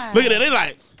We look not. at it. They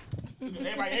like.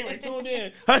 Everybody tuned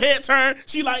in. Her head turned.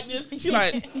 She like this. She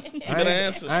like. You better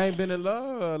answer. I ain't been in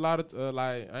love a lot of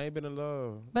I ain't been in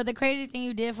love. But the crazy thing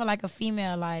you did for like a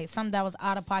female, like something that was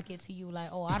out of pocket to you, like,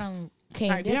 oh, I don't came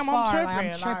Like, this damn, I'm far. tripping, I'm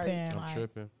like- tripping. I'm like,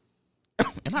 tripping.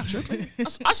 Am I tripping?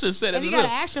 I should have said it If in you the gotta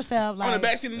lift. ask yourself, On like, the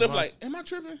backseat of the lift, like, am I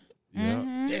tripping? Yeah.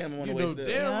 Damn, I want You to know waste that.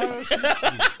 damn well she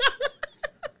sleep.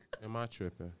 Am I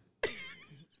tripping?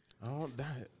 I don't die.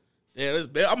 Yeah, this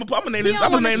Bell. I'm gonna name You this. don't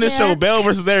I'm gonna wanna name this share. show Bell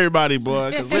versus everybody,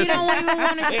 boy. Cause you listen, don't even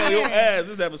want to hell, your share. ass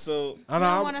this episode. I You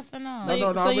know. don't want us to know. No,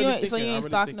 no, So I'm you really ain't thinking. I'm ain't really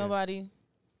stalked thinking. nobody.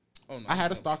 Oh, no, I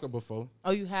had a stalker before,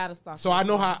 Oh, you had a stalker. so I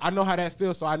know how that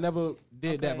feels. So I never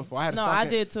did that Okay. before. I had a No, stalker. I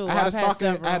did too. I had a I've had stalker.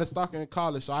 I several. had a stalker in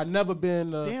college, so I never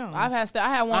been. Damn. I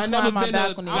had one I climb never my been to-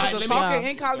 balcony. I I was was a a stalker stalker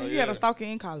in college. He had a stalker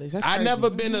in college. That's I crazy. never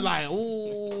been to like,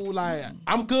 ooh, like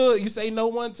I'm good. You say no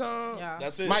one time. Yeah.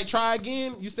 That's it. Might try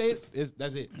again. You say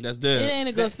that's it. That's It dead. ain't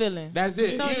a good feeling. That's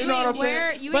it. So you know what I'm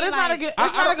saying? But it's not a good.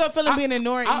 It's not a good feeling being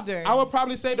ignored either. I would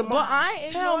probably say the But I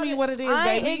ain't Tell ignored me what it is, I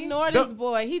ain't baby. ignored The- this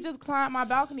boy. He just climbed my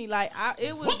balcony. Like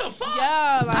it was. What the fuck?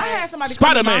 Yeah, like I had somebody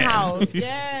come to my Spider-Man. house.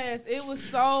 Yes, it was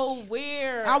so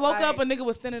weird. I woke Like, up, a nigga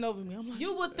was standing over me. I'm like,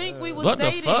 you would think we was What the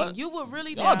dating. fuck? You would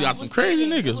really. Y'all think got we some was crazy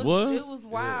dating. niggas, boy. It was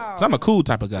wild. 'Cause I'm a cool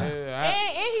type of guy. And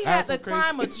he I had had to some crazy-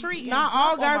 climb a tree. Not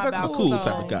all guys are A cool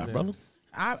type of guy. guy, brother.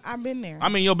 I've been there. I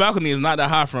mean, your balcony is not that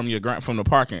high from from the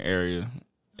parking area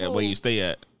at where you stay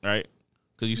at, right?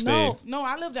 Because you stay. No,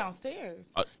 I live downstairs.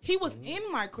 He was in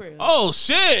my crib. Oh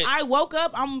shit! I woke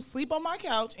up. I'm asleep on my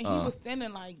couch, and he was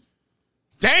standing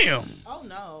Damn! Oh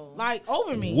no. like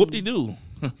over me. Whoop de doo.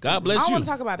 God I bless don't you. want to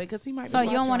talk about it because he might. So be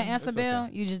you don't want to watching. answer, Bill?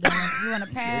 You just don't. You want to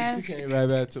pass? She came right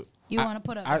back to. You want to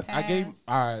put up a pass? I gave.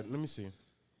 All right, let me see. You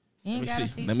ain't Let me gotta see.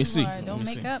 see. Let me too see. hard. Let Don't me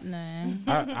make see. up none.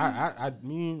 I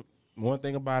mean, one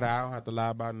thing about it, I don't have to lie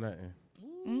about nothing.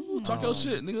 Ooh, talk your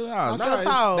shit, nigga. Talk Nah, your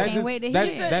talk. that Can't just- wait to that-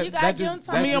 hear it. that- You gotta that give just- him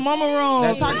time. that Me and just- mama room.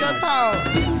 That's- Talk your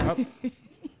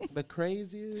talk. The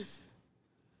craziest.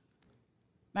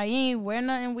 Like you ain't wear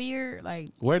nothing weird. Like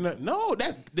No,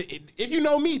 that's if you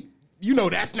know me, you know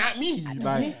that's not me.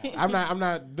 Like I'm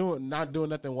not doing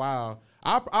nothing wild.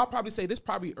 I'll probably say this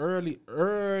probably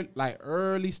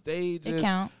early stages. it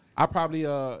count. I probably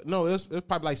no, it's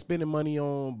probably like spending money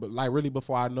on, but like really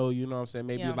before I know, you know what I'm saying?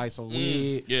 Maybe Yeah. like some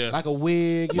wig, yeah. like a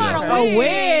wig. You Come on, know? a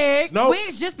wig. No,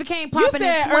 Wigs just became popping.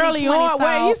 said in early 2020, on. so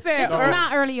Wait, he said this early- is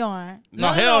not early on. no,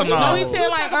 hell no. No, he said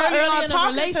like early in the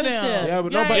talking to relationship. them. yeah,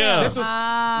 but no, but Yeah. this was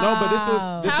no, but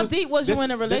this How was deep was you this-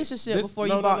 in a relationship this- before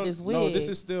you bought this wig? No, this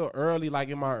is still early, like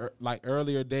in my like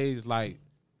earlier days, like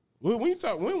when you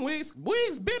talk when wigs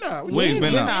been out. Wigs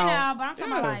been out. Now, but I'm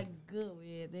talking about Yeah. like good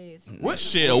wig. This. What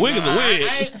Shit, a wig is a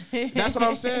wig. That's what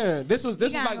I'm saying. This was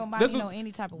Like this know was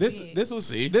any type of this wig. this was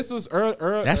See? this was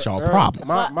early. That's y'all problem.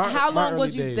 How long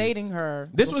was early you days. dating her?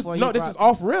 This was before no. you This brought- is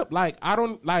off rip. Like I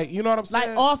don't like. You know what I'm saying?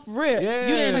 like off rip. Yeah.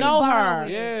 You didn't Like know borrow her.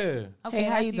 wig. Yeah. Okay, Hey, how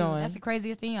that's you doing? That's the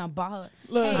craziest thing. I bought her.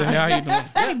 Look, Say, how you doing?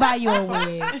 Let me buy you a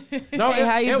wig. No. Hey,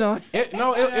 how you doing?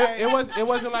 It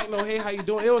wasn't like no. Hey, how you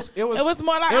doing? It was. it was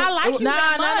more like it- I it like was- you.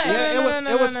 that much.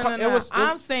 Yeah, it was.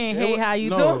 I'm saying, hey, how you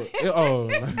no, doing? Oh.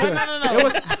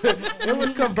 no. It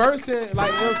was conversing,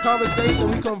 like it was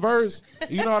conversation. We converse.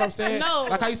 You know what I'm saying? No.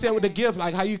 Like how you said with the gift,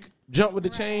 like how you jump with the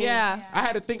chain. Yeah. I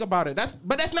had to think about it.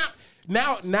 That's not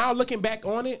now looking back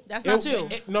on it. That's not you.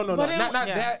 No, But it- not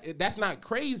yeah. that. That's not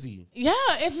crazy. Yeah,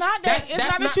 it's not that. That's- It's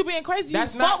that's not that not- you being crazy. You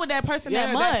that's fuck not- with that person Yeah,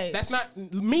 that much. that's not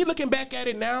me looking back at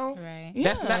it now. Right.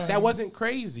 That's Yeah. not. That wasn't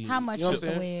crazy. How much You know was what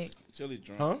the I'm saying? wig? Chilli's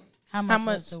drunk. Huh? How much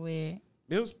much? was the wig?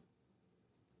 It was.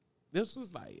 This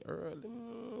was like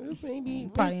early,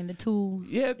 maybe Probably in the two.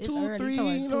 yeah, It's 2, early, 3. so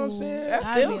like You know what I'm two. saying? That's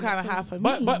I'd be still in kind of the high for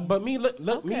me. But me me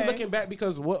Okay. looking back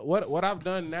because what I've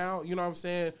done now, you know what I'm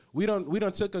saying? We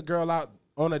done took a girl out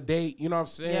on a date, you know what I'm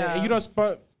saying? Yeah. And you done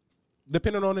spent,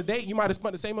 depending on the date, you might have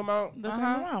spent the same amount The same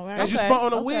amount, right? as you Okay, spent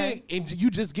on a okay. wig, and you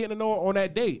just getting to know her on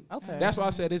that date. Okay. That's why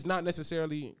I said it's not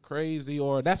necessarily crazy,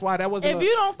 or that's why that wasn't. If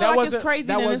you don't feel that like it's wasn't- crazy,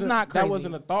 that then it's wasn't- not crazy. That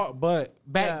wasn't a thought, but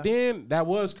back then that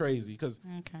was crazy because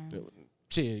Okay.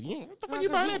 shit, what the fuck you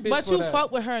buying that bitch But for you that?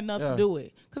 fuck with her enough Yeah. to do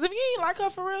it. Because if you ain't like her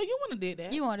for real, you wouldn't have did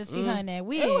that. You want to see her in that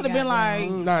wig? It would've been like-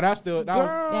 Nah, that's still that was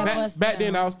Girl. That back, bust back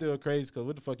then. down. I was still crazy because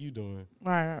what the fuck you doing?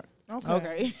 Right.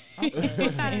 Okay.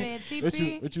 What's out of that What you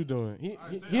TP? what you doing? He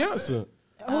answered.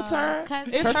 Who turn?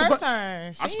 cousin. It's Press the her button.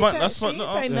 turn. She I ain't spun- say- I spun- She no,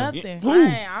 ain't say yeah. nothing. Who?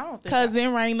 Right, I don't think. Cousin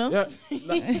Raina.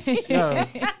 Yeah.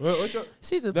 Yeah. What your,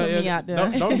 She just put me out there.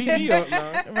 Don't beat me up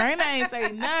now. Raina ain't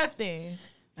say nothing.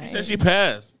 She said she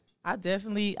passed. I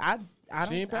definitely, I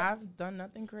She ain't don't, pa- I've done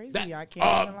nothing crazy. That- I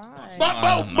can't even lie.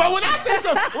 But when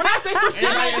I say some shit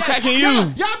like that, attacking you.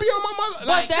 y'all be on my mother. But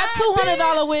Like that God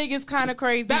 $200 wig is kind of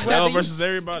crazy. That- whether Bell you- versus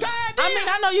everybody. damn, I mean,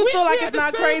 I know you we- feel like we it's had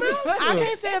not the same crazy. answer. I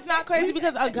can't say it's not crazy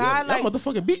because a guy that like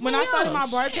motherfucker beat when me I started up. my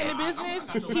bartending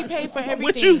business, he paid for everything.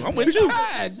 With you. I'm with you.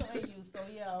 God.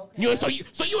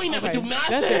 So you ain't never do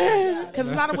nothing. Because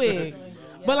it's not a wig.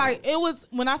 But like it was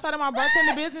when I started my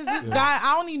bartending business, this guy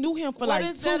I only knew him for like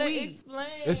 2 weeks.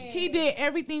 He did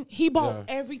everything. He bought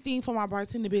everything for my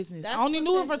bartending business. I only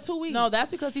knew him for 2 weeks. No,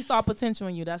 that's because he saw potential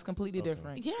in you. That's completely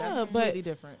different. Yeah, That's but- completely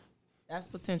different. That's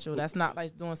potential. That's not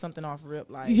like doing something off rip.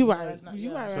 Like You know, right. that's not-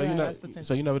 You yeah. right. So you That's know, potential.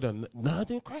 so you never done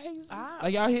nothing crazy. Ah.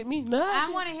 Like y'all hit me, I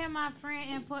nothing. want to hear my friend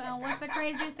input on what's the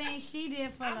craziest thing she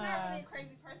did for I'm not really a love.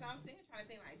 crazy person. I'm sitting here trying to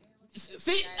think like, damn. What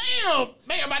See, damn,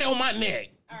 man, everybody on my neck.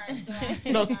 all right,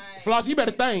 so No, like, Floss, you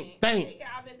better think. I've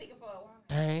been thinking for a while.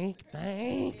 Think.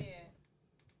 Yeah.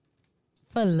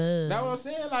 For love. That's what I'm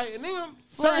saying. Like, nigga,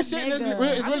 For certain a shit is nigga.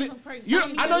 really, it's I really. just crazy. You,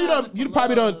 Something I know you love don't. is You for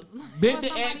probably love. don't been For the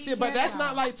somebody accent, you but care that's about.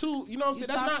 not like too. You know what I'm You saying?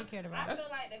 That's thought not. you cared I about. feel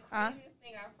like the craziest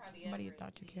thing I probably Somebody ever you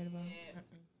thought you cared about. did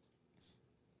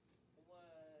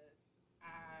was I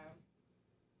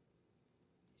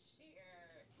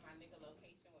shared my nigga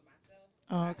location with myself.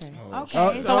 Oh, okay.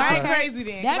 Okay, So I ain't okay. crazy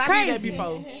then. 'cause That I crazy. did that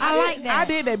before. I like that. I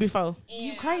did that before.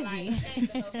 And crazy. I like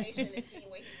checked the location and seen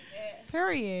where he was at,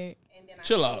 Period. and then I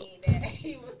Chill out. seen that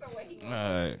he was somewhere he was.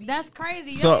 Alright. That's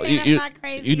crazy. You So, so, that's you- not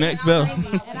crazy. you next, I'm Bell?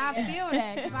 crazy. And I feel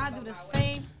that because I do the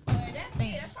same But that's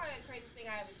thing. it. That's probably the craziest thing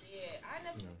I ever did. I'm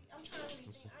trying to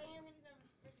really think. I ain't really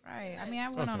never. Right. I mean, I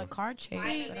went on a car chase, but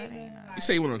I didn't. You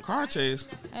say you went on a car chase.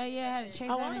 Hell yeah, I had to chase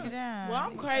that nigga down. Well,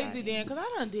 I'm crazy then because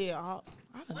I done did all that.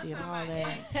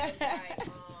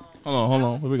 Hold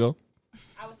on. Here we go.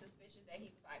 I was suspicious that he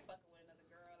was like fucking with another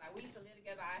girl. Like we used to live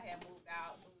together. I had moved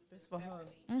out, so we was for her.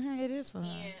 Mm-hmm, it is for her.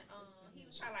 And he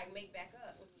was trying to like make back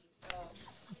up with me. So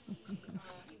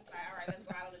he was like, "All right, let's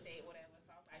go out on a date, whatever."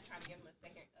 So I was like trying to give him a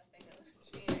second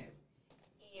chance.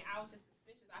 And I was just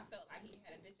suspicious. I felt like he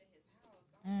had a bitch at his house.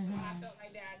 When I felt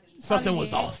like that, I just Something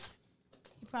was off.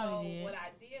 He probably So what did. I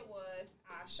did was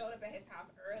I showed up at his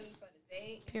house early for the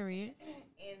date, Period.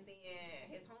 and then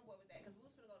his homeboy was there because we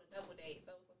was gonna go to double date.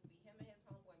 So it was supposed to be him and his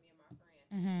homeboy, me and my friend.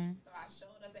 Mm-hmm. So I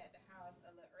showed up at the house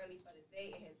a little early for the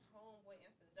date, and his homeboy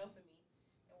answered the door for me.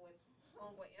 And when his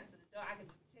homeboy answered the door, I could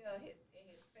just tell in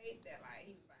his face that like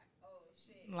he was like, "Oh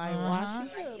shit!" Like, Uh-huh. why she?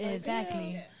 Like, he was Exactly.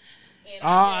 And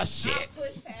Ah, I shit.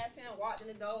 pushed past him, walked in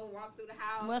the door, walked through the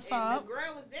house. What's and up? The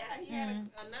girl was there. He had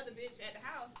another bitch at the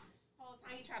house. Whole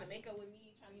time he tried to make up with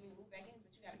me, trying to get me to move back in, but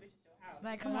you got a bitch at your house.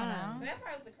 Like, come on now. So that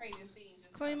probably was the craziest thing.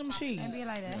 Just Clean them sheets. And be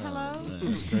like that. Hello?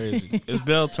 It's crazy. It's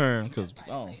Bell turn because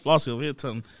Flossie over here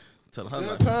telling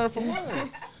her. Turn for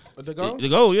what? To go? To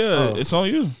go, yeah. Oh. It's on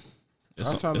you.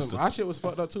 My shit was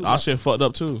fucked up too. Our shit fucked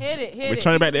up too. Hit it.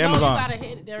 Return it back to Amazon. You gotta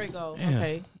hit it. There we go. Damn.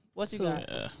 Okay. What you got?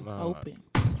 Yeah. Open.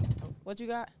 What you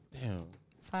got? Damn.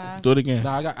 5. Do it again.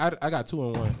 Nah, I got 2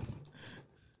 and 1.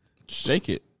 Shake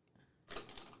it.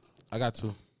 I got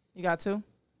 2. You got 2?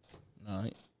 All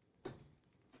right.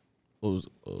 What was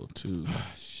 2?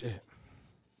 Shit.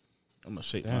 I'm gonna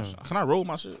shake my Damn. shit. Can I roll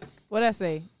my shit? What I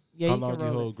say? Yeah, How you long can do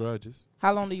you roll hold it. grudges?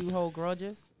 How long do you hold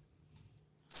grudges?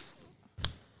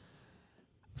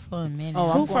 For a minute. Oh,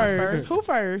 Who I'm going first? Who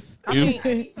first? You?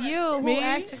 you who Me?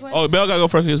 asked the question? Oh, Bell gotta go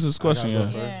first. This is his question.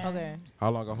 gotta go Yeah. first. Yeah. Okay. How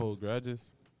long I hold grudges?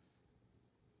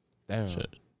 Damn.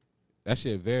 Shit. That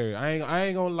shit vary. I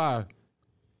ain't gonna lie.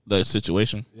 The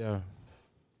situation. Yeah.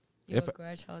 You If- a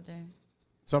grudge holder.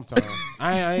 Sometimes.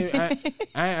 I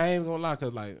ain't gonna lie,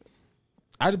 cause like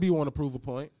I just be want to prove a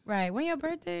point. Right. When your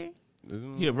birthday?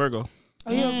 He a Virgo.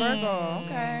 Oh, you're a Virgo.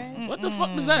 Okay. What the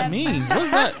fuck does that mean? What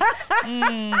is that?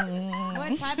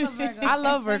 What type of Virgo? I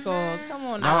love September? Virgos. Come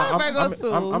on. Nah, I love Virgos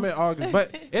too. I'm in August,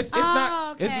 but it's Oh,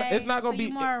 not okay. it's not gonna So you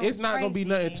be more it's not gonna be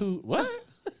nothing crazy. too what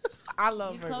I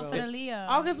love You closer to Virgos. Leo.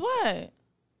 August what?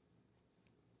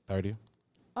 30.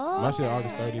 Oh, My shit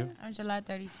August 30th. I'm July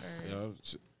 31st. Yeah,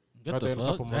 shit. What Birthday the in a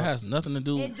fuck? couple That months. has nothing to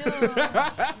do. It do.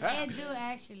 It do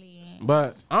actually.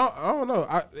 But I don't know.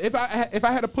 If I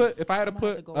had to put have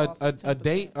to go off a the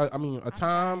date,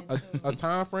 a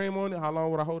time frame on it, how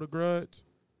long would I hold a grudge?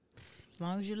 As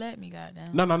long as you let me,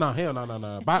 goddamn. No, hell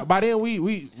no. By then we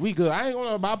good. I ain't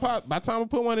gonna by the time I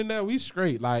put one in there, we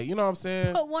straight. Like, you know what I'm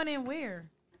saying? Put one in where?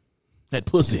 That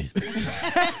pussy.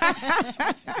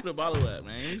 Put the bottle at,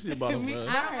 man. You see the bottle, man.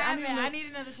 I don't have it. I need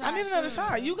another shot. I need another too.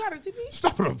 shot. You got it, TP?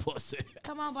 Stop it, pussy.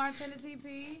 Come on, bartender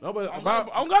CP. No, but I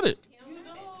don't got it.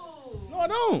 No, I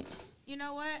don't. You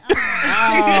know what?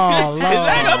 oh, Lord.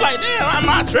 Exactly. I'm like, damn, am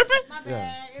I tripping? My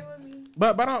bad. It was me.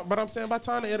 But I'm saying by the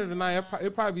time the end of the night,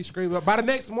 it'll probably be straight. But by the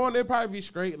next morning, it'll probably be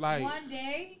straight. Like One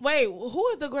day. Wait, who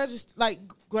is the grudges? Like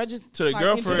grudges To the like,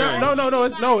 girlfriend. in general? no,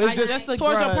 it's Like, just just a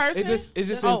towards your grudge. person.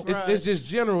 it's just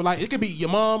general. Like it could be your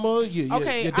mama, your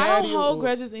Okay, your I daddy. don't hold or-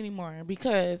 grudges anymore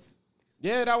because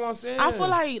Yeah, that's what I'm saying. I feel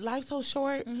like life's so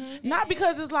short. Not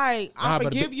because it's like Nah, I but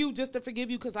forgive you just to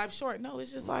forgive you because life's short. No,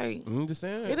 it's just like I'm just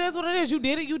saying. it is what it is. You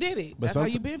did it. You did it. But That's how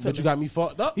you somet- been feeling. But you got me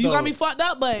fucked up. You though. got me fucked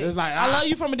up, but It's like, I ah. love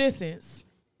you from a distance.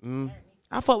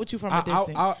 I fuck with you from a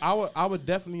distance. I would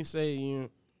definitely say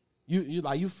you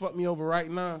like you fuck me over right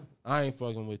now. I ain't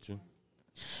fucking with you.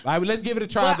 Like let's give it a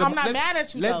try. But I'm not mad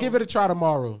at you, Let's though. give it a try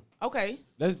tomorrow. Okay.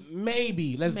 Let's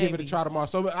give it a try tomorrow.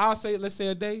 So I'll say let's say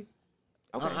a day.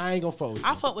 Okay. I ain't gonna fuck with you.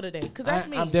 I fuck with a day because that's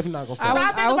me. I'm definitely not gonna fuck. But with I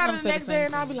you. think was about gonna it the say the next same day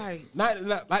and I'll thing. be like,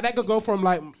 Not like that could go from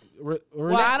like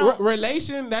I don't-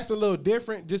 relation. That's a little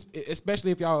different. Just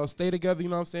especially if y'all stay together. You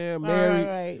know what I'm saying? Married.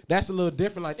 right. That's a little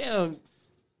different. Like damn.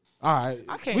 All right.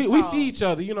 I can't We talk. see each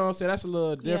other. You know what I'm saying? That's a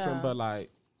little different. Yeah. But like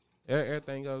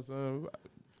everything goes.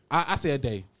 I say a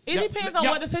day. it depends on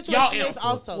y'all- what the y'all situation is. answer.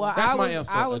 Also, Well, That's I my was,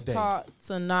 answer, I a was day. taught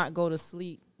to not go to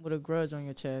sleep with a grudge on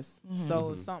your chest.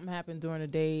 So if something happened during the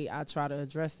day, I try to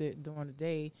address it during the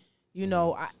day. You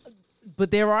know,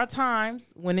 but there are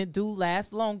times when it do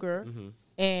last longer,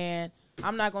 and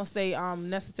I'm not gonna say I'm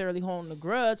necessarily holding a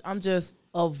grudge. I'm just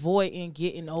avoiding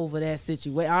getting over that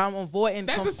situation. I'm avoiding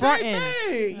That's the confronting same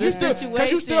thing. the You still, situation.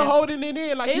 cause you still holding it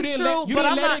in. Like It's you didn't true, let you but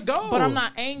didn't I'm let not, it go. But I'm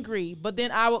not angry. But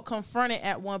then I would confront it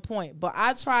at one point. But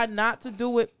I try not to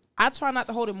do it. I try not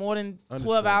to hold it more than 12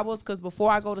 Understood. hours because before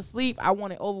I go to sleep, I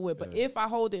want it over with. But if I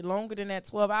hold it longer than that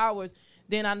 12 hours,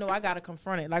 then I know I gotta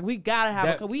confront it. Like we gotta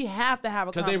have we have to have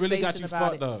a 'cause conversation they really got you about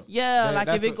fucked it. up. Yeah, That- like if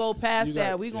that's it a- go past you that,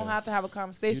 got- we gonna yeah. have to have a You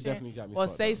conversation definitely got me or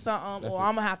fucked say up. something, That's or it.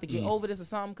 I'm gonna have to get over this or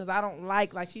something because I don't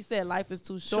like she said, life is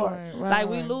too short. Right, Like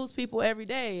we right. lose people every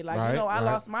day. Like Right, you know, I right.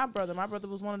 lost my brother. My brother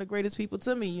was one of the greatest people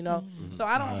to me. You know, so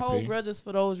I don't R.I.P. hold grudges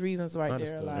for those reasons right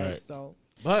there. Understood. Like Right. so.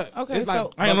 But Okay, it's like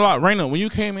so- I ain't gonna lie, Raina, when you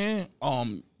came in,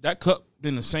 that cup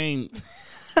been the same.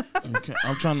 Okay,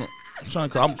 I'm trying to. This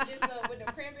with the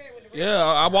cranberry, with the Yeah,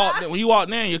 I walked. When you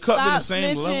walked in, your cup been the Stop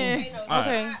same level. snitching. All right.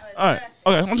 Okay. All right.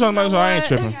 Okay. I'm trying to make sure I ain't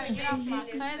tripping. Get off my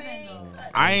cousin though.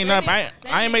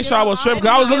 I ain't make sure I was tripping. 'Cause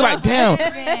I was looking like, damn.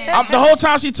 The whole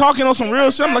time she talking on some real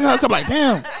shit, I'm looking at her cup like,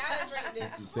 damn.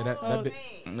 say that bitch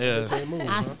Yeah. ain't moving,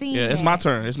 I huh? seen Yeah, it's that. my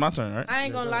turn. It's my turn, right? I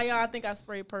ain't gonna lie, y'all. I think I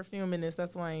sprayed perfume in this.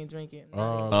 That's why I ain't drinking.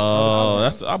 Oh,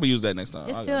 I'll be use that next time.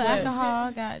 It's still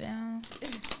alcohol. Goddamn.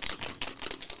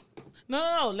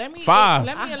 No. Let me 5.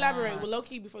 Let me elaborate with low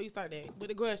key before you start that with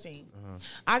the grudge thing.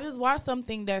 I just watched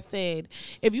something that said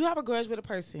if you have a grudge with a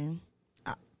person,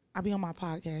 I be on my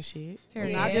podcast shit.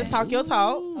 Period. I just talk your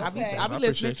talk. I be I listening.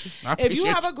 appreciate you. I If you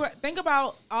appreciate have a think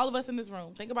about all of us in this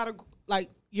room. Think about like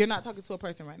you're not talking to a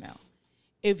person right now.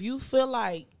 If you feel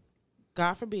like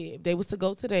God forbid, if they was to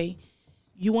go today,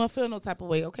 you won't feel no type of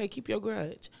way. Okay, keep your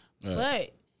grudge. Right.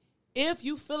 But if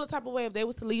you feel a type of way if they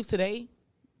was to leave today,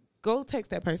 go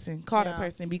text that person, call that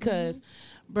person, because,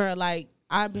 bruh, like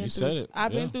I've been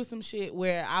through some shit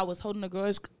where I was holding a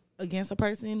grudge against a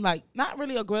person, like not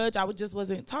really a grudge. I just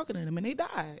wasn't talking to them, and they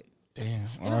died. Damn.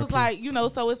 And it was like, you know,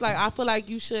 so it's like I feel like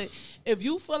you should, if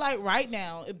you feel like right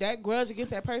now, if that grudge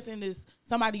against that person is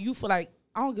somebody you feel like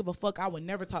I don't give a fuck, I would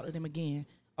never talk to them again.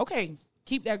 Okay,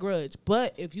 keep that grudge.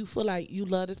 But if you feel like you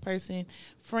love this person,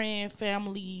 friend,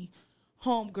 family,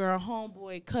 homegirl,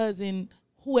 homeboy, cousin,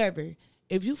 whoever,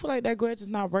 if you feel like that grudge is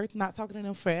not worth not talking to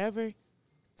them forever,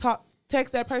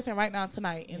 text that person right now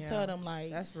tonight and tell them,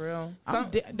 like, that's real.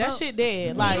 That shit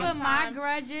dead. Like, even my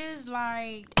grudges,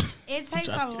 like, it takes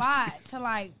a lot to,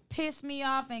 like, piss me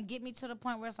off and get me to the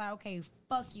point where it's like, okay,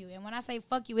 fuck you. And when I say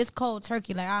fuck you, it's cold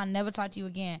turkey. Like, I'll never talk to you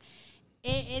again.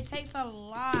 It takes a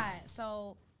lot.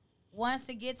 So once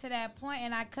it get to that point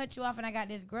and I cut you off and I got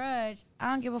this grudge, I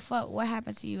don't give a fuck what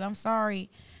happened to you. I'm sorry.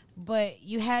 But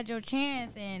you had your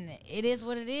chance, and it is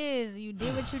what it is. You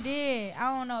did what you did.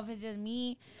 I don't know if it's just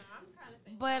me.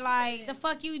 But, like, the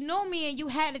fuck, you knew me, and you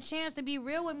had the chance to be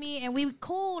real with me, and we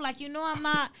cool. Like, you know I'm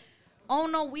not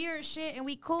on no weird shit, and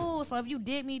we cool. So if you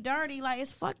did me dirty, like,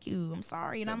 it's fuck you. I'm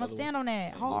sorry, and I'm going to stand on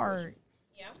that hard.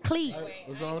 Yeah, Please.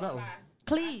 What's wrong with that one?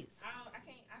 Please.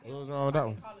 What's wrong with that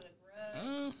one?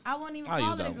 I wouldn't even I'll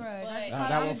call use it a that grudge. one. I just That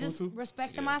call one it just too?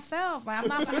 respecting myself. Like, I'm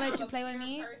not going to let you play with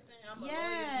me. I'm a Yes.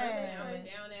 loyal person. I'm a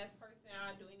down-ass person.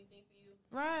 I'll do anything for you.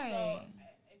 Right. So,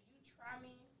 if you try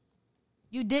me,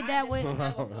 You did that with...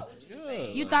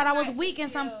 You I thought I was might weak in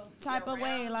still some type of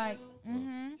way. around Like, you.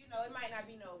 mm-hmm. You know, it might not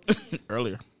be no beef,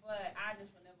 Earlier. but I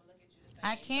just will never look at you the same.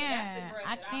 I So can't. that's the grudge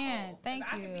I that can't. hold. 'Cause Thank I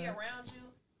can be you. around you,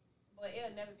 but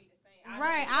it'll never be the same.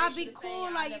 Right, never I'll treat be you the cool,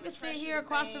 same. like, I'll you never can sit trust you here the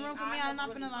across the same. room from me, I'll I'm not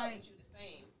never finna, really fuck like- with you the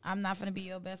same. I'm not finna be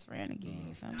your best friend again.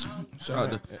 You feel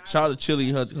me? Shout out to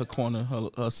Chilli, her corner,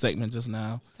 her segment just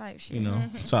now. Type shit. You know,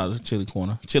 shout out to Chilli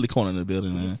Corner. Chilli Corner in the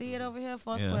building, You man. see it over here,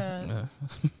 4 Yeah, squares.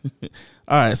 yeah.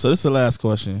 All right, so this is the last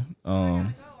question. I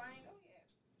ain't go yet.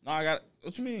 No, I got.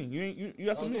 What you mean?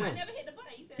 You after me? I never hit the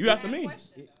button. You said You the after last me?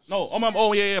 question.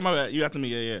 No, yeah, my bad. You after me?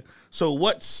 Yeah. So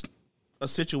what's a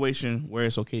situation where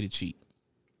it's okay to cheat?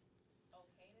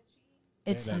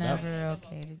 It's that- never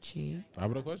okay to cheat. I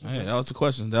have a question. Hey, that was the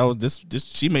question. That was this.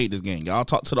 She made this game. Y'all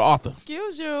talk to the author.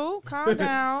 Excuse you. Calm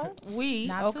down.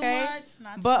 Not Okay. too much.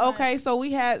 Not too But much. okay, so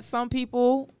we had some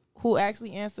people who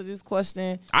actually answered this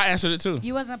question. I answered it too.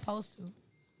 You wasn't supposed to.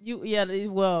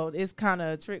 It's kind of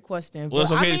a trick question. Well, it's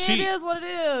but, okay I to mean, cheat. It is what it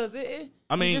is.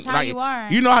 I mean, just how like you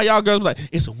are. you know how y'all girls be like,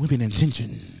 it's a women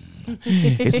intention.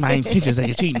 It's my intentions that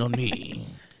you're cheating on me.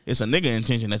 It's a nigga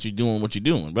intention that you're doing what you're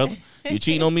doing, brother. You're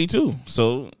cheating on me too.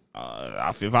 So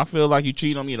if I feel like you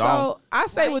cheating on me at all, So I Why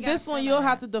say you with gotta this one, feel you'll like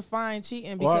have that? to define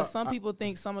cheating Well, because some people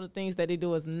think some of the things that they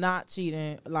do is not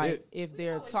cheating. Like if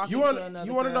they're talking You to want another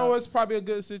you want to girl. know what's probably a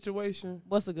good situation?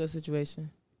 What's a good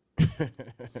situation?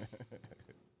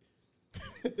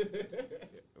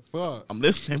 Fuck. I'm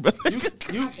listening, brother.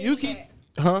 You keep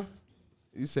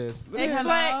You said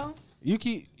Hello? you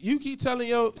keep telling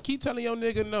your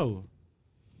nigga no.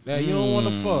 That you don't want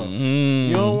to fuck. Mm.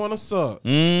 You don't want to suck.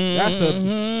 Mm. That's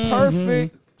a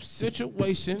perfect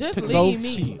situation Just to go leave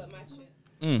me. cheat.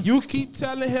 You keep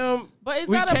telling him. But is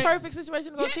we that a can't- perfect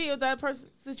situation to go cheat? Or is that a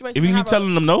situation If to you have keep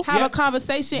telling them no, have Yeah. a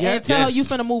conversation Yeah. and tell her Yes. you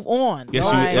finna move on?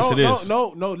 Yes, right? yes, it is.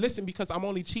 No. Listen, because I'm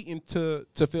only cheating to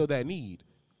fill that need.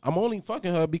 I'm only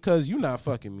fucking her because you not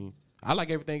fucking me. I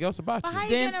like everything else about But you. how you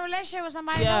Then- get in a relationship with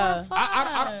somebody Yeah. you don't want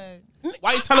to fuck?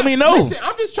 why you telling me no? Listen,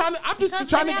 I'm just trying Because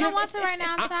to maybe I give. don't want to right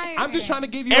now. I'm tired. I'm just trying to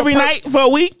give you Every a night for a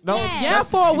week? No, Yeah. Yeah,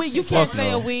 for a week. You can't Fuck stay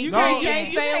no. a week. You No. can't, can't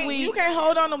you stay a can't- week. You can't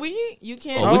hold on a week. You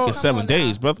can't. A Oh, week come is 7 on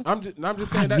days, now. brother. I'm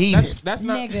just saying I need it. that's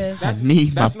not Niggas. that's I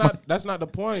need my that's not the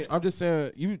point. I'm just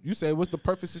saying you say what's the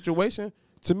perfect situation?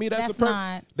 To me, that's That's the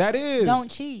not. That is.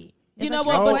 Don't cheat. You It's know a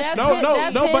what? trick But question.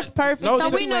 that's his but- perfect no, So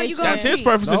just- we know you situation. gonna That's his cheat.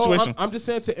 perfect No, situation. I'm just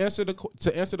saying to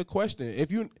answer the question.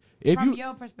 If you From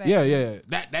your perspective.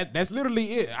 yeah. That's literally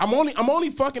it. I'm only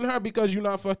fucking her because you're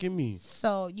not fucking me.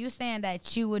 So you saying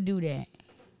that you would do that?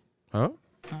 Huh?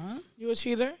 You a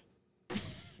cheater?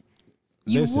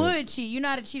 You Listen. would cheat. You're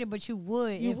not a cheater, but you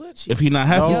would. You if- would cheat. If he not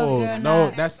happy, Yo, No, you're no,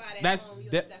 not. that's Outside at that's home,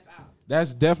 you'll that, step out.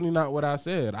 that's definitely not what I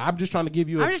said. I'm just trying to give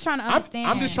you. I'm just trying to understand.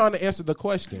 I'm just trying to answer the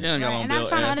question. damn, y'all Right, on and I'm Bill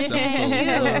trying to ass understand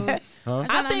episode. you. Huh? I'm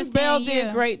trying I to think Bell understand did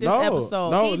you. great this No, episode.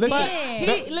 no. He Listen,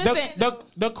 did. He- listen.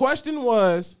 the question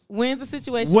was When's the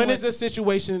situation? When is a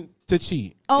situation to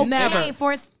cheat? Okay, Never.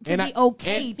 for it to be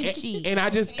okay to cheat. And I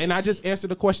just answered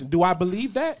the question. Do I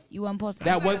believe that? You weren't supposed to.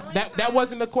 That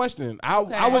wasn't the question. I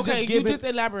was just giving. You just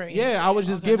elaborate. Yeah, I was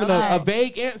just giving a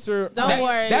vague answer. Don't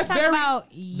worry. That's Talk very about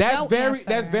your that's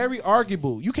answer. very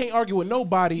arguable. You can't argue with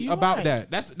nobody about right.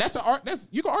 that. That's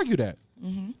you can argue that.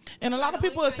 And a lot of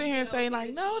people are sitting here and saying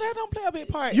like, no, that don't play a big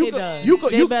part. You It could- does. you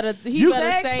could- He better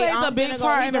Sex say plays I'm a big finna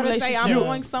part go. in a He better say I'm relationship.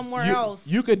 going somewhere else.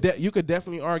 You could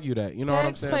definitely argue that. You know what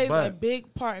I'm Sex saying? plays a But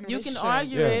big part in a You can relationship.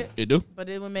 argue Yeah. it, It do. but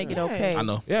it would make it Yeah. okay. I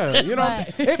know. yeah, you know what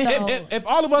I'm saying? If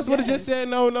all of us would have just said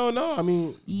no, I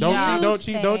mean, don't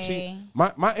cheat.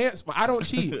 My answer, I don't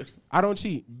cheat. I don't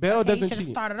cheat. Belle You doesn't should have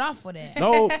cheat. started off with it.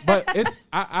 No, but it's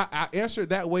I answered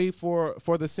that way for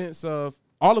the sense of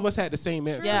all of us had the same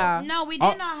answer. Yeah. No, we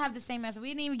did not have the same answer. We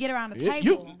didn't even get around the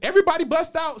table. Everybody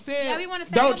bust out saying Yeah, we want to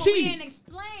say don't that, but we cheat. didn't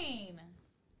explain.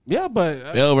 Yeah,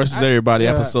 but Bell versus everybody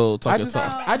episode I talking just,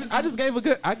 talk. I just gave a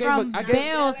good. I gave. From I gave.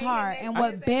 Bell's heart and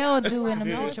what Bell do in them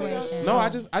situations. No, I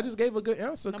just gave a good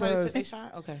answer Nobody took because their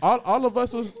shot? Okay. all of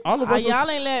us was Y'all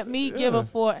ain't let me give a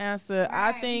full answer.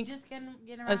 I Right, think just getting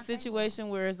around a the table. situation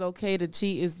where it's okay to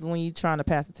cheat is when you're trying to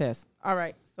pass a test. All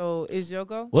right. So is your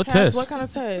go? What Pass, test? What kind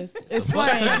of test? What Explain.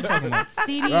 test you talking about?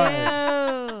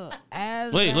 CDL.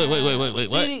 As Wait.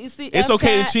 What? See, It's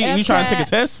okay to cheat and you trying to take a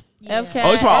test? Yeah. FCAT.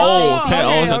 Oh, it's about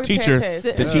the okay, teacher. test.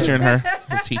 The teacher and her.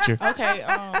 The teacher. Okay.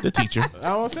 The teacher.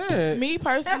 I was saying. Me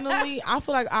personally, I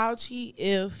feel like I'll cheat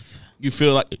if You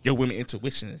feel like your women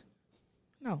intuition.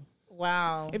 no.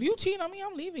 Wow. If you cheat on me,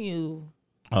 I'm leaving you.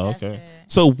 Oh, That's okay. it.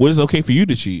 So what is okay for you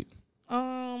to cheat?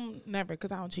 Never,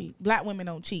 because I don't cheat. Black women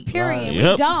don't cheat. Period.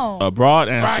 Yep. We don't. A broad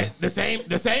answer. Right, the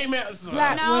same answer.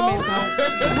 Black women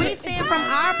don't. No, we see it from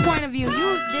our point of view.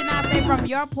 You did not say from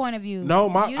your point of view. No,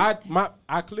 You-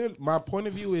 my point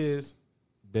of view is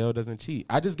Belle doesn't cheat.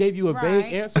 I just gave you a vague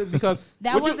Right. answer because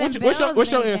that wasn't Bell's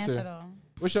what's your vague answer? though.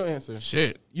 What's your answer?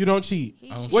 Shit. You don't cheat. He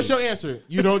don't What's cheat. your answer?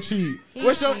 You don't cheat. He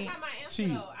What's your cheat. That's not my answer,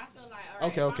 cheat? though. I feel like, all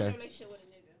right, Okay, if I'm okay. in a relationship with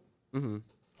a nigga, Mm-hmm.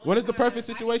 When is the perfect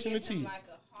situation to I can give him cheat? like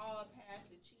a hard pass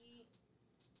to cheat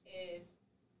is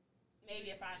maybe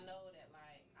if I know that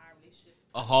like our relationship is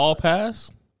A hall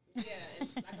pass? yeah, and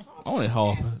like a hard Only pass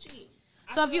hall to pass. cheat.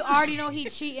 So if you already know he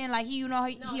cheating, like he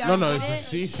already No, did it?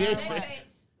 she Let's ain't say, say.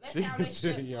 let's She say our ain't say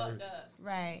relationship you fucked already. up,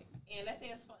 Right. and let's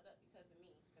say it's fucked up because of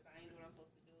me, because I ain't doing what I'm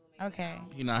supposed to do. Maybe Okay. I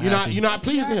don't- You're not You're happy. not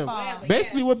pleasing him. Whatever,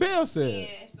 Basically, yeah. what Belle said. Yeah,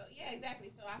 so yeah,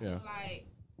 exactly. So I feel Yeah. like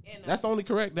in a, That's the only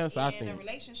correct answer, I in a think.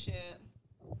 relationship,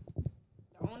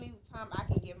 the only time I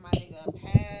can give my nigga a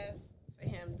pass for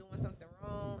him doing something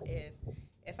wrong is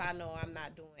if I know I'm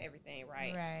not doing everything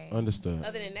right. Right. Understood.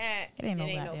 Other than that, It ain't no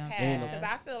no goddamn pass Ain't no because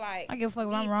I feel like I give a fuck if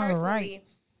me I'm wrong or right. personally,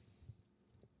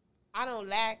 I don't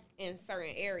lack in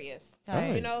certain areas.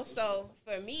 Right. You know, so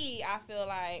for me, I feel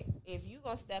like if you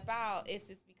gonna step out, it's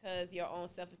just because your own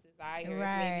selfish desires. Maybe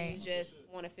Right. you just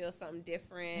want to feel something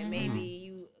different. Maybe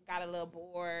you got a little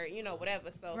bored. You know,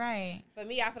 whatever. So Right. for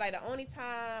me, I feel like the only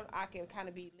time I can kind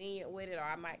of be lenient with it, or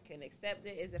I might can accept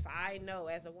it, is if I know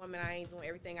as a woman I ain't doing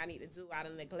everything I need to do. I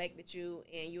done neglected you,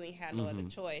 and you ain't had no other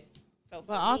choice. So for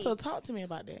But me, also talk to me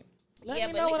about that. Let yeah,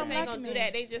 me but know what niggas I'm ain't gonna lacking do in.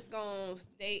 that. They just gonna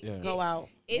Go out.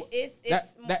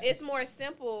 It's more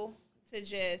simple to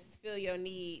just feel your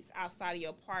needs outside of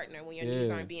your partner when your needs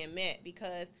Yeah. aren't being met,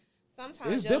 because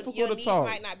sometimes It's your difficult to needs talk.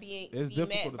 might not be It's met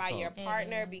difficult to by talk. your It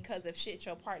partner is. because of shit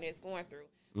your partner is going through.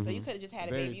 So you could have just had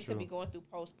a Very baby. You true. could be going through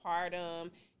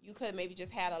postpartum. You could maybe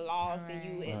just had a loss and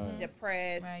you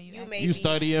depressed. Right, you You act- may You be-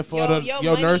 studying for your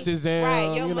money- nurses and right.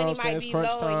 Your you know money what I'm saying, might it's be crunch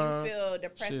low time. and you feel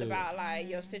depressed Shit. about like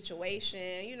your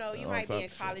situation. You know, you All might be type in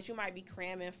of shit. college. You might be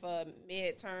cramming for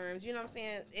midterms. You know what I'm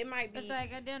saying? It might be It's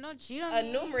like, goddamn, don't cheat on a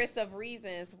me. numerous of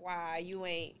reasons why you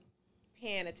ain't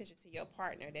paying attention to your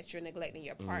partner, that you're neglecting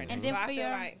your partner. And so then I for feel your-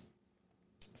 like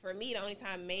for me, the only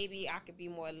time maybe I could be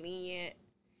more lenient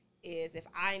is if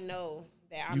I know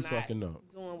that I'm You not fucking know.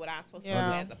 doing what I'm supposed Yeah. to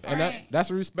do as a And partner. that's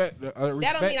a respect. That don't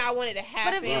mean I want it to But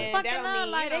happen. if you that fucking don't up,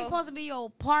 mean, like you they know, supposed to be your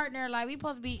partner, like we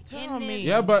supposed to be Tell in me. this.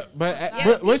 Yeah, but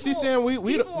what she's saying, we people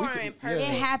we aren't could- perfect.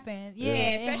 It happens. Yeah, Yeah,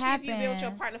 it especially happens. if you've been with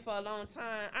your partner for a long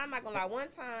time. I'm not gonna lie. One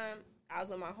time I was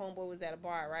with my homeboy, was at a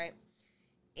bar, right?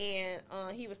 And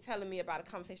he was telling me about a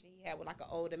conversation he had with like an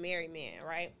older married man,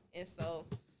 right? And so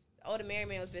the older married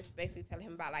man was just basically telling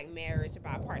him about like marriage,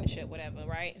 about partnership, whatever,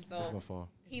 right? It's So gonna fall.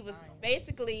 he was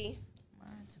basically,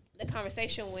 the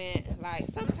conversation went like,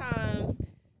 sometimes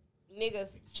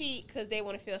niggas cheat because they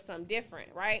want to feel something different,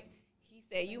 right? He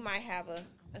said you might have a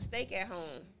steak at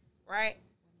home, right?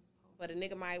 But a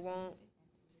nigga might want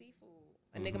seafood.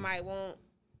 A nigga might want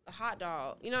a hot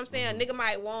dog. You know what I'm saying? A nigga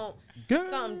might want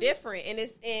something different, and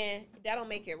that don't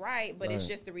make it right. But it's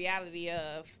just the reality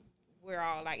of we're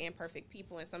all like imperfect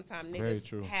people, and sometimes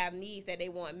niggas have needs that they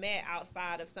want met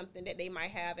outside of something that they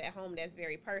might have at home that's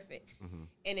very perfect.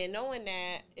 And in knowing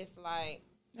that, it's like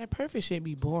that perfect shit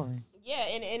be boring. Yeah,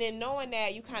 and in knowing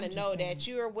that, you kind of know that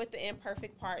you're with the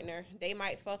imperfect partner. They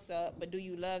might fucked up, but do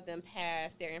you love them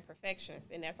past their imperfections?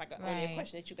 And that's like only a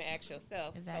question that you can ask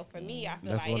yourself. Exactly. So for me, I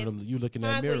feel that's like one of them, you looking at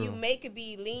times mirror. where you make it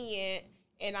be lenient.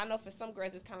 And I know for some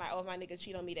girls it's kind of like, oh, if my nigga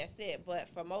cheat on me, that's it. But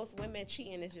for most women,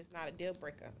 cheating is just not a deal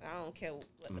breaker. I don't care.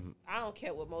 I don't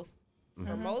care what most.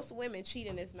 For most women,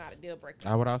 cheating is not a deal breaker.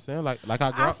 That's what I was saying. Like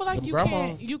I feel like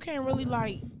you can't really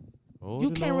like.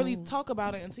 You can't really talk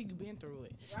about it until you've been through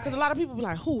it. Because a lot of people be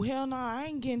like, "Who? Hell no, I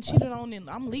ain't getting cheated on, and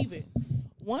I'm leaving."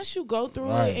 Once you go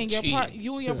through it and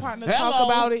you and your partner talk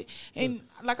about it, and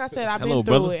like I said, I've been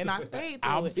through it and I stayed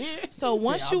through it. So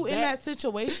once you in that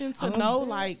situation to know,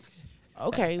 like,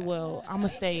 okay, well, I'm gonna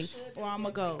stay or I'm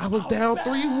gonna go. I was down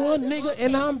 3-1, nigga,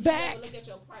 and I'm back. Look at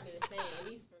your partner the same, at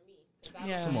least for me.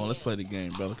 Yeah. Come on, let's play the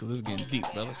game, brother, because this is getting deep,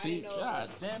 brother. See? God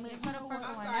damn it.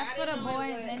 That's for the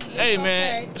boys anyway. Hey,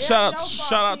 man. Shout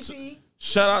out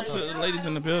to the ladies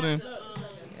in the building.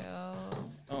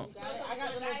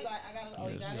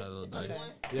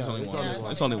 It's only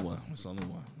one.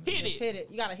 Hit it.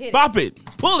 You gotta hit it. Bop it.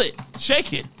 Pull it.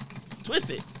 Shake it. Twist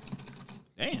it.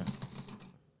 Damn.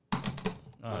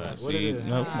 All right. See,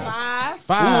 no. Five.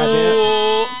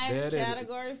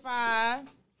 Category 5.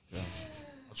 I'm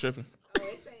tripping. They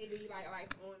say, do you like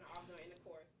lights on or off during the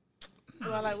course?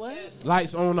 Do I like what?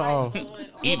 Lights on or off? Either.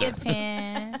 It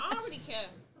depends. I don't really care.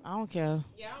 I don't care.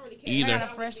 Yeah, I don't really care. Either. I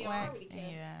got a fresh wax.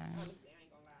 Yeah. Honestly, I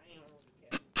ain't gonna lie.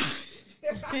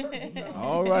 I don't really care.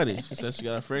 Alrighty. She says she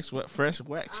got a fresh wax.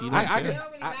 She don't It care. don't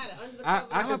really matter. Under the covers,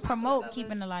 I'm gonna promote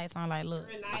keeping the lights on. Like, look.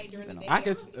 during the night, during the day. I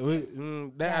can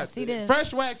that see this.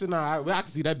 fresh wax and I can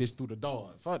see that bitch through the door.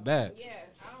 Fuck that. Yeah,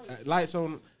 I don't Lights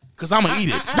on. Because I'm going to eat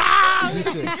it. If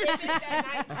it's at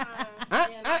nighttime,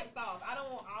 then lights off. I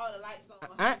don't want all the lights on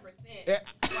 100%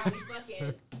 while we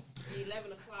fucking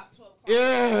 11 o'clock, 12 o'clock.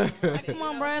 Yeah. Come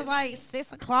on, bro. It's like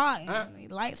 6 o'clock.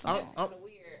 Lights on. Kind of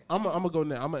weird. I'm gonna go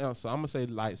now. I'm gonna answer. I'm gonna say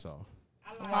lights off.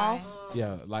 I like,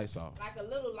 Yeah, lights off. like a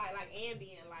little light, like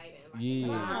ambient lighting.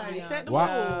 Like Yeah. Set the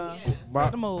Why? mood. Why?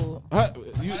 Set the mood.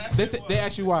 They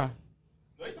ask you why?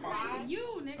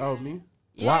 You, nigga. Oh, me?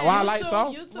 Why lights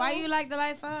off? Why you like the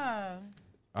lights off?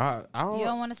 I don't. You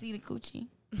don't want to see the coochie?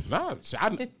 Nah, I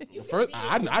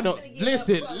know.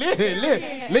 Listen. Put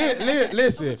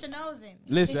your nose in.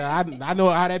 Listen, I know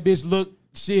how that bitch look.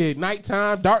 Shit,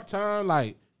 nighttime, dark time,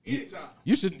 like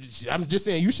you should. I'm just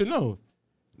saying, you should know.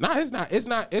 Nah, it's not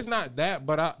that.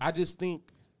 But I just think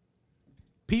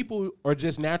people are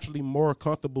just naturally more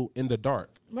comfortable in the dark.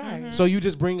 Right. So you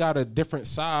just bring out a different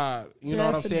side. You know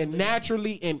what I'm saying?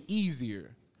 Naturally and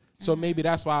easier. So maybe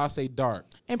that's why I say dark.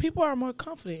 And people are more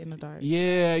confident in the dark.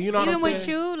 Yeah, you know what I'm Even saying? with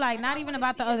you, like not even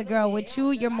about the other girl. With you,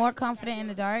 you're more confident in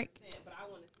the dark.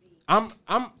 I'm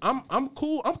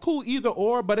cool. I'm cool either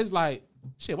or, but it's like,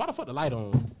 shit, why the fuck the light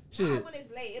on? Shit. when it's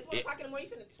late. It's 1 o'clock in the morning.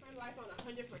 You finna turn the lights on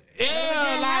 100%.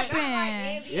 Yeah, like,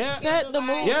 Happen. yeah. Set the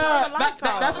mood. Yeah, Turn the lights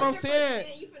off. that's what I'm saying.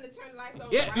 You finna turn the lights on.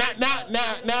 Yeah,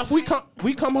 now if we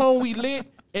come home, we lit,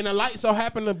 and the lights all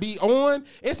happen to be on,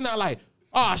 it's not like,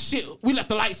 oh shit, we left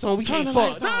the lights on, we can't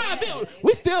fuck. Nah, dude,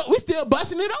 we still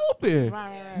busting it open.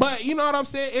 Right. But you know what I'm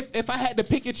saying? If I had to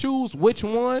pick and choose which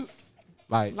one,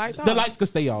 like Lights the off. lights could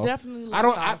stay off. Definitely I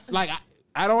don't lights off.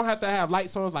 I don't have to have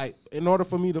lights on. Like in order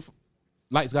for me to,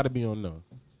 lights got to be on though.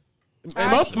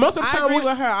 And most of the I time, agree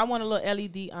with her. I want a little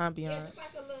LED ambiance.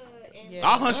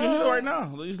 I'll hunt you here right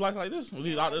now. These lights like this.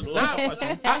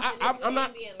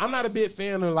 I'm not a big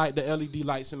fan of like the LED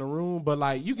lights in the room, but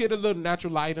like you get a little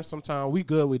natural lighting sometimes. We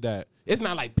good with that. It's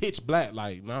not like pitch black.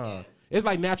 Like nah, it's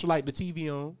like natural like the TV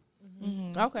on.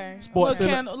 Okay. Sports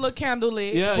Little center. candle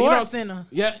lit. Yeah, Sports center.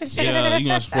 Yeah, Yeah, you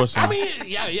gonna sports I center. mean,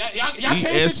 y'all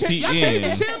change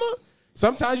the channel.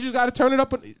 Sometimes you just gotta turn it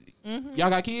up.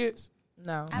 Y'all got kids?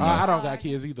 No. I don't got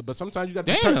kids either, but sometimes you got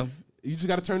to Damn. You just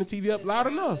got to turn the TV up loud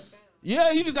enough.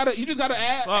 Yeah, you just gotta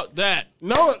add. Fuck that.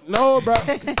 No, bro.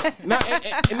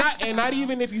 not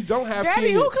even if you don't have Daddy,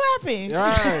 kids. who clapping?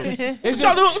 Right. It's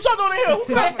What y'all just doing here?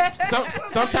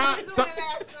 sometimes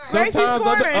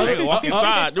Nigga, walk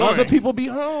inside. other people be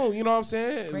home. You know what I'm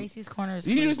saying? Gracie's corner is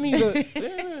You just need to.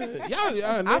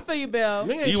 I feel you, Bill.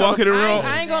 Nigga ain't You tryna- walk in the room.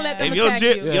 I ain't gonna let them If your attack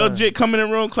jit, you. your jit come in the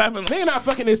room clapping. Nigga not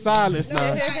fucking in silence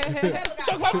now. What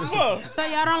y'all clapping for? So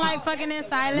y'all don't like fucking in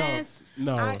silence?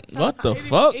 No. What the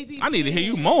fuck? I need to hear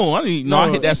you moan. I need to know I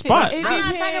hit that spot. I'm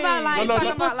not talking about like No, no,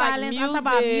 people silence. I'm talking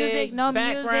about music, no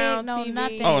music, background no TV.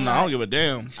 nothing. Oh no, I don't give a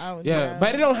damn. Yeah,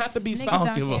 but it don't have to be Niggas something.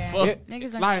 don't give a care. fuck.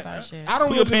 Niggas don't Like care about shit. I don't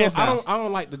Put your really. pants I down.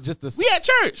 don't like the We at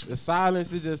church. the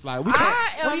silence. It's just like we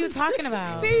can't. What are you talking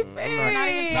about?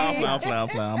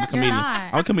 I'm a comedian.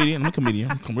 not. I'm a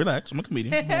comedian. Come relax. I'm a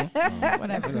comedian.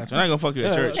 Whatever. I ain't gonna fuck you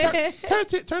at church.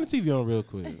 Turn the TV on real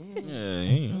quick.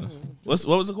 Yeah. What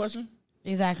was the question?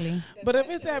 Exactly. But if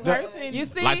it's that person, You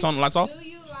see, Lights on, lights off. Do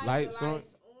you like Lights the on. lights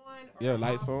on? Yeah,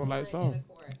 lights on, lights on.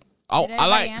 Oh, Did I everybody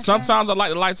like. answer? Sometimes I like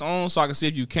the lights on so I can see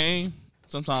if you came.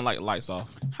 Sometimes I like the lights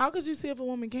off. how could you see if a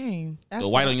woman came? The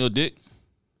white on your dick.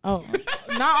 Oh,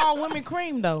 not all women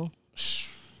cream though.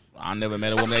 I never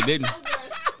met a woman that didn't.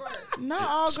 Not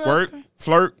all Squirt, girls.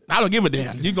 flirt. I don't give a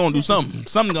damn. You gonna do something.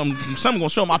 Something gonna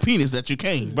show my penis that you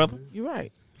came, brother. You're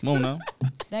right. Come on now.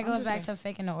 That goes back to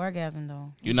faking the orgasm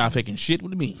though. You're not faking shit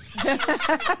with me.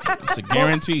 It's a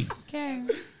guarantee Okay.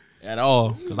 at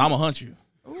all. Cause I'ma hunt you.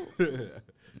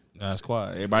 That's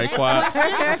quiet. Everybody quiet.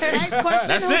 Next question.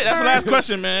 That's it. That's the last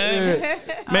question, man.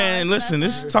 Man, listen,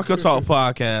 this is Talk Your Talk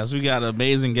podcast. We got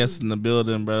amazing guests in the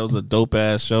building, bro. It was a dope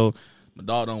ass show. My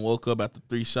dog done woke up after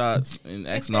 3 shots and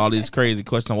asking all these crazy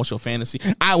questions. What's your fantasy?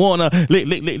 I wanna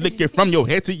lick you from your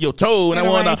head to your toe, and I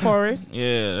wanna. Rainforest.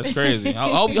 Yeah, that's crazy. I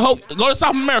hope go to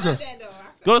South America.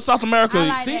 Go to South America. I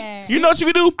like that. You know what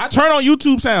you can do? Turn on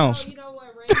YouTube sounds. You know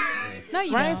what? Rain No,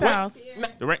 you Rain don't. sounds.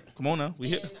 The rain. Come on now, we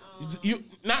hit. You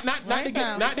not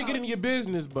to get into your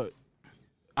business, but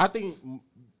I think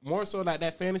more so like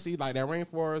that fantasy, like that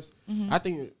rainforest. Mm-hmm. I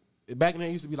think back then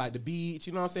it used to be like the beach.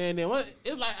 You know what I'm saying? Then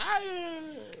it's like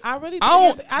I really. Think I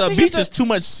don't. it's- I The think beach it's is too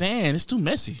much sand. It's too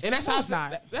messy. and that's how it's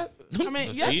not. I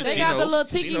mean, She- yes, she they got the knows. little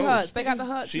She tiki knows. huts. They got the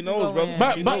huts. She you can knows, go brother. in.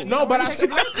 but I see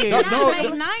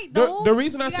Late night though. the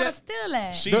reason I you gotta said steal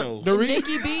that. She knows.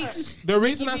 Nikki Beach. the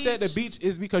reason I said the beach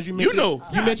is because you mentioned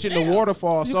you mentioned the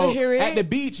waterfall. You So can hear it. at the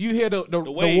beach you hear the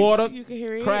waves. water You can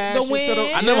hear it. crash The into wind.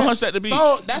 I never hunched at the beach.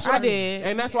 So that's I what did.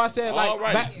 and that's why I said like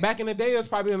Alrighty. back in the day it was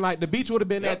probably like the beach would have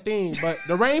been that thing, but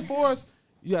the rainforest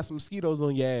you got some mosquitoes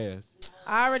on your ass.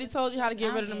 I already told you how to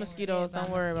get rid of the mosquitoes. Don't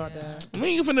worry about that. I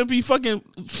mean, you finna be fucking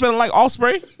spilling like all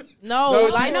spray. No, No,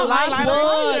 light she- wood. light You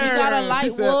gotta She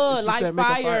light said- wood, she light said make a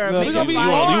fire. fire. Look, Make we it gonna be- You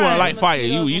want to light fire.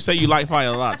 Mosquitoes. You say you light fire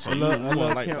a lot, so you love want to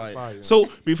light campfire. fire. So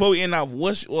before we end off,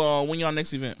 what's when y'all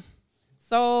next event?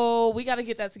 So we got to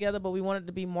get that together, but we want it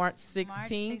to be March March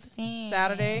 16th, 16th.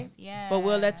 Saturday. Yeah. But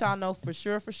we'll let y'all know for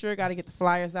sure. Got to get the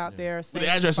flyers out there. With the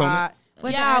address on it.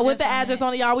 With the Yeah, with the address address on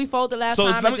on it, y'all. We folded last So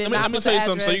time. let me tell you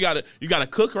something. So you got to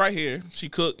cook right here. She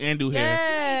cook and do hair.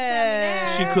 Yeah.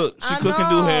 She cook and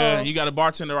do hair. You got a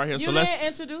bartender right here. You So let's. didn't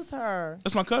introduce her.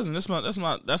 That's my cousin.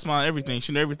 That's my everything.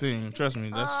 She know everything. Trust me.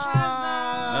 That's her.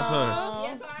 Yeah, so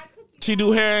I cook. She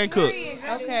do hair and cook. Okay.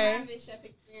 Have this chef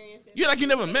experience. You like you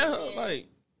never met her. Like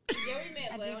Yeah, we met,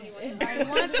 but only one Like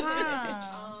one time.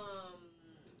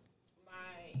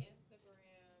 My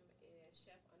Instagram is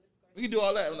chef_. we can do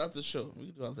all that after the show. We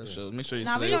can do all that show. Make sure you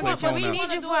Nah, play we phone need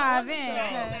now. you for our event. It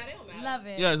 'cause don't matter. Love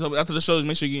it. Yeah, so after the show,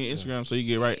 make sure you get Instagram so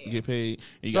you get paid.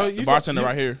 And you So got the bartender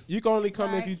right here. You can only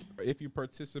come Right. if you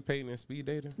participate in speed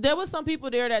dating. There was some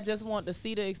people there that just want to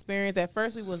see the experience. At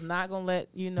first, we was not gonna let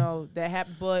that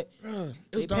happen, but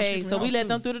they paid, so we let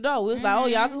them through the door. We was like, "Oh,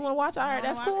 y'all just want to watch? All right,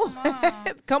 that's cool.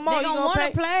 Come on, They you gonna gonna want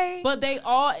pay." to play. But they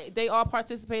all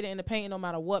participated in the painting no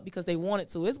matter what because they wanted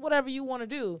to. It's whatever you want to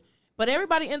do. But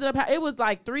everybody ended up. It was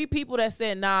like 3 people that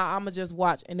said, "Nah, I'ma just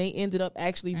watch," and they ended up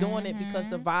actually doing it because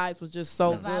the vibes was just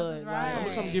so The vibes was good. right. I'm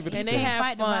gonna come give it a And spin. they Can't had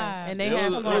fight the fun. vibe. And they It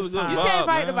had was- fun. it was a good You vibe, can't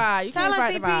fight the man. vibe. You Tell can't us,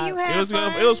 fight the CP, you vibe. had It was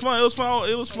fun. good. It was fun. It was fun.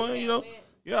 It was fun. You know.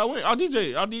 Yeah, I went. Our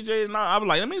DJ. And I was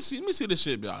like, let me see this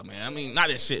shit, y'all, man. I mean, not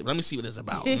this shit, but let me see what it's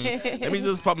about. Let me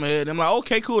just pop my head. I'm like,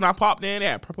 okay, cool. And I popped in. They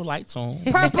had purple lights on.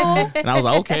 Purple. And I was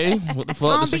like, okay, what the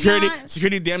fuck? The Ambiance.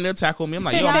 security damn near tackled me. I'm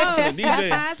like, yo, Yo, I'm the DJ. that's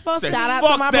how it's supposed Said, to be. Shout out to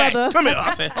fuck my that. brother. Come here.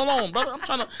 I said, hold on, brother.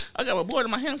 I got my board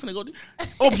in my hand. I'm finna go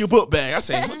open your book bag. I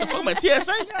said, what the fuck, my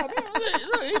TSA?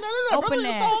 Yeah, look, Open brother,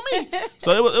 that. it's on me.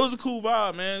 So it was a cool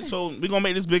vibe, man. So we gonna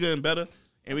make this bigger and better.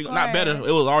 And we not better. It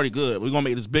was already good. We're gonna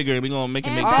make this bigger and we're gonna make it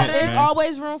make sense, There's man.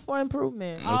 always room for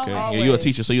improvement. Okay, yeah, Always. you're a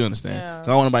teacher, so you understand. Yeah. I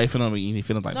don't want nobody feeling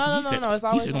like No, he said it's he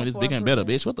always said room this for bigger and better,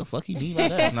 improvement. bitch. What the fuck he mean by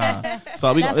that? Nah.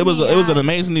 So That's it was me, an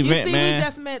amazing You event, see, man. we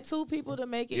just met 2 people to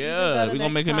make it. even Yeah, better we're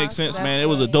gonna make next it make time, sense, so man. that's It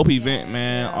was a good. dope event,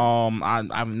 man. Yeah.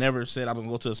 I've never said I'm gonna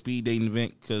go to a speed dating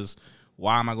event because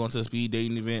why am I going to a speed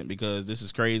dating event? Because this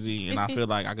is crazy, and I feel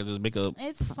like I could just make a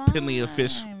It's fun. Penny of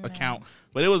Fish account.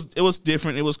 But it was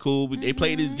different. It was cool. They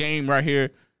played this game right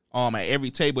here. At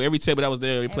every table that was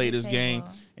there, we played this table. game,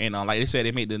 and like they said,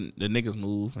 they made the niggas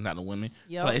move and not the women.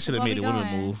 Yep. So, like, they should have What made we the women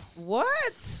doing? move.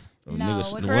 What? The No,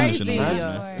 niggas, what the women should crazy. have moved.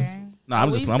 Yeah. Man. Nah,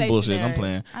 I'm We bullshitting. I'm stationary.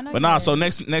 playing. I know But you nah, is. so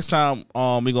next time,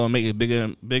 we gonna make it bigger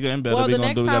and better. Well, we the gonna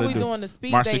next do what we time gotta we do. doing the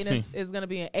speed March dating 16th. is going to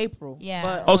be in April. Yeah.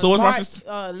 But Oh, so on what's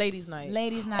March, ladies' night.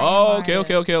 Ladies' night. Oh, in okay. March.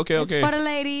 It's for the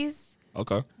ladies.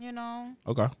 Okay. You know.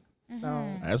 Okay. So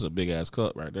That's a big ass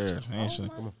cup right there. Ain't she?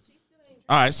 Come on.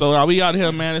 All right, so we out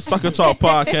here, man. It's Tuck and Talk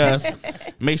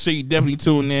podcast. Make sure you definitely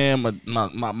tune in.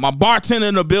 My bartender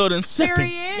in the building, Sippin.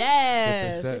 Period.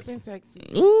 yes, Sex. Been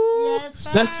sexy. Ooh, Yes,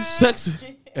 sir. sexy,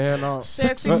 And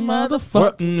sexy what-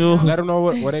 motherfucking you. let them know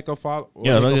where they can follow.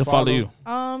 Yeah, they can follow you.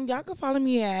 Y'all can follow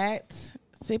me at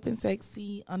Sippin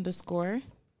Sexy _.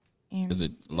 And Is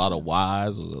it a lot of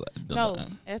Y's? Or no,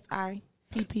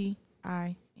 SIPPINXE.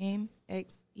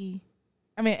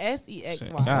 I mean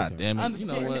SEXY. God damn it! You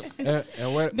know Understand. what?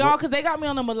 And where, No, because they got me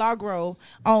on the Milagro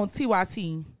on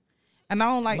TYT, and I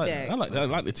don't like that. I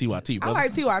like the TYT, I brother.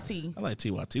 like TYT. I like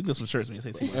TYT. Get some shirts, man.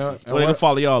 Say TYT. and Where they can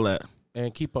follow y'all at?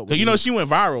 and keep up. Cause With you know the- she went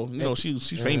viral. You know she's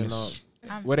and, famous.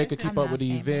 where they could keep I'm up not with the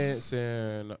famous. events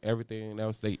and everything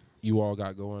else that you all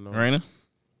got going on. Raina,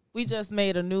 we just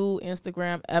made a new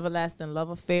Instagram, Everlasting Love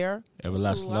Affair.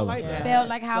 everlasting Ooh, I love. like that. Spelled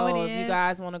like how so it if is. you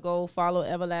guys want to go follow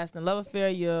Everlasting Love Affair,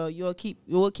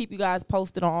 we'll keep you guys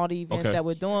posted on all the events Okay. that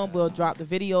we're doing. We'll drop the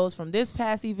videos from this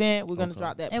past event. We're gonna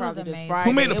drop that It was probably this amazing. Friday.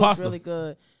 Who made the It pasta? was really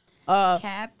good.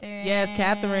 Catherine. Yes,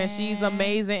 Catherine. She's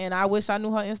amazing, and I wish I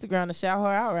knew her Instagram to shout her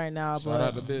out right now. Shout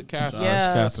out But to Big Catherine. Shout out to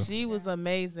yeah, Catherine. she was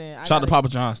amazing. Shout out to Papa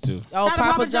John's too. Oh, Shout out to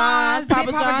Papa Papa John's. John's. Papa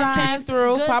Big Papa John's came John's.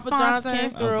 through. Good Papa John's sponsor. came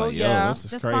I was through. like, yo, Yeah. this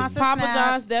is The crazy. sponsor- Papa Snap.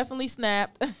 John's definitely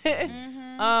snapped.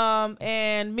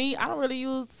 And me, I don't really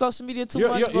use social media too You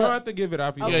much. don't but have to give it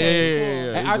out for you.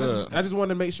 Okay, Yeah. And I just want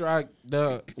to make sure where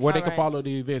they can Alright. follow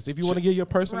the events. If you want to get your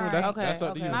personal, Right. that's Okay, up to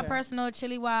okay. you. My personal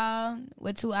Chilli Wild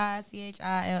with 2 I's,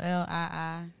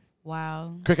 CHILLII.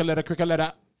 Wow. Cricket letter.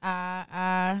 Feel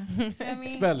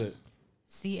me? Spell it.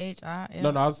 CHIL. No,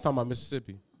 I was talking about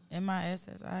Mississippi.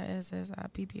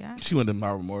 MISSISSIPPI. She went to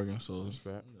Marvin Morgan, so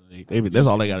that's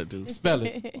all they got to do. Spell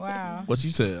it. Wow. What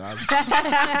you said?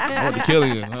 I want to kill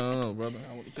you. I don't know, brother.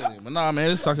 I want to kill you. But nah, man,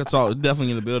 this Tuck and Talk definitely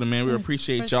in the building, man. We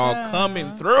appreciate For y'all sure.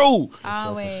 coming through.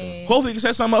 Always. Hopefully, we can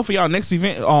set something up for y'all next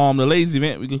event. The ladies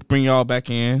event, we can bring y'all back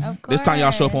in. Of This time,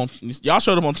 y'all showed up course.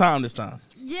 on time. This time,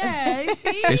 Yeah, you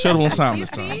see? they showed up on time You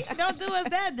this time. see? Don't do us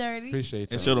that dirty. Appreciate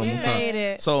They that. showed up You on time. made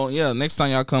it. So yeah, next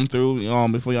time y'all come through,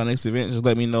 before y'all next event, just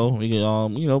let me know. We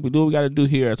can, we do what we got to do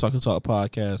here at Talk and Talk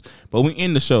podcast. But we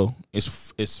end the show.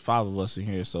 It's 5 of us in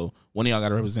here, so one of y'all got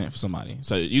to represent for somebody.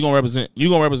 So you gonna represent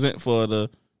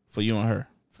for you and her.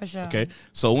 For sure. Okay.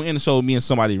 So we end the show. Me in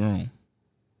somebody's room.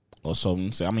 Or so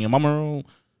we say I'm in your mama room.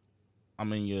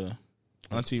 I'm in your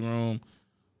auntie room.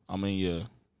 I'm in your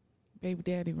Baby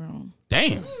daddy room.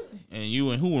 damn. And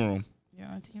you in who room? Your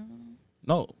auntie room?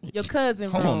 No. Your cousin.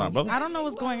 Hold on room. now, brother. I don't know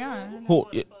what's going on. Who?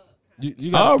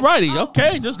 You got Alrighty,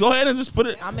 okay. Just go ahead and just put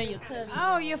it. I'm in your cousin.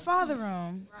 Oh, your father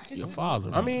room. Your father.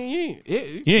 I mean,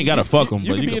 you ain't gotta fuck him,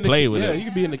 but you be can in the play ki- with yeah, it. you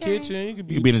can be in the kitchen. You can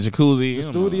You can be in the jacuzzi.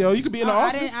 the studio. You could be in the Oh, I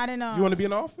office. didn't know. You want to be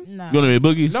in the office? No. You want to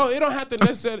be boogies? No, it don't have to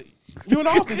necessarily. You in the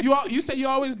office. You say you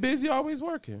always busy, always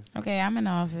working. Okay, I'm in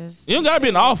the office. You don't gotta be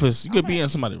in the office. You could be in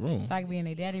somebody's room. So I can be in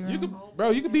their daddy room. You could,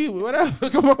 bro. You could be whatever.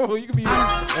 Come on, you could be in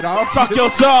the office. Talk your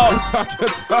talk. Talk your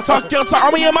talk. Talk your talk.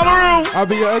 I'm in your mama room. I'll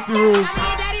be your auntie room. I'm in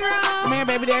your daddy room. Man,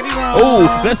 baby daddy room. Ooh,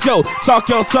 let's go. Talk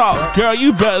your talk. Girl,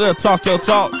 you better talk your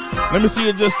talk. Let me see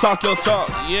you just talk your talk.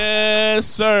 Yes,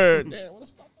 sir. Damn,